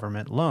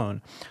 government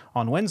loan.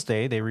 On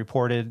Wednesday, they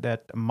reported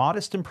that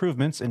modest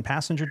improvements in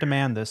passenger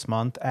demand this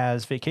month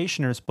as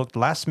vacationers booked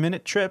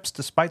last-minute trips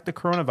despite the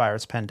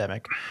coronavirus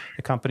pandemic.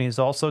 The company is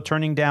also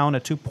turning down a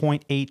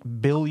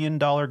 $2.8 billion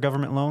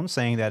government loan,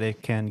 saying that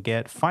it can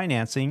get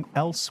financing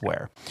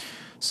elsewhere.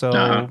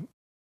 So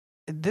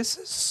this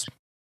is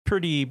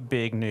pretty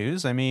big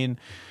news. I mean,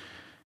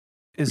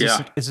 is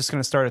this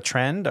going to start a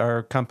trend?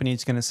 Are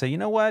companies going to say, you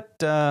know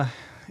what,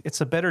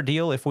 it's a better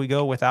deal if we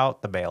go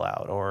without the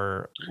bailout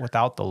or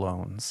without the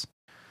loans?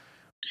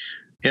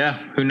 Yeah,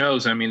 who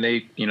knows? I mean,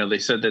 they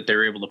said that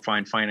they're able to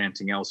find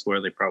financing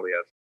elsewhere. They probably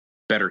have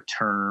better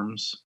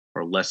terms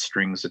or less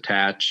strings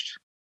attached.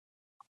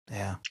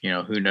 Yeah.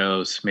 Who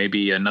knows?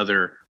 Maybe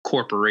another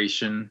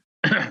corporation,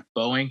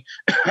 Boeing,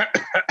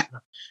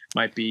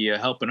 might be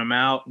helping them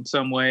out in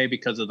some way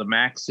because of the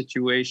MAX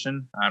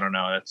situation. I don't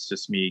know. That's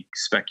just me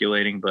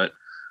speculating, but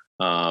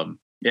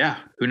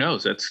who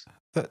knows? That's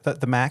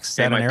the MAX. Is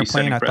that an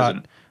airplane? I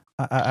thought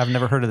I've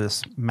never heard of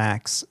this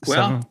MAX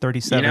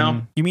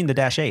 737. You mean the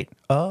Dash 8?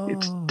 Oh,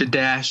 it's the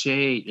Dash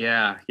 8.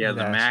 Yeah. The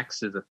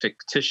MAX is a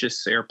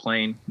fictitious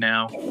airplane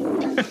now.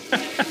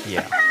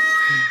 Yeah.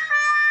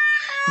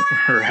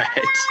 Right.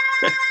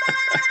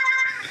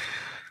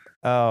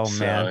 Oh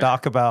man,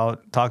 talk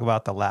about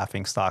the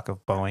laughing stock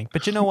of Boeing.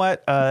 But you know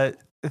what? They're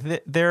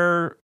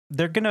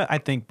gonna, I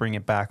think, bring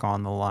it back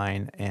on the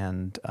line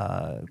and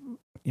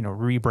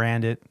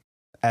rebrand it,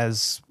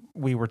 as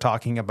we were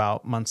talking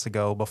about months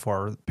ago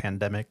before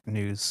pandemic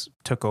news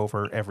took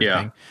over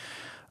everything.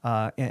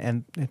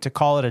 And to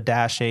call it a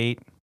Dash 8,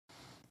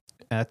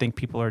 I think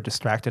people are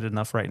distracted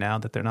enough right now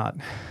that they're not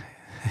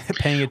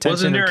paying attention.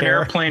 Wasn't there an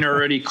airplane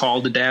already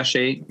called the Dash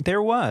 8?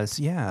 There was,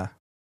 yeah.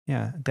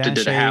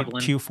 Dash 8,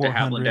 Q400. De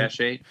Havilland Dash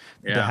 8?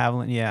 Yeah. De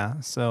Havilland, yeah.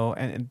 So,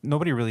 and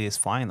nobody really is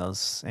flying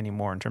those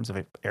anymore in terms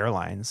of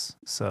airlines.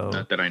 So,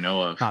 not that I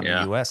know of. Not in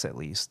the U.S. at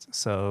least.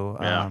 So,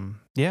 I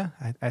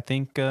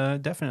think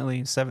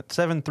definitely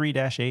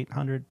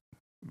 73-800.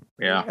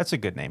 Yeah. That's a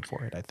good name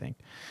for it, I think.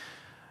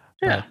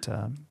 Yeah.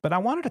 But I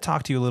wanted to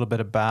talk to you a little bit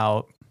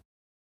about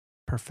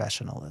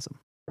professionalism.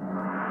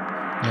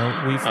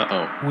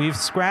 We've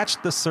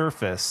scratched the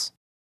surface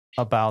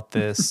about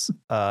this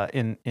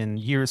in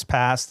years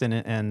past,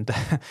 and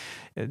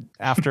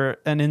after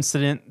an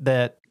incident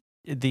that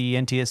the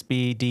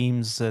NTSB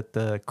deems that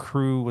the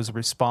crew was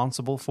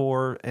responsible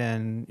for,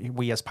 and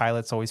we as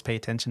pilots always pay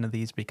attention to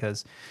these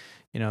because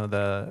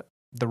the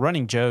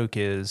running joke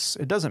is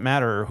it doesn't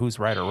matter who's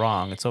right or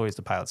wrong, it's always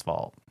the pilot's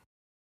fault.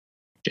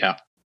 Yeah,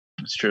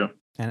 that's true.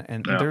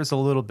 And there's a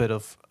little bit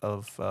of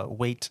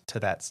weight to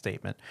that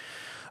statement.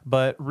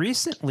 But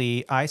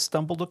recently I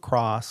stumbled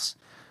across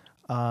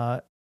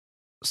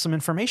some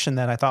information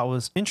that I thought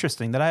was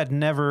interesting, that I had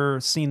never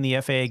seen the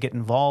FAA get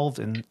involved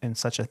in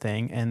such a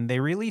thing. And they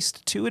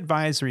released 2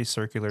 advisory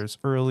circulars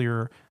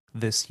earlier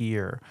this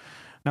year.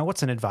 Now,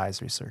 what's an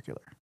advisory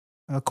circular?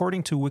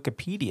 According to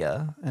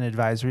Wikipedia, an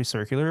advisory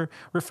circular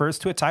refers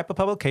to a type of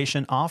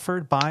publication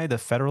offered by the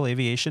Federal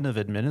Aviation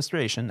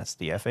Administration, that's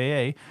the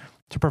FAA,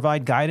 to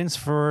provide guidance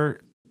for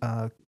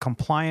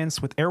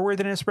compliance with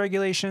airworthiness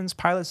regulations,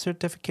 pilot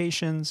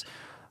certifications,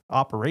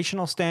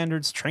 operational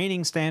standards,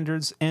 training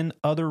standards, and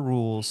other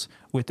rules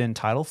within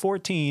Title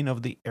 14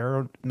 of the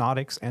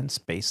Aeronautics and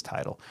Space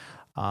Title.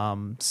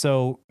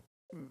 So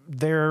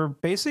they're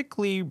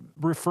basically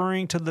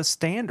referring to the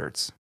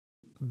standards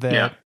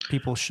that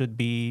people should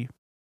be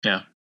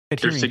they're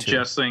adhering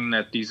suggesting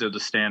that these are the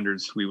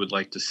standards we would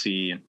like to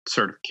see in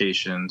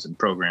certifications and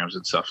programs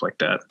and stuff like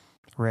that.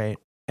 Right.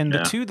 And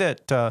the two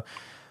that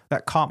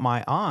caught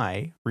my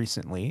eye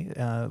recently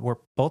were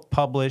both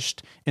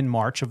published in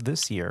March of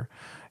this year.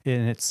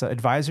 And it's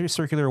Advisory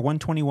Circular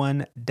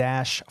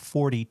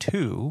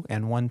 121-42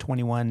 and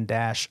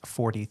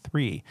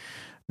 121-43.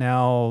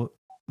 Now,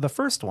 the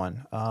first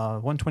one,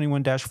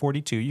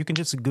 121-42, you can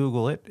just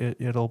Google it.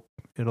 It'll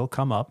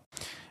come up.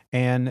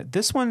 And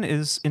this one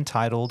is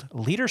entitled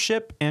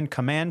Leadership and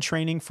Command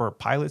Training for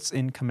Pilots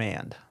in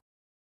Command.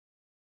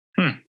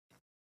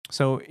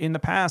 So in the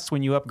past,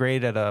 when you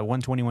upgrade at a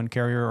 121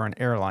 carrier or an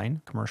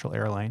airline, commercial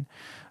airline,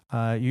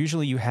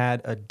 usually you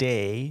had a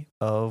day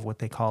of what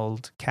they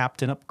called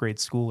Captain Upgrade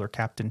School or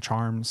Captain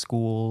Charm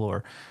School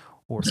or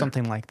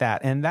something like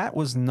that. And that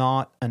was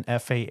not an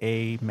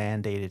FAA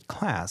mandated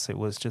class. It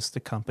was just the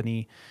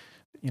company,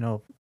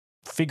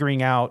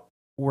 figuring out,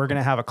 we're going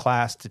to have a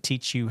class to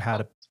teach you how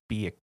to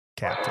be a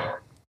captain.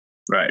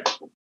 Right.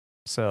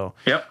 So,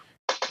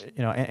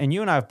 and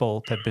you and I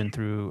both have been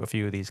through a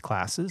few of these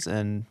classes,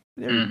 and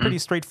they're pretty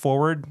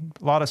straightforward,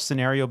 a lot of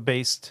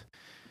scenario-based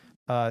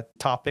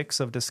topics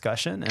of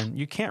discussion, and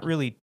you can't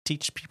really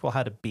teach people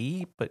how to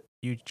be, but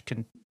you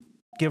can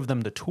give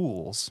them the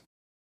tools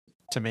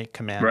to make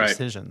command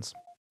decisions.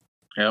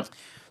 Yep.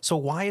 So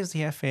why is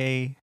the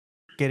FAA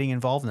getting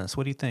involved in this?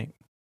 What do you think?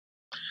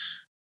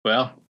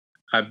 Well,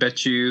 I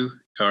bet you,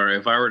 or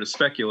if I were to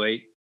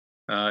speculate,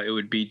 it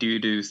would be due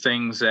to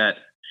things that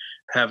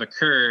have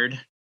occurred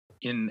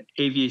in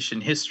aviation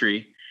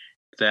history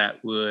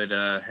that would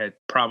had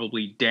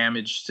probably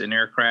damaged an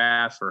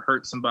aircraft or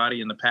hurt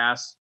somebody in the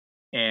past.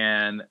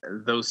 And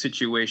those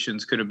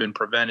situations could have been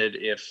prevented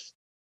if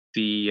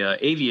the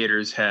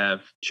aviators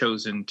have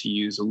chosen to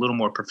use a little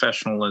more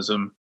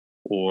professionalism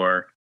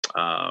or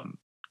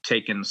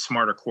taken a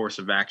smarter course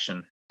of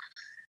action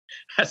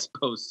as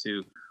opposed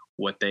to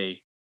what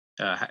they,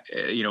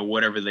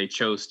 whatever they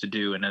chose to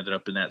do and ended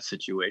up in that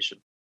situation.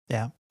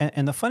 Yeah.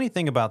 And the funny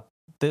thing about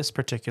this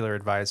particular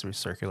advisory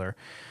circular,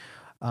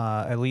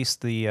 at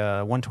least the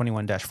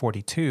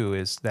 121-42,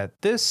 is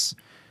that this,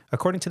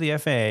 according to the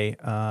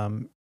FAA,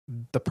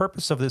 the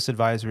purpose of this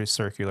advisory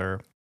circular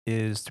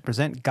is to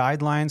present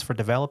guidelines for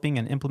developing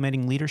and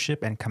implementing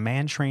leadership and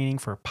command training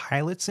for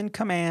pilots in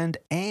command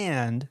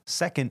and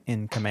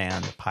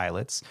second-in-command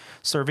pilots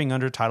serving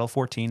under Title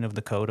 14 of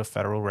the Code of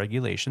Federal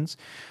Regulations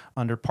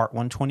under Part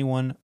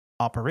 121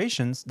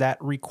 operations that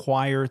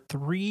require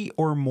 3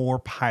 or more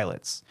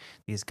pilots.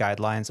 These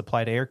guidelines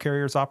apply to air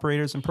carriers,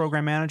 operators, and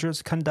program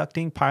managers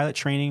conducting pilot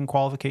training and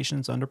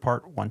qualifications under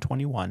Part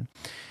 121.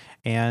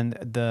 And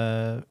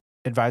the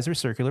advisory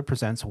circular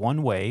presents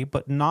one way,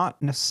 but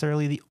not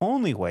necessarily the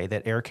only way,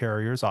 that air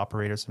carriers,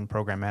 operators, and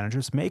program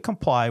managers may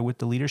comply with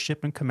the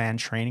leadership and command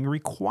training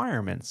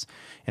requirements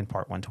in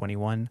Part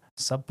 121,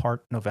 Subpart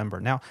November.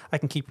 Now, I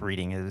can keep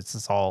reading it.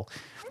 It's all,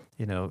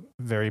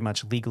 very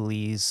much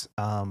legalese.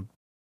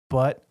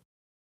 But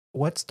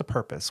what's the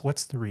purpose?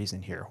 What's the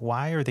reason here?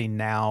 Why are they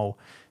now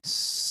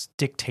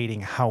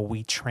dictating how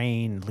we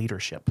train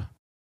leadership?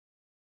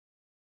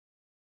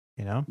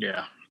 Yeah.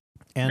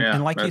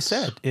 And like you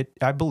said,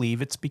 I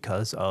believe it's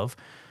because of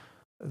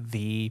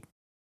the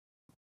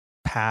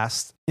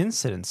past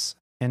incidents.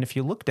 And if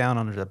you look down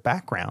under the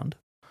background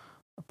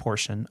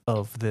portion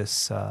of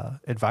this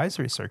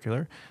advisory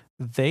circular,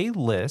 they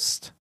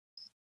list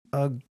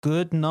a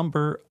good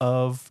number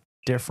of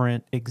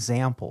different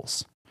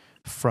examples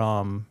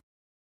from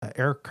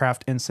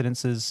aircraft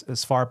incidences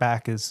as far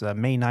back as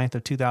May 9th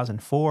of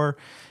 2004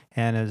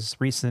 and as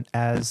recent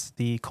as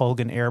the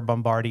Colgan Air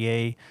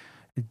Bombardier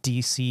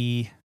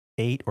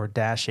DC-8 or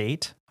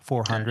 -8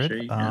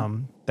 400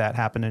 that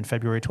happened in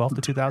February 12th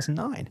of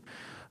 2009.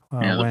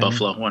 The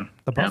Buffalo one.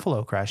 The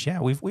Buffalo crash. Yeah,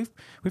 we've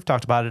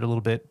talked about it a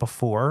little bit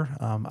before.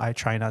 I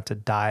try not to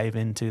dive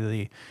into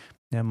the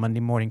Monday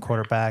morning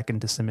quarterback and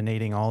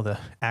disseminating all the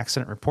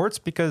accident reports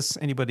because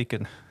anybody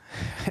can.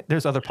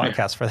 There's other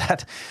podcasts for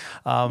that.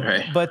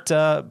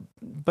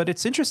 But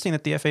it's interesting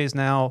that the FAA is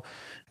now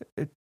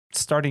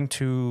starting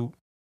to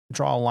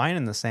draw a line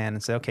in the sand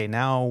and say, okay,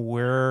 now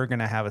we're going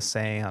to have a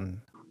say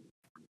on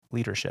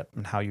leadership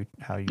and how you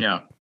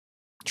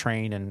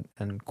train and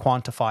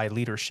quantify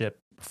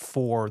leadership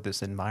for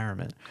this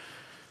environment.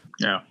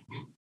 Yeah.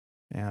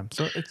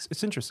 So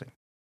it's interesting.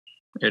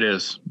 It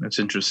is. It's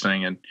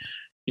interesting. And,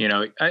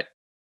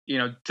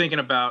 thinking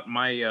about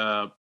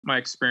my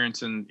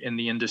experience in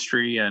the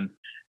industry and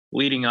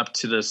leading up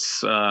to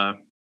this, my,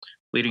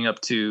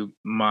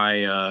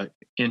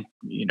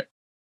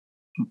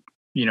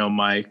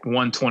 my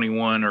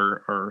 121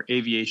 or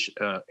aviation,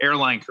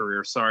 airline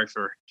career, sorry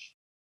for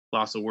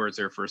loss of words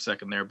there for a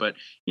second there. But,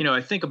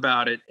 I think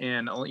about it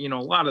and, a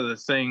lot of the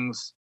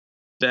things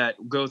that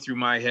go through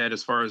my head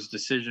as far as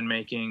decision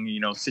making,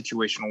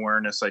 situational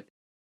awareness.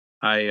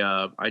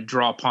 I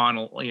draw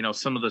upon,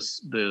 some of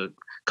the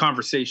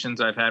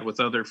conversations I've had with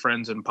other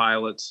friends and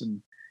pilots,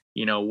 and,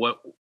 what,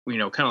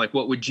 kind of like,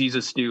 what would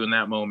Jesus do in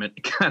that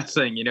moment kind of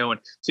thing, and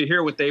to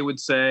hear what they would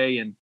say,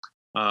 and,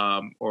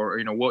 or,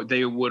 what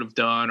they would have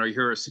done, or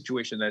hear a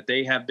situation that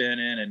they have been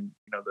in, and,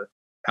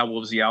 how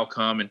was the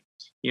outcome. And,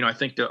 I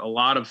think that a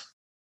lot of,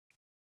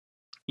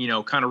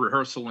 kind of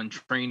rehearsal and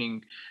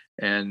training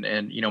and,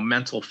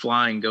 mental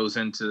flying goes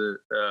into,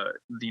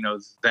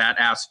 that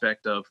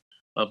aspect of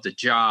the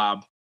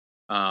job,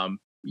 so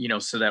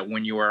that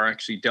when you are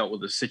actually dealt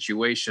with a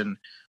situation,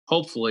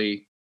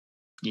 hopefully,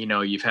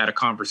 you've had a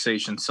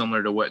conversation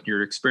similar to what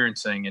you're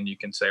experiencing, and you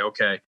can say,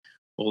 okay,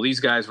 well, these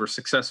guys were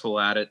successful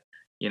at it,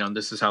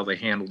 this is how they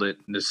handled it.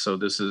 And this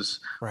is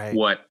right.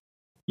 what,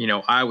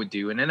 I would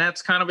do. And then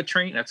that's kind of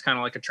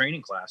like a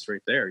training class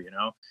right there,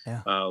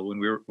 Yeah. When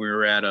we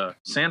were at a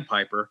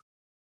Sandpiper,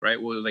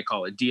 right? What do they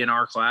call it?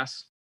 DNR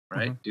class,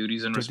 right? Mm-hmm.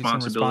 Duties and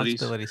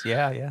responsibilities.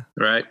 Yeah.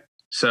 Right.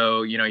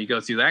 So, you go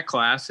through that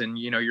class, and,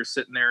 you're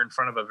sitting there in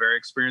front of a very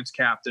experienced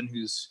captain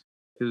who's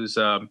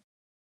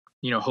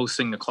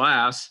hosting the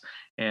class.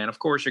 And of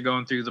course you're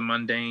going through the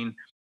mundane,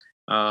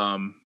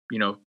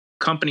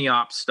 company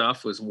ops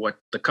stuff was what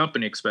the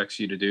company expects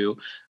you to do.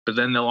 But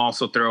then they'll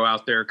also throw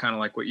out there, kind of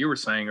like what you were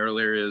saying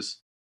earlier, is,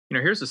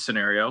 here's a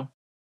scenario,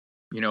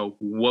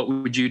 what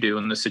would you do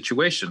in this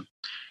situation?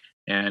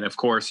 And of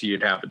course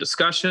you'd have a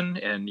discussion,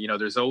 and,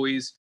 there's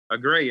always a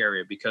gray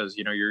area, because,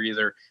 you're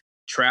either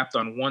trapped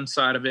on one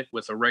side of it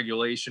with a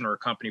regulation or a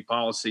company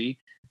policy,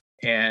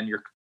 and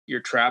you're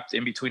trapped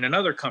in between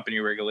another company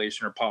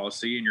regulation or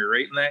policy, and you're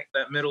right in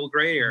that middle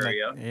gray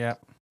area. Yeah.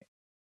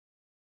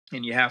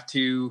 And you have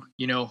to,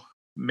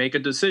 make a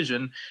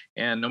decision.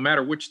 And no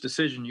matter which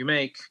decision you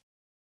make,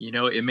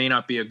 it may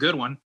not be a good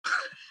one.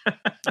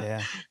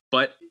 Yeah.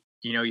 But,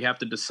 you have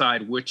to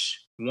decide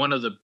which one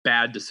of the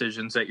bad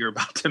decisions that you're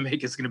about to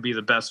make is going to be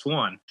the best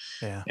one.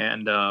 Yeah.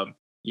 And,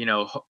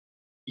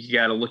 you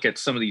got to look at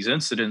some of these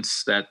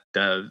incidents that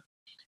the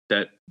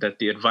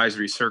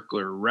advisory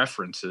circular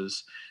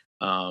references.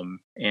 And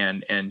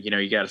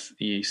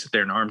you sit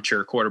there in an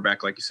armchair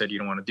quarterback, like you said, you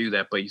don't want to do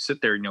that, but you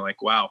sit there and you're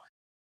like, wow,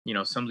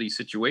 some of these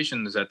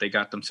situations that they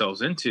got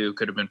themselves into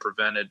could have been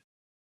prevented,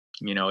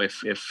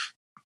 if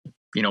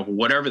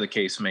whatever the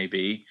case may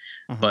be.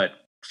 Mm-hmm. But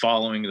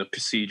following the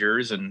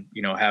procedures, and,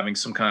 having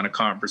some kind of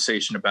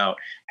conversation about,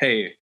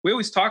 hey, we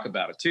always talk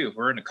about it too.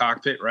 We're in the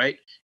cockpit, right?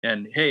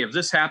 And hey, if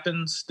this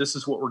happens, this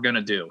is what we're going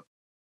to do.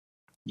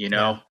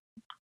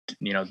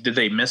 Did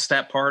they miss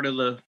that part of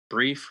the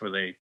brief? Or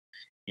they,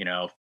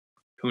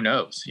 who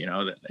knows?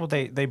 Well,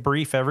 they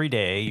brief every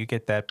day. You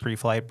get that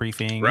pre-flight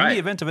briefing. Right. In the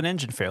event of an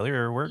engine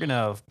failure, we're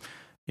gonna,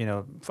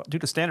 do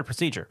the standard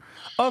procedure.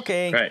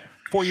 Okay. Right.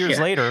 4 years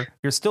later,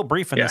 you're still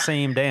briefing the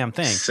same damn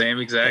thing. Same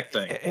exact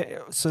thing.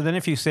 So then,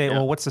 if you say,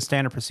 well, what's the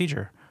standard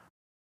procedure?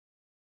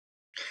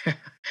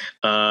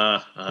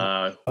 What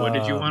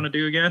did you want to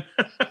do again?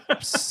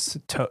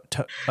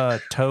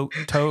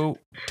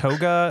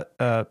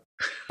 Toga,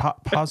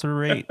 positive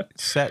rate,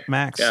 set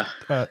max,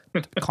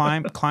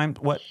 climb,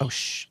 what?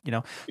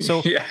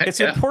 So it's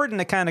important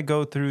to kind of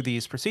go through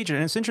these procedures.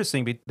 And it's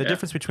interesting, the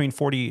difference between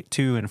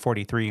 42 and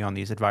 43 on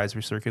these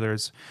advisory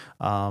circulars,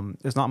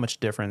 there's not much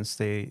difference.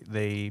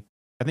 I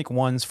think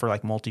one's for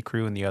like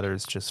multi-crew and the other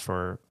is just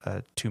for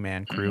a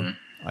 2-man crew,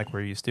 like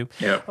we're used to.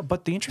 Yeah.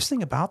 But the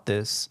interesting about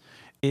this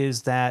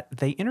is that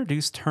they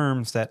introduce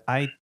terms that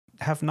I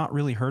have not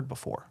really heard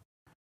before.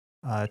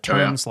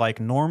 Terms like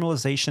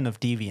normalization of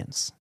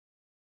deviance.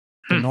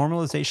 The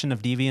normalization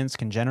of deviance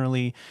can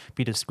generally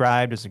be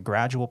described as a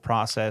gradual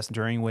process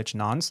during which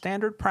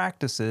non-standard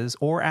practices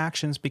or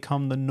actions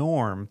become the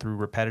norm through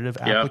repetitive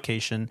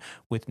application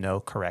with no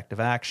corrective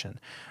action.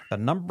 The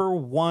number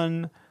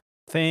one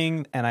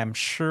thing, and I'm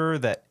sure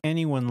that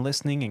anyone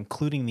listening,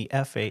 including the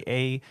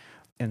FAA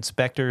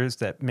inspectors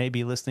that may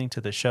be listening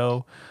to the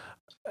show,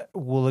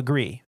 will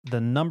agree. The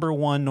number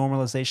one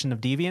normalization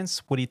of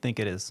deviance, what do you think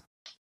it is?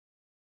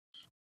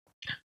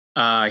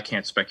 I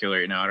can't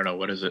speculate now. I don't know.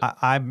 What is it?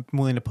 I'm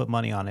willing to put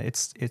money on it.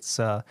 It's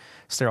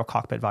sterile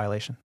cockpit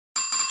violation.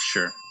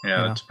 Sure.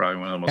 Yeah, that's probably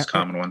one of the most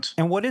common ones.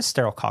 And what is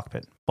sterile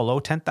cockpit? Below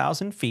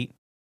 10,000 feet,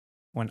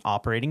 when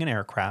operating an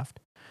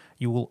aircraft,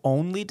 you will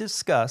only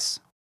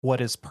discuss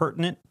what is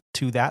pertinent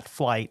to that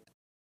flight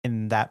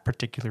in that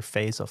particular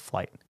phase of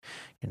flight.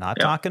 You're not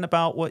talking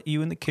about what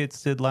you and the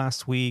kids did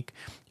last week.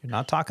 You're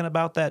not talking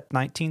about that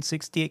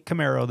 1968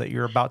 Camaro that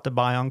you're about to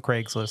buy on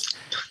Craigslist.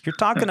 You're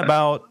talking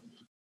about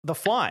the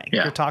flying.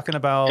 You're talking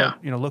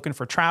about, looking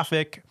for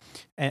traffic,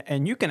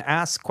 and you can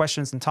ask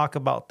questions and talk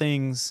about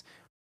things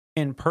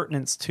in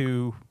pertinence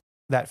to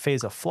that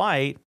phase of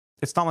flight.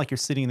 It's not like you're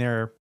sitting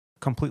there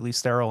completely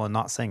sterile and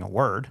not saying a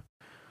word.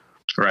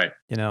 Right.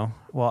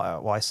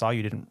 Well, I saw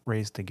you didn't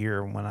raise the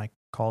gear when I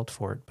called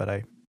for it, but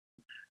I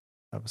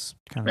was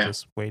kind of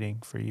just waiting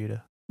for you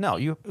to. No,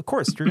 of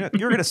course you're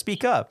going to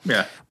speak up.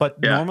 But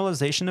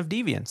normalization of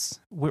deviance,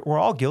 we're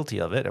all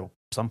guilty of it at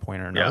some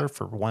point or another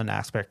for one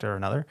aspect or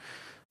another.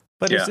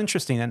 But it's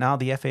interesting that now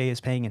the FAA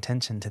is paying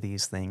attention to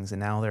these things, and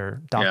now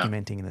they're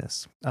documenting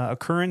this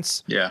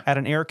occurrence at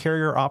an air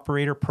carrier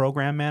operator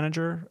program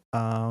manager,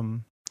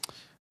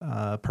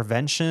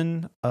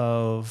 prevention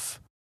of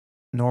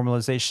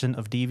normalization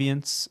of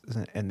deviance,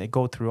 and they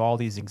go through all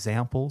these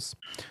examples.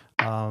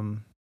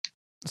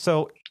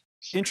 So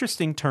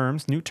interesting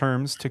terms, new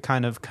terms to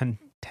kind of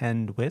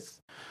contend with.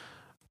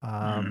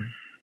 Yeah.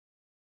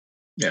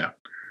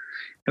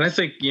 And I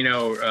think,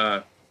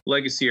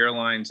 Legacy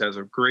Airlines has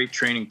a great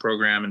training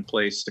program in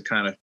place to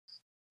kind of,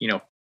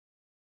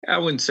 I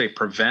wouldn't say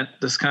prevent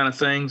this kind of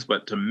things,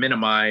 but to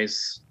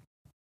minimize,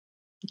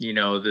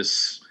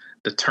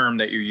 the term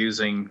that you're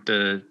using,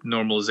 the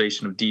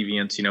normalization of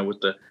deviance, with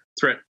the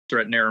threat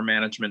and error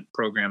management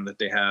program that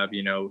they have,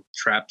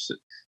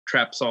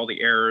 traps all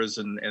the errors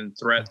and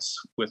threats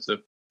with the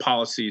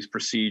policies,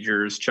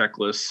 procedures,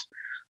 checklists,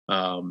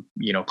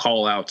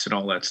 call outs and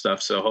all that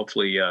stuff. So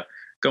hopefully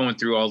going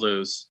through all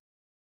those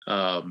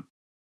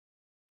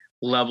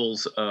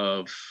levels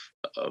of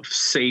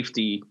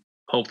safety,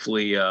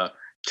 hopefully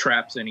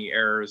traps any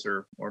errors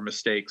or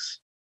mistakes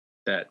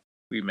that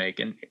we make.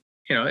 And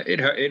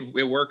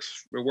it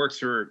works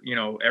for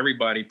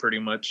everybody pretty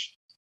much,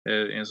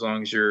 as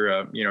long as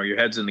your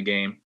head's in the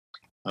game.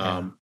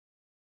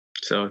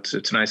 So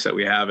it's nice that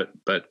we have it,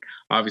 but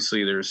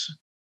obviously there's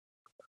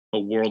a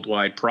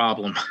worldwide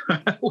problem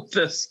with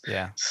this.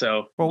 Yeah.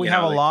 So we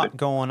have a lot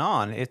going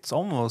on. It's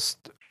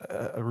almost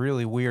a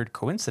really weird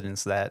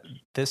coincidence that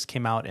this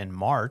came out in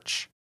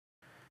March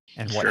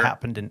and what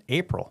happened in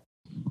April.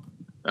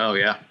 Oh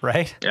yeah.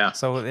 Right. Yeah.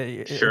 So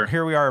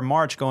here we are in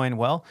March going,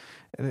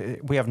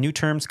 we have new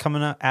terms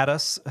coming at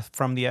us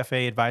from the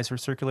FAA Advisor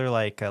Circular,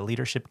 like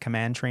leadership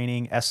command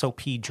training,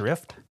 SOP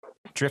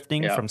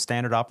drifting from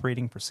standard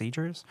operating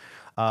procedures,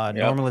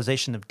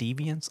 normalization of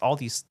deviance,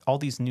 all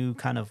these new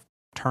kind of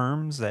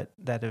terms that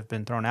have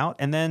been thrown out.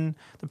 And then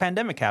the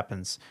pandemic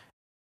happens.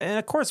 And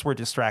of course we're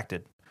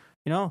distracted,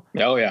 Oh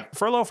yeah.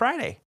 Furlough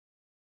Friday.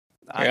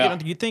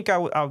 You think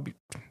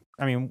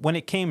I mean, when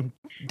it came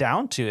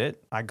down to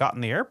it, I got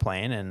in the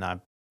airplane and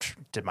I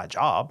did my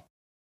job.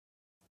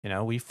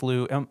 We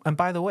flew. And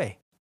by the way,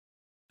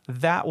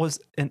 that was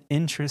an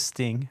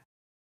interesting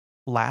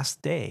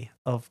last day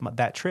of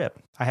that trip.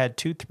 I had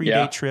 2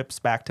 3-day trips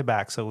back to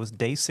back. So it was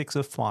day 6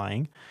 of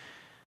flying.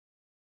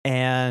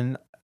 And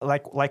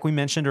like we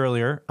mentioned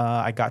earlier,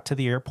 I got to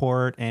the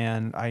airport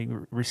and I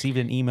received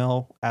an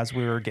email as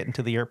we were getting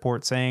to the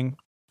airport saying,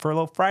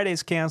 Furlough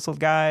Friday's canceled,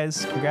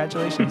 guys.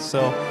 Congratulations.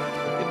 So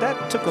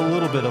that took a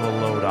little bit of a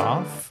load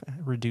off,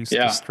 reduced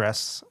the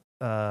stress,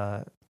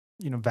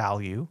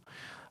 value.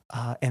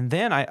 And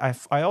then I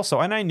also,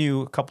 and I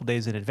knew a couple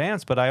days in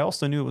advance, but I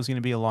also knew it was going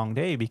to be a long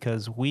day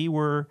because we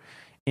were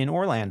in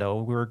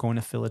Orlando. We were going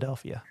to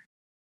Philadelphia.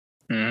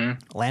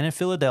 Landed in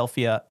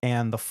Philadelphia,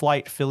 and the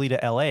flight Philly to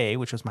LA,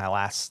 which was my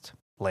last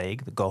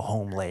leg, the go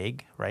home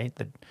leg, right?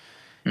 That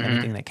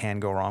anything that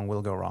can go wrong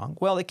will go wrong.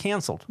 Well, it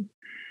canceled.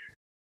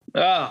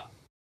 Oh,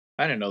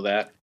 I didn't know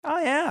that. Oh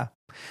yeah.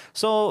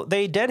 So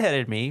they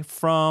deadheaded me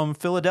from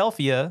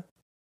Philadelphia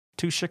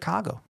to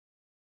Chicago.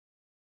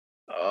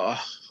 Oh,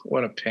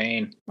 what a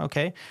pain.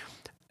 Okay.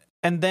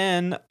 And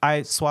then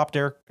I swapped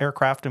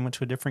aircraft and went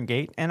to a different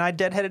gate, and I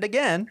deadheaded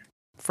again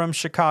from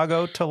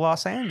Chicago to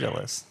Los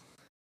Angeles.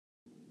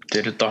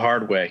 Did it the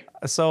hard way.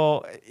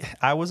 So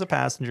I was a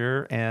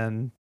passenger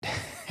and,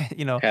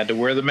 had to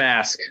wear the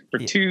mask for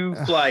 2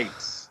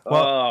 flights.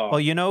 Well,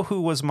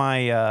 who was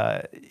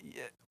my,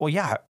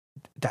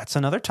 that's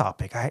another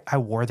topic. I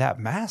wore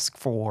that mask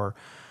for,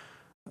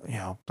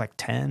 like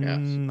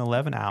 10,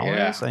 11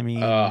 hours. Yeah. I mean,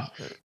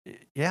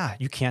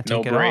 you can't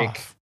take it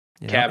off.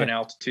 Cabin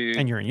altitude.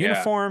 And you're in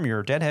uniform,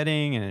 you're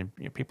deadheading,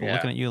 and people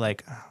looking at you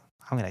like,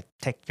 I'm going to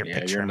take your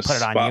picture and put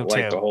it on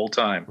YouTube the whole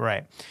time.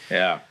 Right.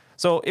 Yeah.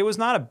 So it was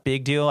not a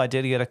big deal. I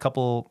did get a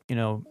couple,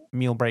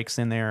 meal breaks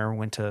in there.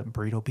 Went to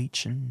Burrito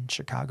Beach in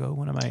Chicago,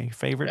 one of my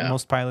favorite. Yeah.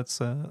 Most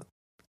pilots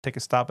take a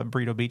stop at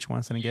Burrito Beach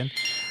once and again.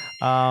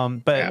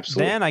 But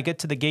then I get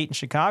to the gate in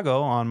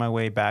Chicago on my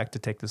way back to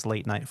take this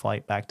late night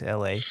flight back to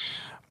LA.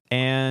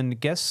 And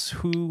guess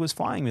who was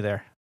flying me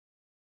there?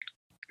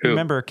 Who?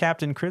 Remember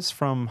Captain Chris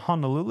from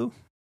Honolulu?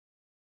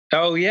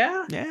 Oh,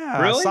 yeah?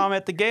 Yeah. Really? I saw him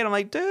at the gate. I'm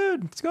like,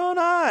 dude, what's going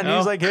on? And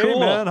he's like, hey,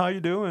 man, how you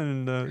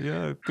doing?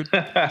 And good,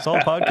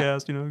 solid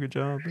podcast, good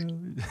job.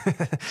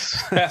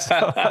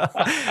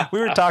 So, we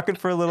were talking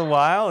for a little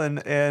while,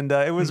 and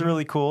it was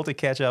really cool to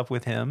catch up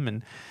with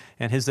him.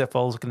 And his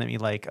FO was looking at me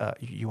like,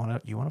 you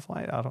want to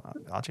fly?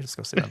 I'll just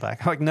go sit in the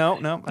back. I'm like,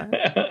 no,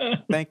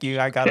 thank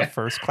you. I got a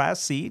first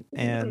class seat.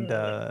 And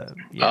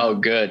oh,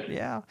 good.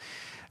 Yeah.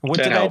 What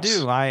did I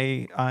do?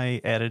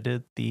 I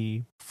edited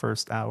the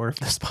first hour of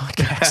this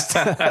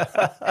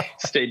podcast.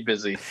 Stayed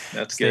busy.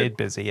 That's good. Stayed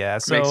busy, yeah.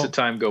 So, makes the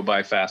time go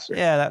by faster.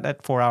 Yeah,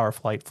 that 4-hour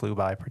flight flew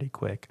by pretty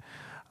quick.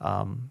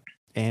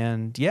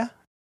 And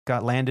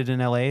got landed in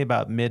LA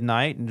about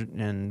midnight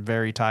and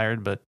very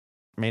tired, but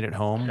made it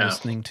home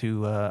listening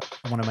to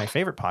one of my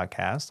favorite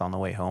podcasts on the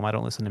way home. I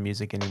don't listen to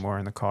music anymore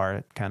in the car.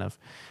 It kind of,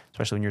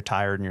 especially when you're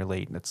tired and you're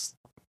late, it's,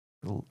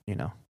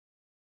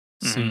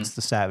 soothes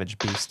the savage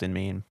beast in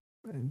me and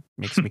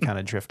makes me kind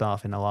of drift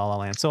off into La La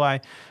Land. So I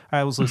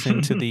was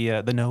listening to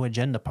the No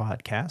Agenda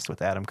podcast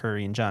with Adam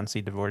Curry and John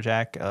C.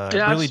 Dvorak.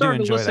 Really do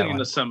enjoy that one.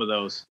 To some of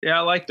those. Yeah,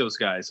 I like those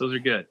guys. Those are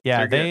good.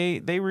 Yeah,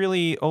 they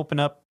really open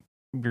up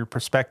your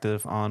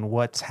perspective on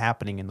what's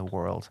happening in the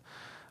world.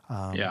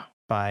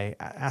 By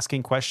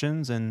asking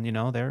questions, and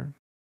they're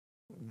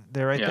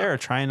right there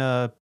trying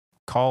to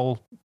call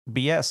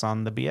BS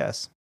on the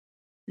BS.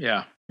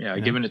 Yeah,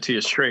 giving it to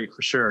you straight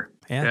for sure.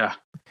 Yeah.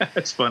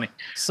 It's funny.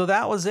 So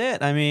that was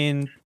it. I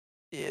mean,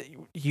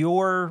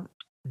 your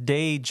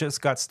day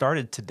just got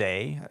started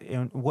today.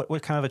 And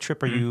what kind of a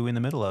trip are you in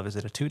the middle of? Is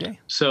it a 2-day?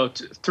 So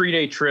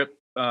 3-day trip.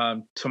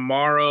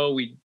 Tomorrow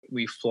we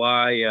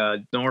fly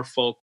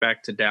Norfolk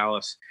back to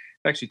Dallas.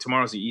 Actually,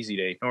 tomorrow's the easy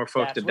day.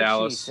 Norfolk to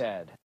Dallas. She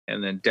said.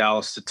 And then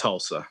Dallas to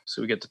Tulsa.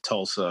 So we get to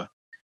Tulsa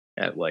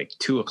at like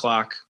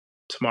 2:00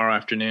 tomorrow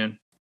afternoon,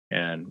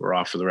 and we're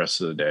off for the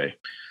rest of the day.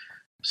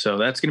 So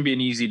that's going to be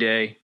an easy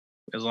day,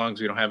 as long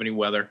as we don't have any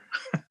weather,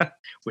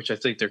 which I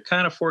think they're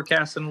kind of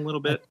forecasting a little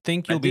bit. I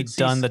think you'll be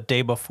done the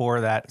day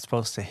before that. It's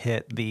supposed to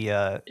hit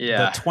the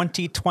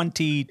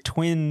 2020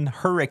 twin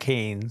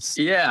hurricanes.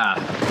 Yeah.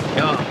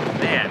 Oh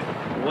man,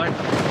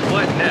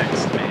 what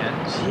next, man?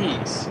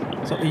 Jeez.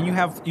 So and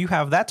you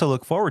have that to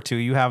look forward to.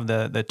 You have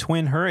the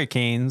twin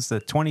hurricanes, the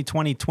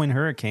 2020 twin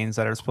hurricanes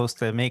that are supposed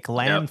to make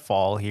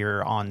landfall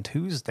here on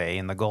Tuesday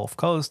in the Gulf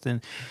Coast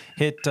and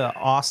hit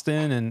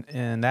Austin,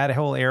 and that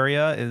whole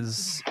area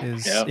is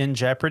in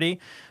jeopardy.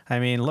 I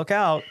mean, look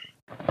out.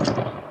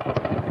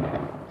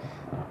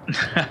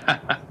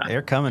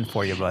 They're coming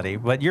for you, buddy.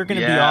 But you're going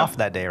to be off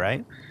that day,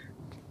 right?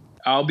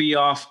 I'll be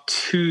off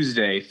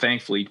Tuesday,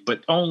 thankfully,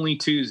 but only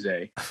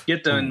Tuesday.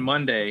 Get done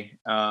Monday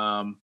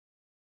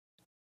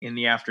in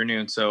the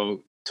afternoon.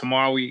 So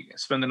tomorrow we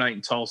spend the night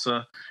in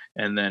Tulsa,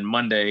 and then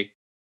Monday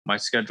my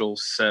schedule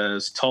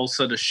says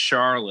Tulsa to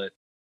Charlotte,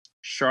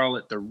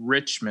 Charlotte to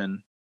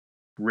Richmond,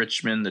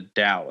 Richmond to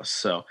Dallas.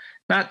 So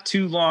not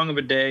too long of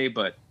a day,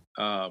 but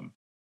got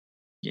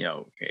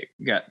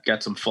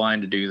some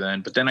flying to do then.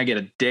 But then I get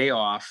a day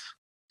off,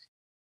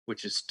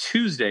 which is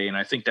Tuesday, and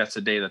I think that's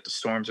the day that the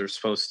storms are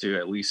supposed to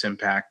at least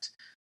impact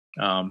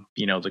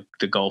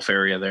the Gulf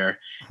area there.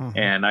 Mm-hmm.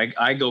 And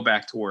I go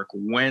back to work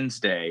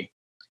Wednesday,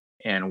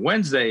 and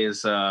Wednesday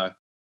is going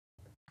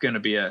to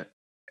be a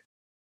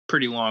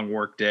pretty long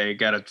work day.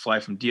 Got to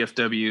fly from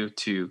DFW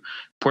to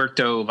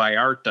Puerto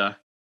Vallarta,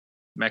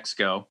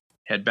 Mexico,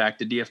 head back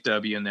to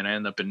DFW, and then I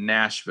end up in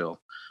Nashville.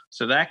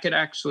 So that could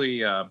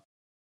actually,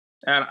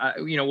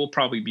 we'll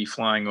probably be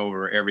flying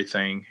over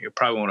everything. It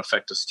probably won't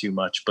affect us too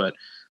much, but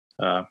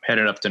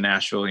headed up to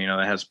Nashville,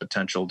 that has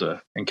potential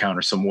to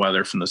encounter some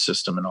weather from the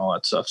system and all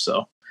that stuff.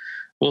 So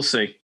we'll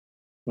see.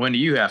 When do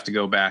you have to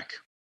go back?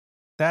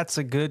 That's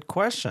a good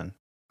question.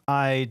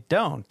 I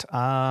don't.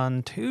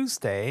 On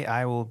Tuesday,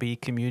 I will be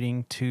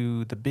commuting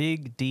to the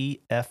big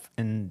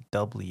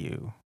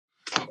DF&W.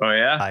 Oh,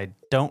 yeah? I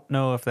don't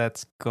know if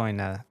that's going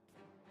to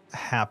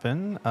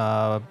happen.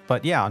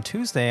 But yeah, on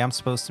Tuesday, I'm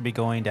supposed to be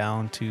going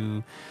down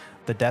to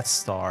the Death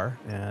Star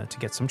to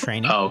get some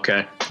training. Oh,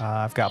 okay.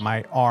 I've got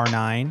my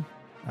R9.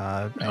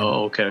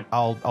 Okay.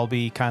 I'll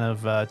be kind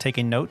of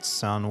taking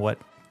notes on what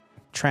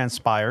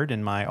transpired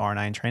in my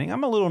R9 training.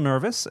 I'm a little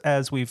nervous,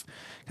 as we've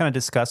kind of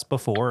discussed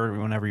before.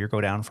 Whenever you go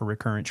down for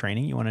recurrent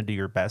training, you want to do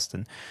your best,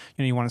 and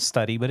you want to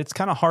study, but it's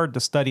kind of hard to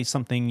study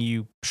something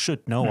you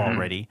should know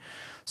already.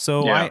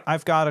 So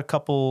I've got a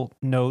couple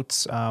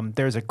notes.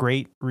 There's a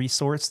great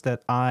resource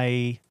that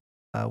I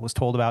was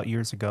told about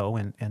years ago,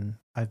 and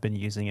I've been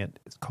using it.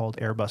 It's called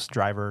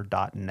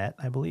airbusdriver.net,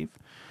 I believe,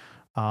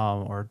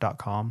 or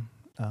 .com,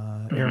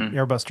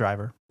 Airbus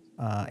Driver.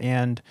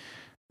 And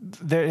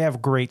they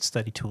have great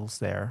study tools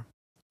there.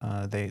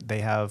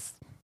 They have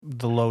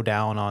the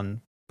lowdown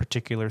on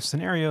particular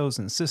scenarios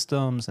and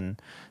systems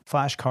and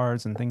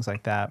flashcards and things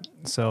like that.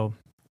 So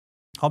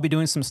I'll be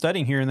doing some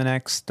studying here in the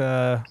next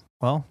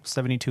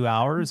 72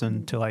 hours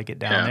until I get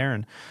down there,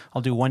 and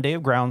I'll do 1 day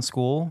of ground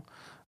school,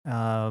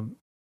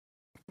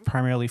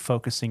 primarily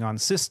focusing on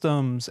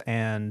systems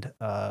and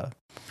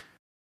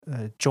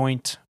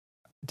joint.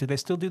 Do they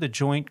still do the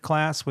joint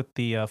class with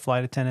the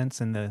flight attendants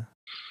and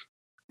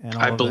all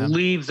I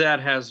believe that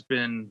has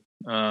been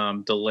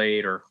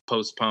delayed or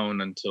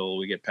postponed until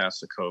we get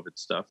past the COVID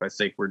stuff. I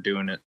think we're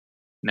doing it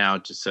now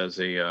just as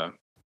a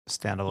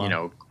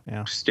standalone,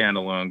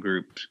 standalone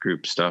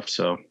group stuff.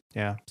 So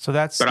so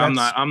that's. But I'm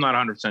not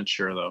 100%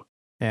 sure though.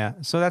 Yeah,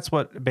 so that's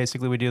what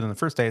basically we do on the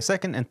first day.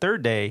 Second and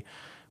third day,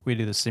 we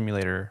do the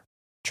simulator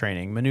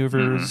training,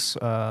 maneuvers,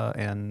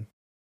 and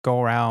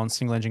go around,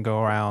 single engine go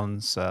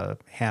arounds,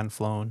 hand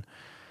flown.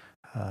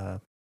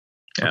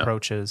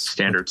 Approaches,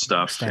 standard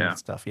stuff.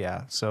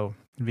 Yeah. So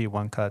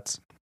V1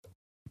 cuts,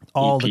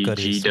 all the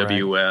goodies,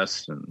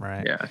 GWS,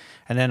 right?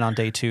 And then on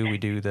day 2, we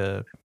do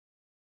the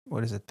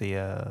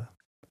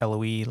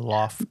LOE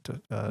loft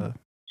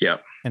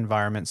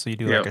environment. So you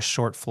do like a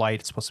short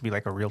flight. It's supposed to be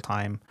like a real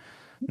time,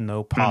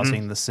 no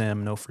pausing the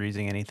sim, no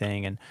freezing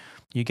anything, and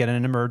you get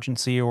an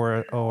emergency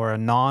or a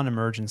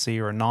non-emergency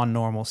or a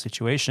non-normal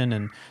situation,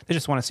 and they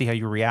just want to see how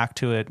you react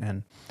to it.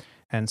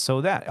 And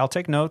so that I'll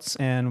take notes,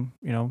 and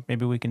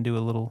maybe we can do a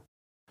little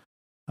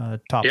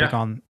topic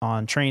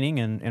on training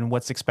and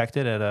what's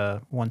expected at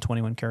a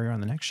 121 carrier on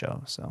the next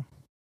show. So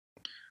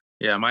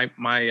yeah, my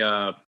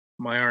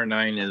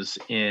R9 is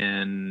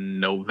in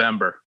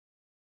November,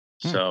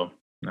 so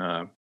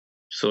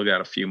still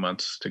got a few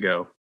months to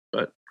go.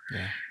 But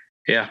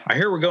yeah, I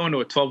hear we're going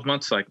to a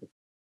 12-month cycle.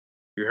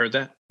 You heard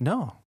that?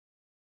 No,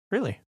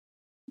 really?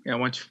 Yeah,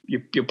 once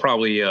you'll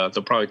probably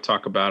they'll probably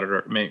talk about it,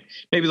 or maybe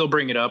they'll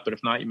bring it up. But if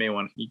not, you may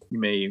want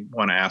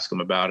to ask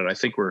them about it. I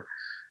think we're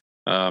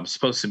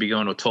supposed to be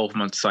going to a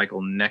 12-month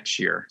cycle next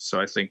year. So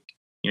I think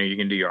you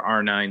can do your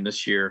R9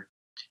 this year,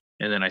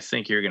 and then I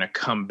think you're going to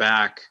come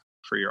back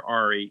for your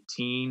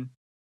R18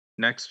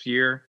 next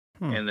year,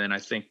 and then I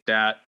think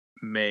that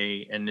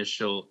may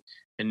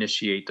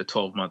initiate the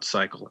 12-month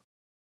cycle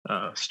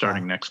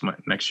starting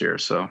next year.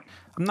 So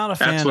I'm not a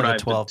fan of the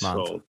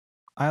 12-month.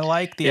 I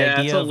like the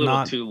idea of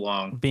not too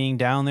long being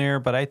down there,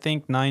 but I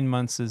think 9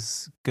 months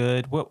is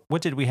good.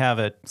 What did we have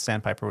at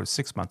Sandpiper? It was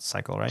 6 month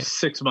cycle, right?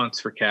 6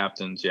 months for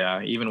captains,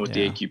 yeah. Even with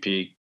the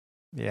AQP.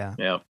 Yeah.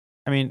 Yeah.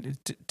 I mean,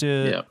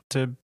 to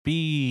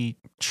be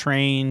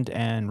trained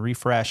and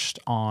refreshed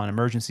on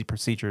emergency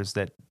procedures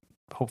that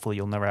hopefully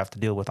you'll never have to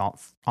deal with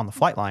on the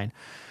flight line,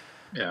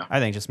 I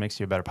think just makes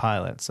you a better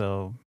pilot.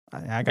 So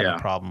I got no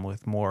problem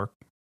with more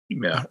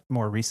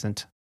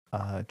recent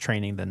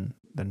training than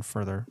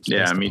further.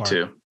 Yeah, me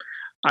too.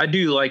 I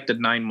do like the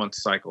 9 month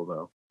cycle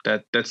though.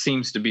 That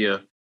seems to be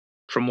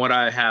from what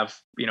I have,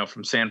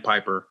 from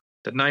Sandpiper,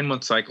 the 9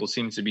 month cycle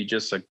seems to be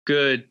just a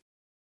good,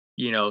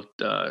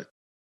 a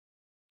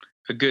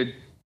good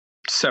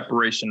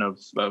separation of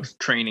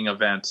training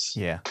events.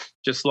 Yeah.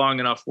 Just long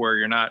enough where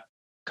you're not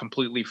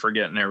completely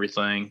forgetting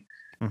everything,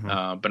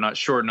 but not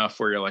short enough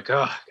where you're like,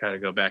 oh, got to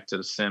go back to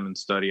the sim and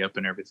study up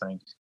and everything.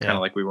 Kind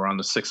of like we were on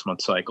the 6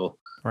 month cycle.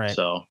 Right.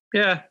 So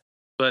yeah,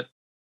 but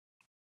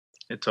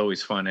it's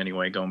always fun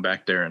anyway, going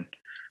back there and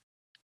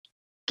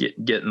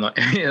getting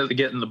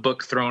the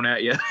book thrown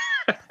at you.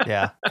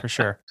 Yeah, for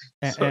sure.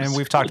 And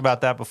we've talked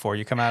about that before.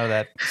 You come out of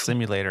that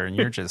simulator and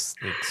you're just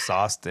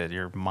exhausted.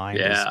 Your mind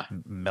is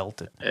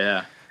melted.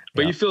 Yeah.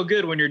 But you feel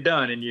good when you're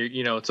done and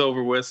it's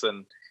over with,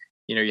 and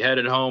you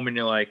headed home and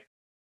you're like,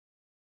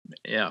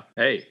 yeah,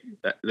 hey,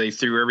 they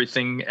threw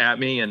everything at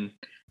me and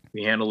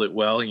we handled it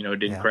well.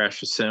 Didn't crash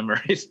the sim or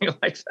anything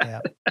like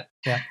that.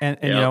 Yeah. And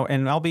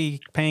and I'll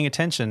be paying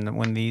attention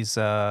when these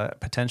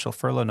potential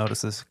furlough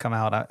notices come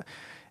out.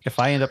 If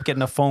I end up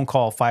getting a phone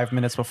call 5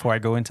 minutes before I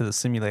go into the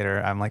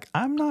simulator, I'm like,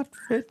 I'm not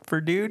fit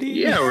for duty.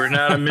 Yeah, we're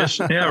not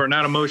we're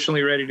not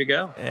emotionally ready to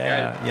go.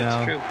 Yeah,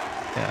 that's true.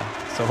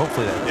 Yeah. So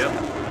hopefully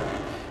that.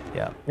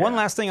 Yeah. One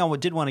last thing I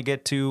did want to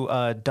get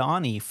to.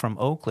 Donnie from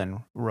Oakland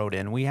wrote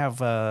in. We have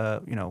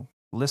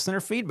listener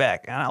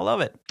feedback, and I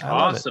love it.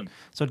 Awesome.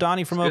 So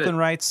Donnie from Oakland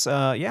writes,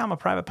 I'm a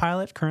private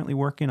pilot currently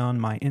working on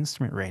my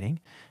instrument rating,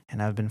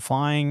 and I've been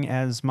flying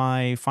as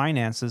my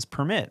finances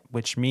permit,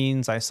 which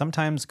means I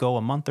sometimes go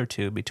a month or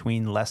two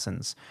between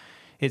lessons.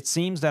 It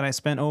seems that I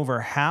spent over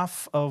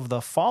half of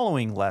the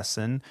following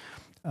lesson,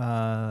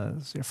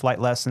 flight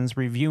lessons,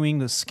 reviewing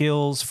the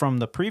skills from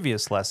the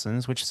previous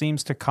lessons, which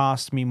seems to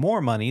cost me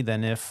more money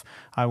than if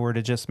I were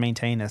to just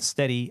maintain a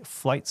steady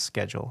flight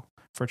schedule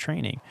for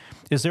training.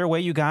 Is there a way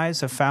you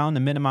guys have found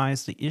to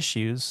minimize the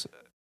issues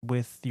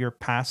with your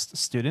past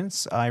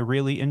students? I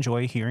really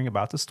enjoy hearing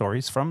about the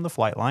stories from the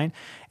flight line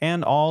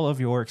and all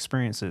of your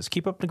experiences.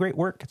 Keep up the great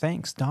work.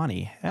 Thanks,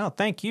 Donnie. Oh,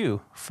 thank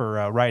you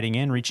for writing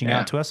in, reaching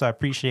out to us. I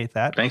appreciate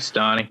that. Thanks,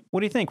 Donnie. What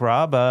do you think,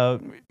 Rob?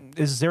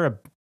 Is there a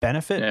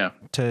benefit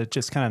to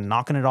just kind of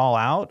knocking it all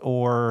out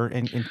or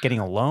in getting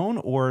a loan,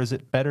 or is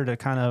it better to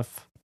kind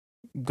of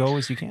go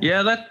as you can?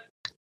 Yeah,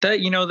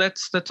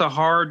 that's a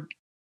hard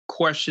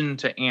question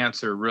to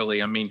answer,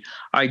 really. I mean,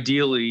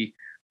 ideally,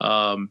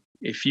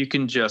 if you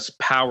can just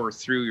power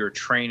through your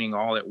training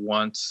all at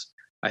once,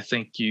 I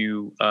think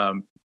you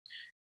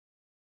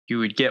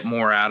would get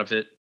more out of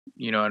it.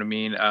 You know what I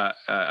mean?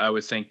 I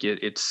would think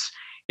it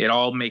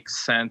all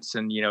makes sense,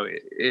 and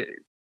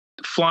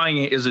flying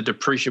is a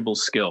depreciable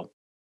skill.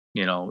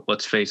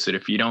 Let's face it.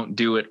 If you don't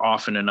do it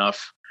often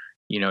enough,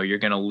 you're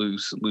going to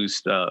lose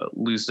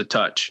the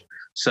touch.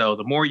 So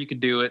the more you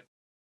can do it,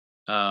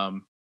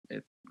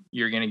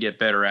 you're going to get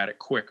better at it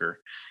quicker.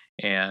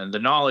 And the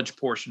knowledge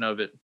portion of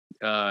it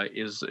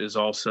is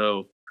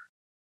also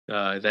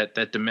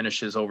that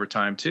diminishes over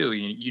time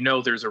too.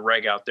 There's a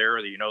reg out there,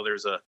 or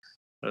there's a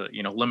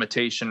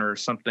limitation or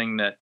something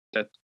that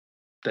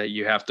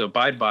you have to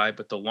abide by.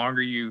 But the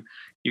longer you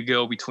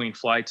go between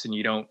flights and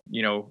you don't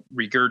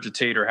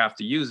regurgitate or have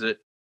to use it,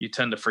 you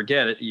tend to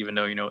forget it, even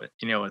though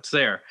it's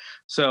there.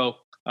 So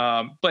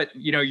but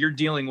you're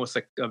dealing with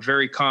a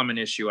very common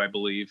issue, I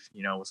believe,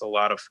 with a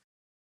lot of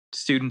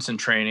students in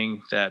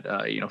training that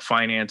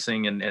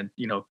financing and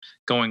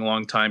going a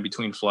long time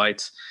between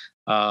flights.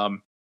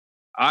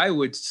 I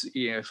would,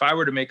 if I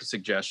were to make a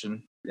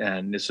suggestion,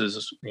 and this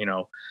is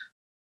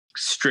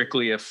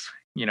strictly if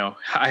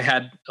I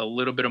had a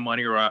little bit of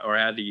money or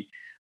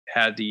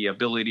had the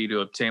ability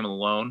to obtain a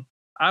loan,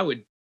 I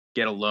would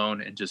get a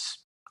loan and just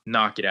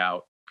knock it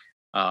out.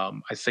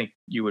 I think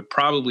you would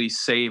probably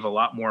save a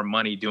lot more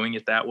money doing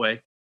it that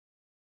way,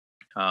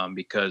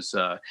 because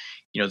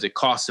the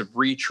cost of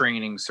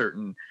retraining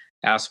certain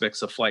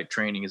aspects of flight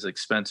training is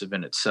expensive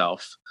in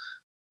itself.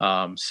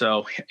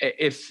 So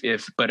if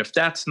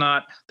that's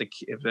not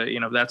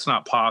if that's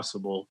not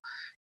possible,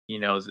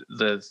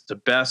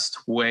 the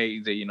best way,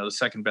 the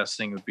second best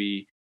thing would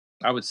be,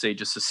 I would say,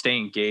 just to stay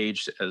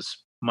engaged as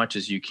much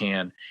as you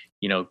can.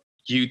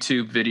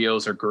 YouTube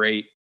videos are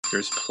great.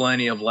 There's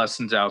plenty of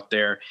lessons out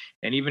there.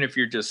 And even if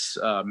you're just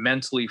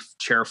mentally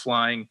chair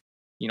flying,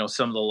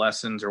 some of the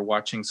lessons or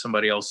watching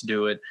somebody else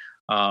do it,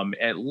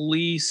 at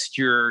least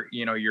your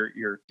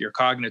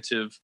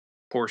cognitive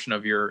portion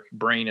of your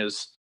brain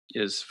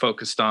is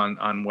focused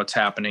on what's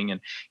happening. And,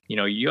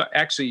 you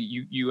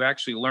actually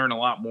learn a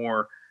lot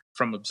more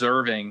from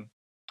observing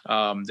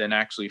than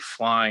actually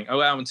flying. Oh,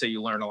 I wouldn't say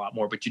you learn a lot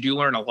more, but you do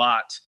learn a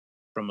lot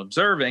from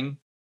observing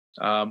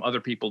other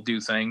people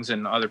do things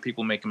and other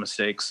people make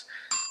mistakes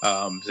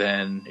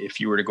than if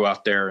you were to go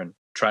out there and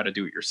try to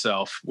do it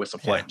yourself with a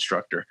flight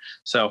instructor.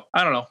 So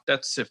I don't know.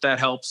 If that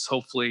helps.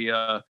 Hopefully,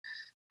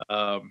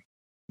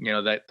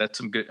 that's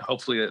some good.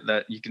 Hopefully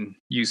that you can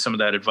use some of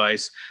that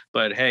advice.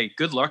 But hey,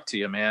 good luck to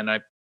you, man.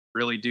 I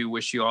really do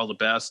wish you all the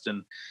best.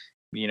 And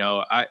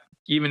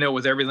even though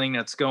with everything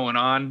that's going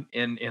on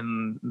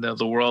in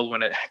the world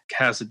when it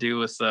has to do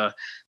with the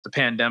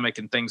pandemic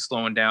and things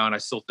slowing down, I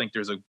still think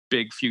there's a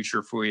big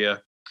future for you,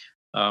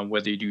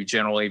 whether you do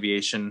general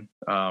aviation,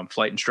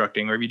 flight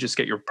instructing, or if you just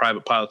get your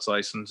private pilot's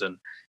license and,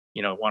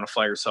 want to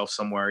fly yourself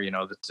somewhere.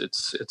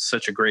 It's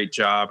such a great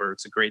job, or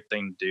it's a great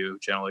thing to do,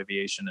 general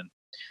aviation and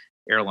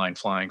airline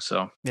flying.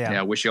 So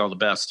I wish you all the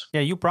best.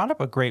 Yeah, you brought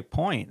up a great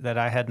point that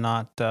I had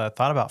not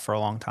thought about for a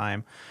long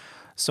time.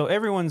 So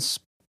everyone's,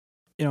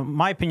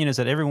 my opinion is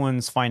that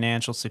everyone's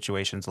financial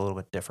situation is a little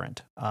bit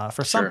different.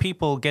 For some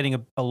people,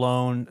 getting a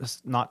loan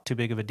is not too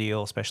big of a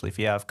deal, especially if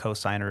you have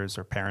co-signers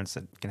or parents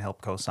that can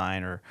help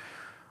co-sign, or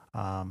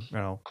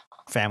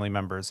family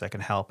members that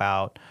can help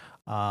out.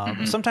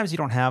 Sometimes you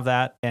don't have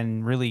that,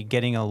 and really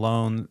getting a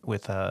loan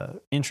with a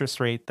interest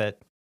rate that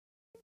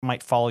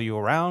might follow you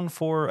around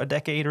for a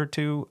decade or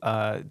two,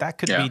 that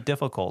could be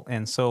difficult.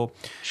 And so,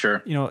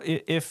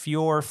 if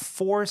you're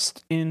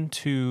forced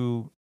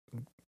into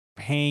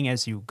paying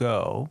as you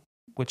go,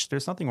 which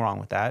there's nothing wrong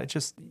with that. It's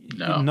just,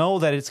 you know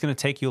that it's going to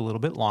take you a little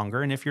bit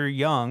longer. And if you're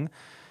young,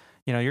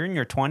 you're in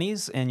your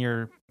 20s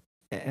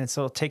and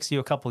so it takes you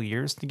a couple of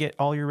years to get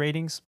all your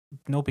ratings.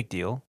 No big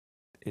deal.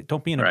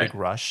 Don't be in a big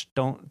rush.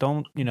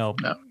 Don't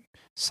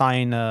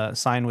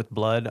sign with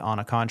blood on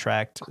a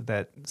contract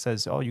that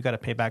says, oh, you got to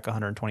pay back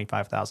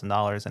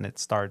 $125,000 and it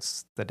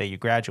starts the day you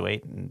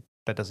graduate, and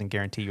that doesn't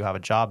guarantee you have a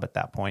job at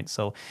that point.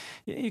 So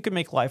you can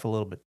make life a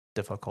little bit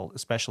difficult,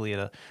 especially at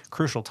a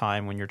crucial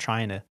time when you're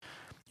trying to,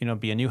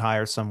 be a new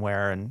hire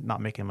somewhere and not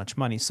making much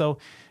money. So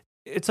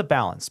it's a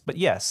balance. But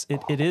yes,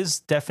 it is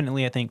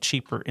definitely, I think,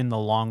 cheaper in the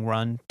long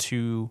run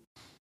to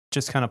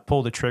just kind of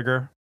pull the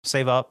trigger,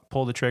 save up,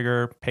 pull the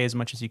trigger, pay as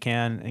much as you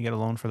can, and get a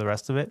loan for the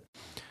rest of it.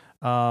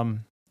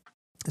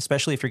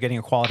 Especially if you're getting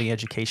a quality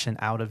education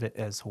out of it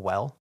as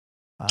well.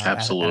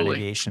 Absolutely. At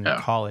aviation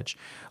college.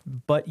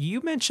 But you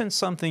mentioned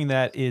something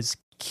that is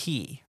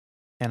key,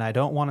 and I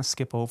don't want to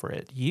skip over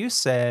it. You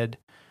said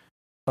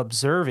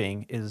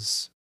observing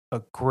is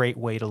a great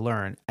way to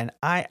learn. And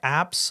I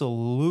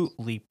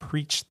absolutely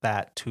preached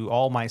that to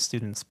all my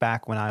students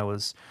back when I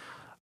was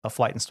a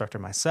flight instructor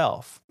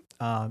myself.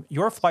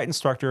 Your flight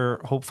instructor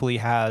hopefully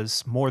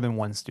has more than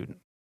one student,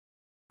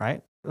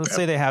 right? Let's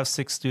say they have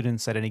 6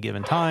 students at any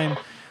given time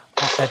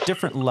at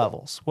different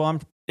levels. Well,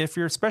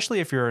 especially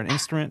if you're an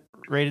instrument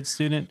rated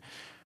student,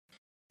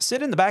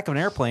 sit in the back of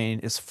an airplane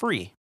is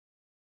free.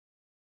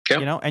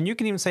 And you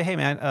can even say, hey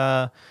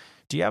man,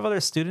 do you have other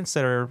students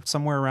that are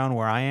somewhere around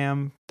where I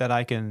am that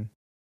I can,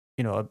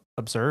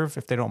 observe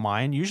if they don't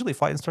mind? Usually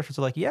flight instructors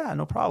are like, yeah,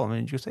 no problem.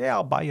 And you say, yeah,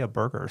 I'll buy you a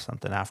burger or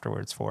something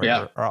afterwards for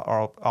it.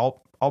 Or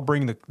I'll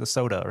bring the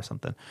soda or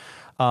something,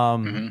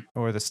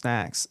 or the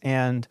snacks.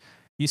 And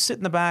you sit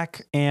in the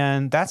back,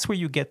 and that's where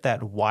you get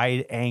that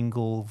wide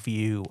angle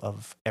view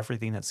of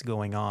everything that's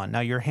going on.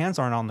 Now, your hands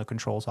aren't on the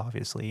controls,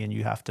 obviously, and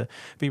you have to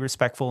be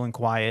respectful and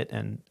quiet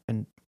and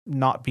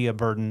not be a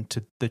burden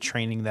to the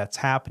training that's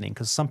happening.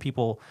 Because some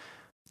people,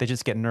 they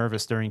just get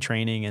nervous during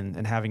training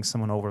and having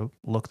someone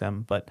overlook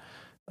them, but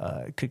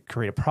it could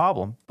create a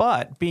problem.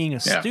 But being a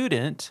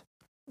student,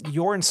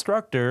 your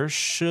instructor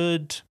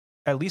should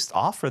at least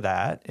offer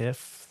that.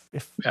 If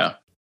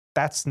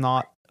that's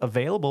not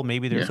available,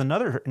 maybe there's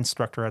another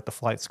instructor at the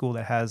flight school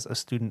that has a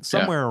student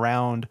somewhere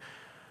around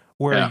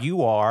where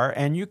you are,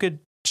 and you could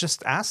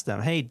just ask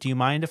them, hey, do you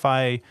mind if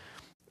I,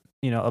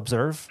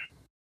 observe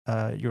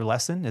your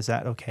lesson? Is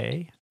that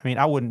okay? I mean,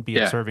 I wouldn't be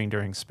observing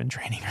during spin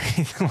training or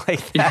anything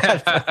like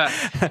that.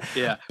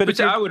 But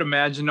I would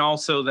imagine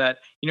also that,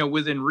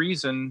 within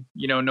reason,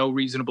 no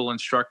reasonable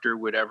instructor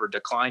would ever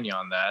decline you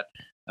on that.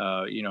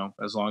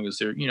 as long as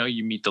they're,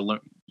 you meet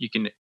you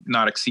can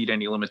not exceed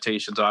any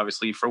limitations,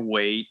 obviously, for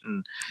weight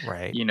and,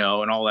 Right. and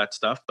all that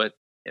stuff. But,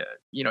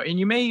 and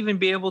you may even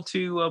be able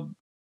to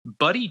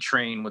buddy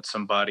train with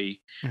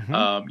somebody,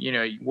 Mhm.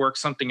 you work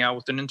something out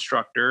with an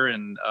instructor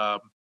and,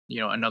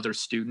 another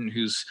student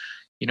who's,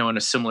 in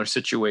a similar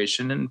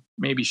situation, and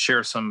maybe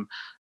share some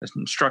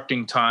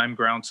instructing time,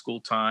 ground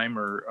school time,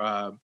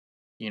 or,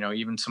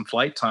 even some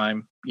flight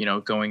time,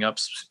 going up,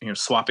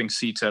 swapping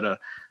seats at an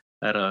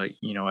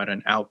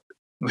out,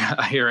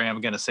 here I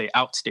am going to say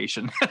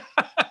outstation,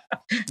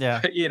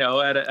 Yeah.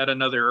 at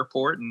another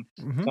airport, and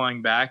Mhm.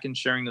 flying back and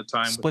sharing the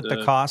time Split with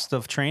the cost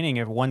of training.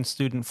 If one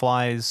student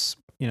flies,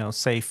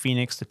 say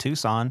Phoenix to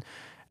Tucson,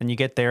 and you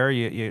get there,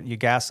 you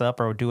gas up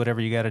or do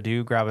whatever you got to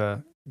do, grab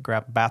a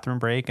bathroom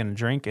break and a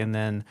drink, and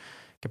then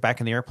get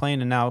back in the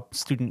airplane. And now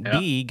student Yeah.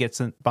 B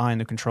gets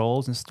behind the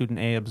controls, and student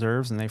A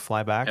observes, and they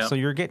fly back. Yeah. So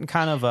you're getting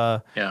kind of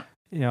a, Yeah.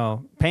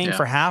 paying Yeah.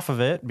 for half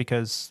of it,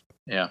 because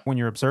Yeah. when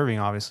you're observing,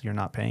 obviously you're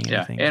not paying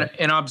anything. Yeah. but-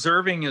 And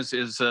observing is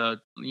you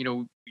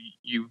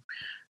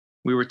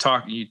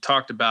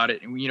talked about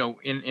it, and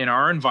in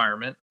our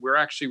environment, we're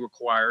actually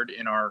required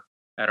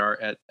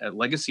at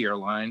Legacy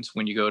Airlines,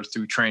 when you go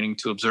through training,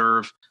 to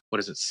observe, what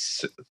is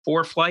it,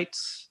 4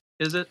 flights,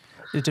 is it?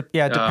 It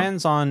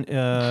depends on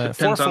 4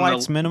 depends on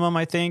flights minimum,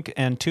 I think,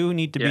 and 2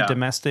 need to be Yeah.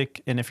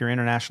 domestic, and if you're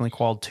internationally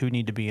qualified, 2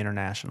 need to be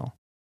international.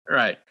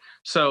 Right.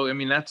 So, I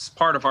mean, that's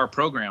part of our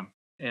program.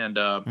 And,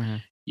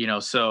 Mhm.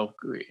 so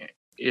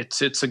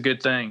it's a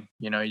good thing.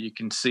 You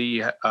can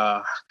see,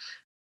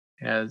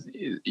 as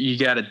you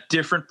got a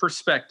different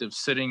perspective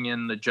sitting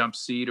in the jump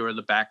seat or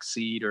the back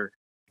seat, or,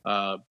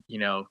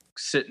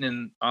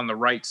 sitting on the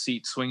right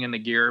seat, swinging the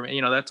gear.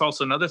 That's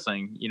also another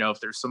thing, if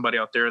there's somebody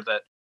out there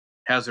that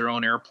has their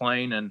own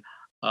airplane, and,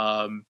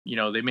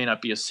 they may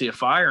not be a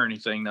CFI or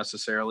anything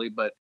necessarily,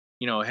 but,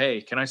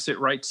 hey, can I sit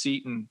right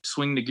seat and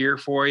swing the gear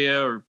for you,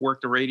 or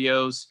work the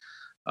radios?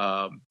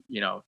 If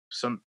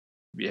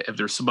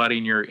there's somebody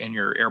in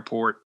your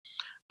airport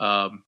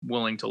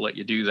willing to let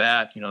you do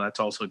that, that's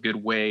also a good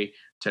way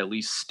to at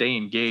least stay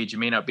engaged. You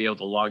may not be able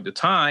to log the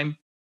time,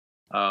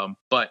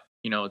 but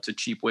it's a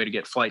cheap way to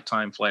get flight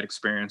time, flight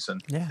experience,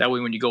 and Yeah. that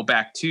way, when you go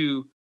back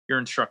to your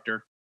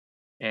instructor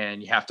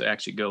and you have to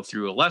actually go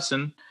through a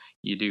lesson,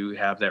 you do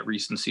have that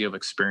recency of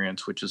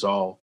experience, which is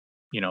all,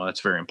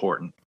 that's very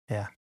important.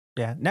 Yeah,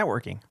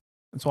 networking.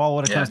 That's all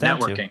what it Yeah, comes down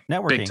networking. to.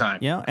 Networking. Big time.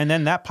 Yeah, and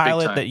then that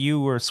pilot time. that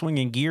you were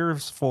swinging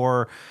gears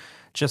for,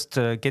 just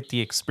to get the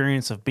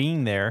experience of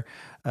being there,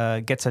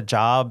 gets a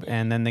job,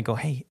 and then they go,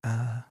 "Hey,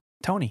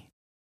 Tony,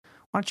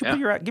 why don't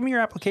you give me your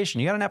application?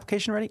 You got an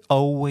application ready?"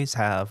 Always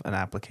have an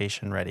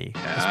application ready,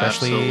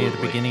 especially at the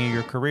Absolutely. beginning of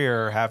your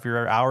career. Have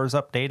your hours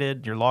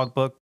updated, your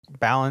logbook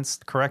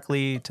balanced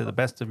correctly to the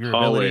best of your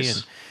ability,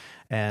 Always.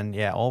 and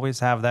yeah, always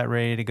have that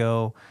ready to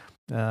go.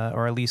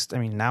 Or at least, I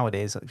mean,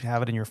 nowadays, if you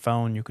have it in your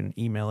phone, you can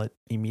email it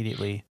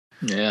immediately.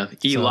 Yeah,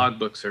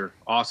 logbooks are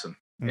awesome.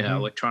 Yeah, Mhm.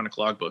 electronic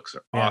logbooks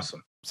are Yeah.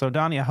 awesome. So,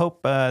 Donnie, I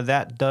hope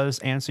that does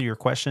answer your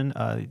question.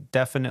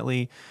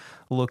 Definitely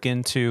look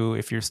into,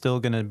 if you're still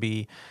going to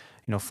be,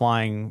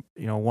 flying,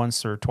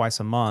 once or twice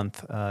a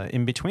month,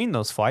 in between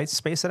those flights,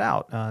 space it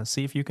out.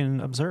 See if you can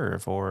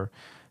observe, or,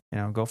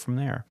 go from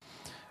there.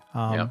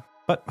 Yeah.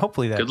 But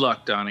hopefully that. Good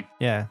luck, Donnie.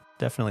 Yeah,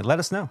 definitely. Let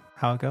us know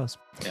how it goes.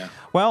 Yeah.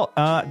 Well,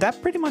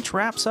 that pretty much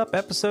wraps up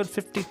episode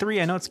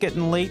 53. I know it's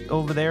getting late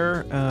over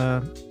there,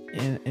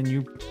 and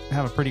you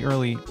have a pretty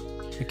early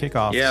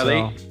kickoff. Yeah,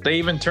 so. they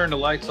even turned the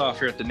lights off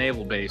here at the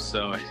naval base,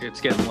 so it's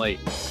getting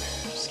late.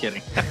 Just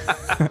kidding.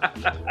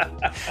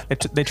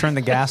 They turned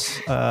the gas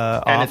And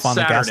off it's on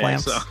the gas Saturday,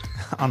 lamps so.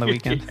 on the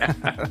weekend.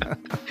 Yeah.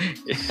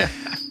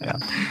 Yeah.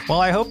 Well,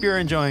 I hope you're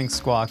enjoying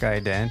Squawk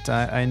Ident.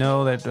 I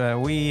know that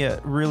we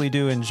really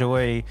do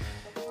enjoy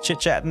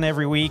chit-chatting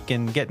every week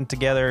and getting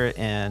together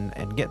and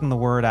getting the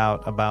word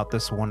out about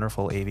this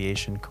wonderful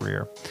aviation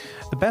career.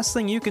 The best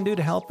thing you can do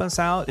to help us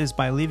out is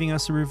by leaving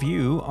us a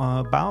review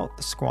about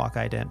the Squawk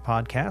Ident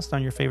podcast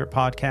on your favorite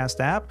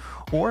podcast app,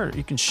 or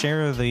you can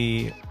share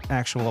the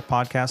actual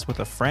podcast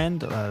with a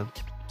friend.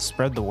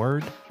 Spread the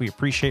word. We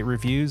appreciate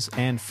reviews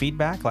and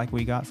feedback like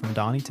we got from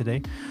Donnie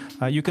today.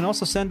 You can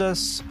also send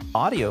us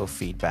audio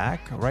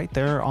feedback right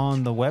there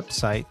on the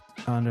website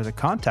under the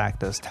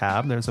Contact Us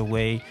tab. There's a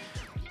way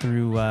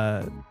through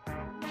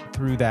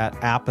that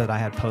app that I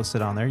had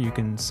posted on there. You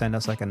can send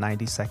us like a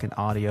 90-second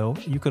audio.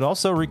 You could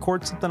also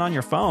record something on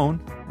your phone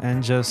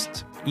and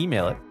just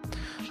email it.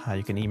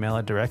 You can email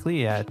it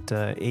directly at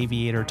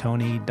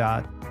aviatortony.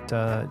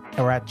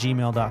 Or at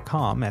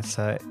gmail.com. That's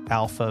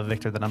Alpha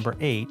Victor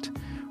 8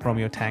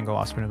 Romeo Tango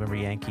Oscar November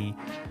Yankee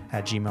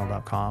at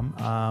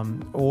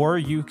gmail.com. Or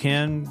you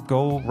can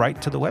go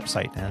right to the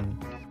website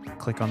and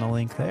click on the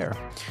link there.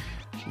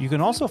 You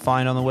can also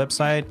find on the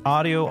website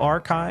audio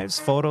archives,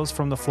 photos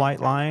from the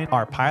flight line,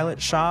 our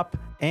pilot shop,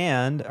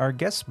 and our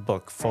guest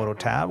book photo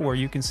tab, where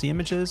you can see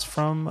images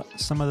from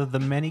some of the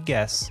many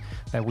guests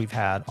that we've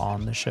had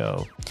on the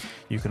show.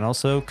 You can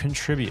also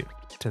contribute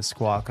to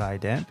Squawk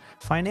Ident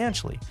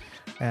financially.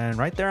 And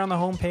right there on the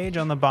homepage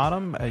on the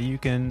bottom, you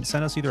can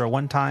send us either a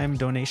one-time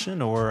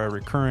donation or a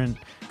recurrent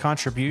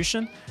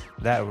contribution.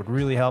 That would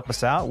really help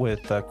us out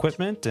with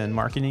equipment and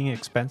marketing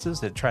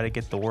expenses to try to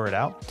get the word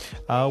out.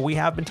 We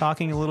have been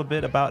talking a little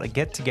bit about a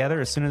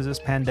get-together as soon as this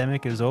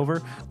pandemic is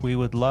over. We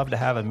would love to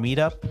have a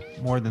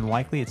meetup. More than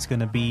likely, it's going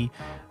to be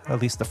at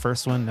least the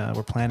first one.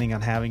 We're planning on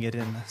having it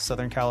in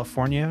Southern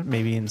California,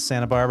 maybe in the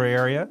Santa Barbara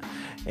area.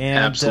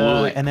 And,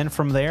 absolutely. And then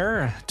from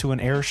there to an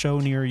air show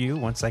near you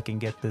once I can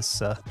get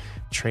this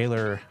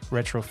trailer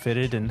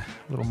retrofitted and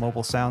little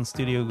mobile sound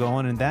studio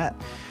going and that.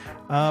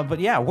 But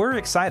yeah, we're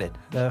excited.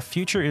 The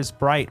future is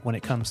bright when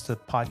it comes to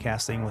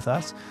podcasting with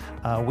us.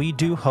 We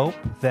do hope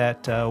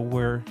that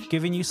we're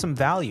giving you some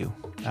value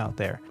out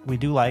there. We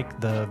do like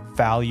the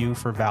value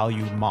for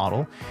value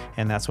model,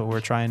 and that's what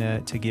we're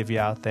trying to give you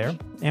out there.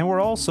 And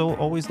we're also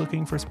always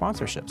looking for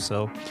sponsorships.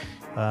 So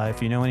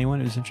if you know anyone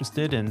who's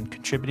interested in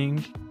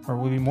contributing, or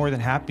we'll be more than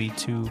happy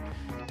to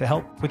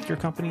help with your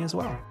company as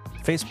well.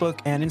 Facebook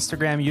and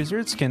Instagram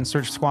users can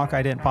search Squawk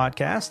Ident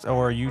Podcast,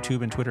 or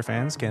YouTube and Twitter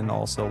fans can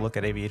also look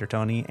at Aviator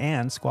Tony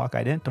and Squawk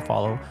Ident to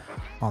follow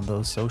on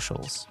those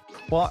socials.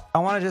 Well, I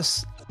want to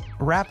just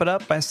wrap it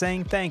up by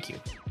saying thank you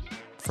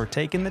for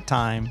taking the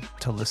time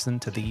to listen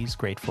to these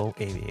grateful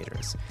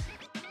aviators.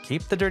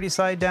 Keep the dirty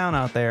side down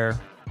out there,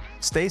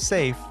 stay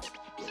safe,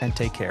 and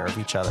take care of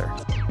each other.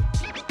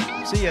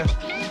 See ya.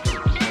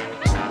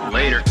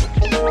 Later.